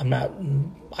 I'm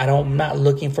not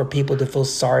looking for people to feel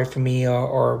sorry for me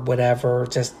or whatever.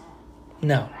 Just,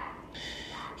 no.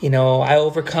 I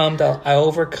overcome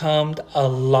a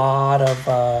lot of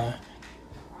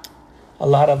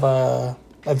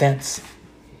events.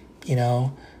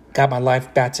 Got my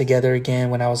life back together again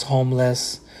when I was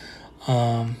homeless.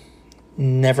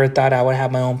 Never thought I would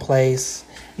have my own place.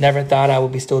 Never thought I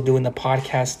would be still doing the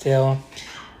podcast still.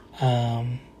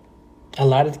 A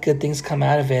lot of good things come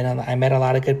out of it. I met a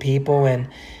lot of good people, and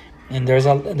there's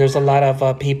a lot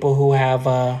of people who have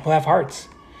hearts.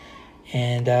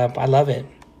 And I love it.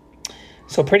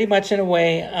 So pretty much in a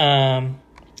way, I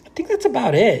think that's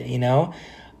about it, you know.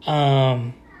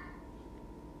 I'm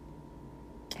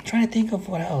trying to think of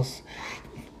what else.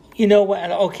 You know what?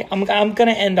 Okay, I'm going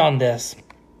to end on this.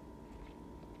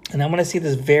 And I'm going to say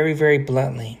this very, very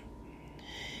bluntly.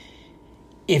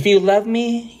 If you love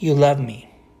me, you love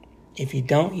me. If you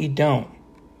don't, you don't.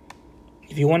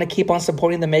 If you want to keep on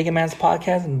supporting the Mega Man's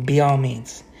podcast, by all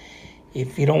means.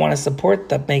 If you don't want to support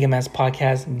the Mega Man's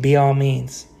podcast, by all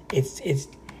means. It's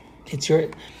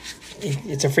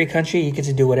a free country. You get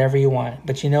to do whatever you want.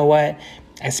 But you know what?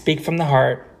 I speak from the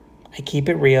heart. I keep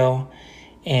it real.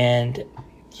 And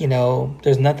you know,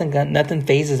 there's nothing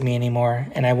phases me anymore,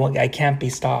 and I can't be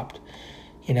stopped,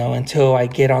 you know, until I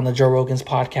get on the Joe Rogan's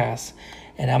podcast.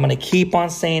 And I'm going to keep on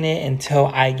saying it until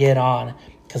I get on,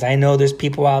 because I know there's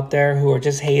people out there who are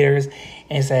just haters,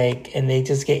 and it's like, and they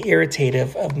just get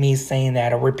irritated of me saying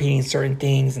that or repeating certain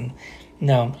things. And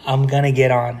no, I'm going to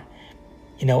get on.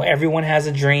 You know, everyone has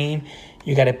a dream.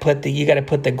 You got to put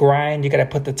the grind, you got to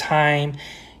put the time.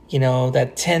 You know,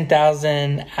 that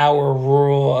 10,000 hour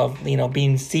rule of, you know,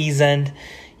 being seasoned.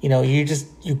 You know, you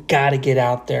got to get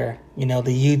out there. You know,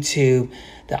 the YouTube,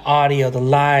 the audio, the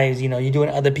lives, you know, you're doing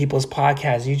other people's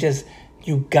podcasts.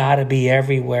 You got to be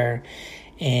everywhere.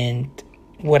 And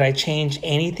would I change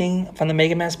anything from the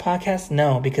Mega Man's podcast?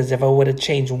 No, because if I would have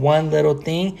changed one little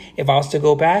thing, if I was to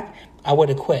go back, I would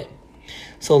have quit.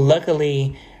 So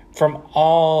luckily, from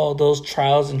all those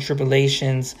trials and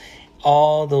tribulations,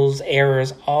 all those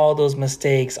errors, all those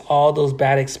mistakes, all those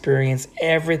bad experience,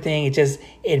 everything,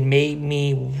 it made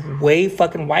me way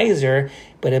fucking wiser,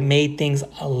 but it made things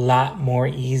a lot more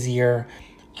easier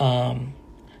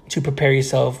to prepare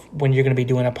yourself when you're going to be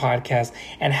doing a podcast,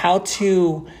 and how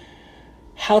to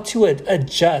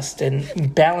adjust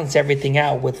and balance everything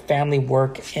out with family,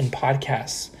 work, and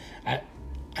podcasts.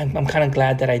 I'm kind of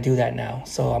glad that I do that now.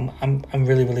 So I'm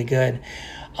really, really good.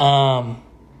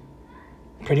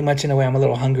 Pretty much in a way, I'm a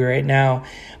little hungry right now.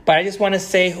 But I just want to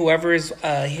say, whoever's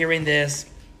hearing this,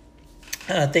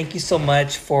 thank you so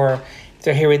much for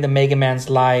hearing the Mega Man's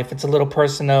life. It's a little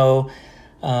personal.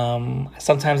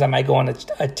 Sometimes I might go on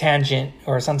a tangent,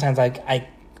 or sometimes I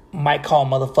might call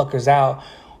motherfuckers out,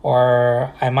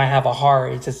 or I might have a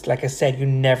heart. It's just, like I said, you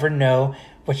never know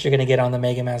what you're going to get on the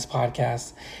Mega Man's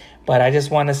podcast. But I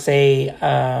just want to say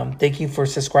thank you for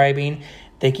subscribing.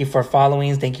 Thank you for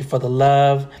following. Thank you for the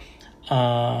love.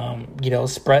 You know,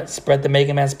 spread the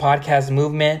Mega Man's podcast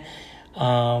movement.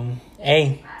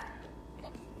 Hey,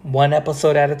 one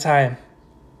episode at a time,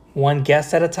 one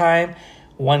guest at a time,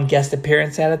 one guest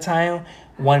appearance at a time,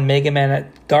 one Mega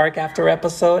Man Dark After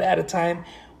episode at a time,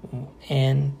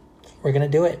 and we're gonna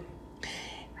do it.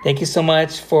 Thank you so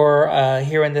much for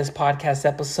hearing this podcast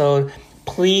episode.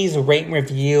 Please rate and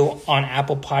review on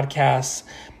Apple Podcasts,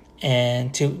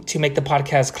 and to make the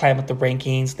podcast climb up the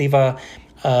rankings. Leave a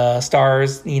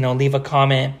stars, you know, leave a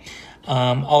comment.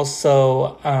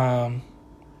 Also,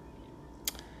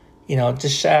 you know,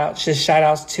 just shout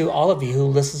outs to all of you who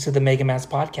listen to the Mega Man's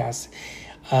podcast.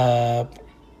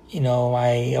 You know,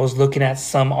 I was looking at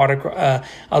some article, I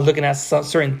was looking at some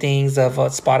certain things of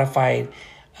what Spotify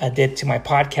did to my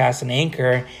podcast and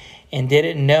Anchor, and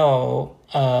didn't know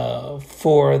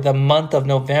for the month of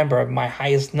November, my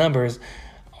highest numbers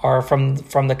are from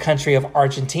the country of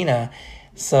Argentina.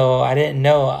 So I didn't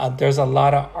know there's a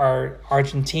lot of our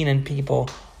Argentinian people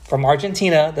from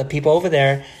Argentina, the people over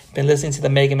there, been listening to the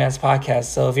Mega Man's podcast.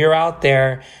 So if you're out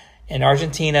there in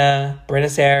Argentina,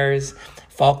 Buenos Aires,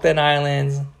 Falkland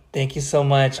Islands, thank you so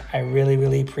much. I really,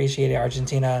 really appreciate it,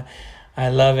 Argentina. I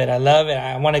love it.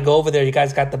 I want to go over there. You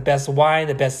guys got the best wine,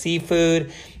 the best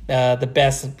seafood, the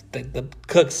best the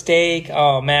cooked steak.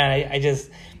 Oh man, I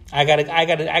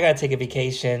gotta take a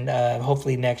vacation.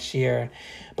 Hopefully next year.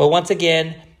 But once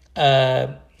again,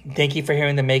 thank you for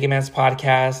hearing the Mega Man's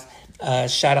podcast.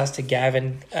 Shout outs to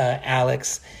Gavin,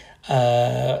 Alex,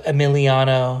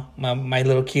 Emiliano, my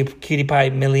little cutie pie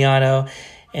Emiliano,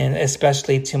 and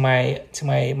especially to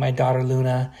my daughter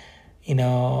Luna. You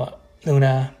know,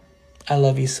 Luna, I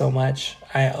love you so much.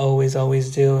 I always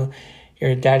do.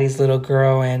 You're daddy's little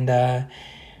girl, and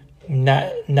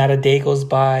not a day goes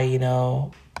by. You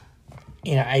know,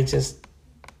 I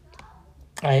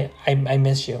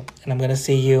miss you, and I'm gonna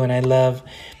see you, and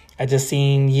I just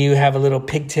seen you have a little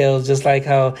pigtail, just like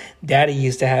how Daddy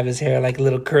used to have his hair, like a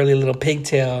little curly little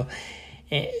pigtail.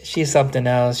 And she's something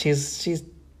else.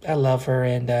 I love her,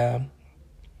 and I'm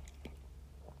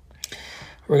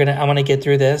gonna get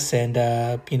through this, and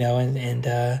you know, and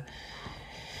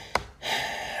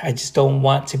I just don't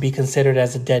want to be considered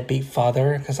as a deadbeat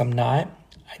father, because I'm not.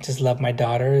 I just love my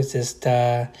daughter. It's just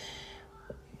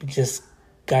We just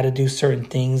got to do certain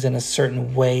things in a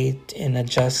certain way and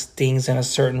adjust things in a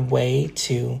certain way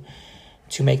to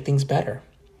make things better.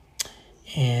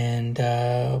 And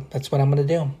that's what I'm going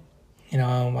to do.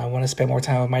 I want to spend more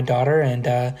time with my daughter, and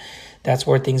that's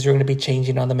where things are going to be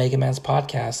changing on the Mega Man's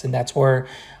podcast. And that's where,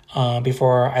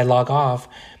 before I log off,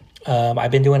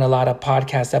 I've been doing a lot of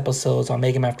podcast episodes on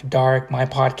Mega Man After Dark, my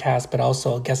podcast, but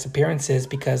also guest appearances,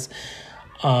 because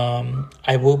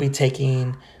I will be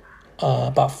taking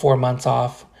about 4 months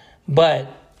off. But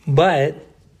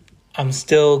I'm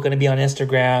still going to be on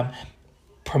Instagram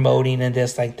promoting and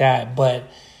this like that. But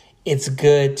it's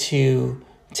good to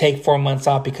take 4 months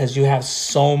off because you have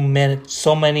so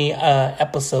many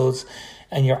episodes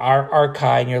in your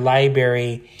archive, in your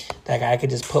library, that I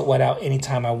could just put one out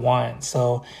anytime I want.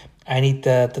 So I need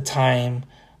the time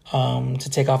to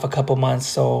take off a couple months,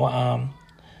 so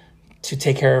to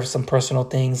take care of some personal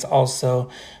things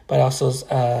also, but also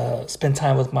spend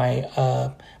time with my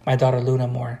daughter Luna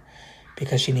more,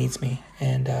 because she needs me,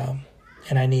 and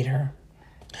I need her.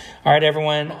 All right,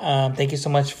 everyone. Thank you so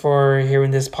much for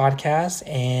hearing this podcast,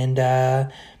 and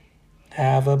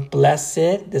have a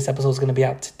blessed. This episode is going to be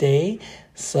out today,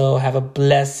 so have a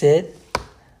blessed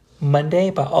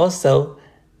Monday. But also,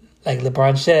 like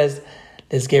LeBron says,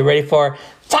 let's get ready for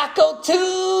Taco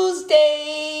Tuesday,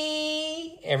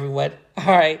 everyone.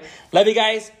 All right, love you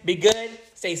guys. Be good.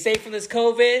 Stay safe from this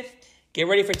COVID. Get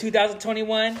ready for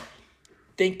 2021.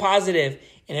 Think positive.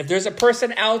 And if there's a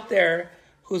person out there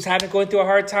who's going through a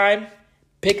hard time,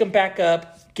 pick them back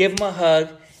up, give them a hug,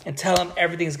 and tell them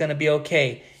everything's going to be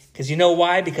okay. Because you know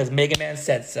why? Because Mega Man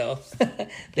said so.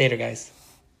 Later, guys.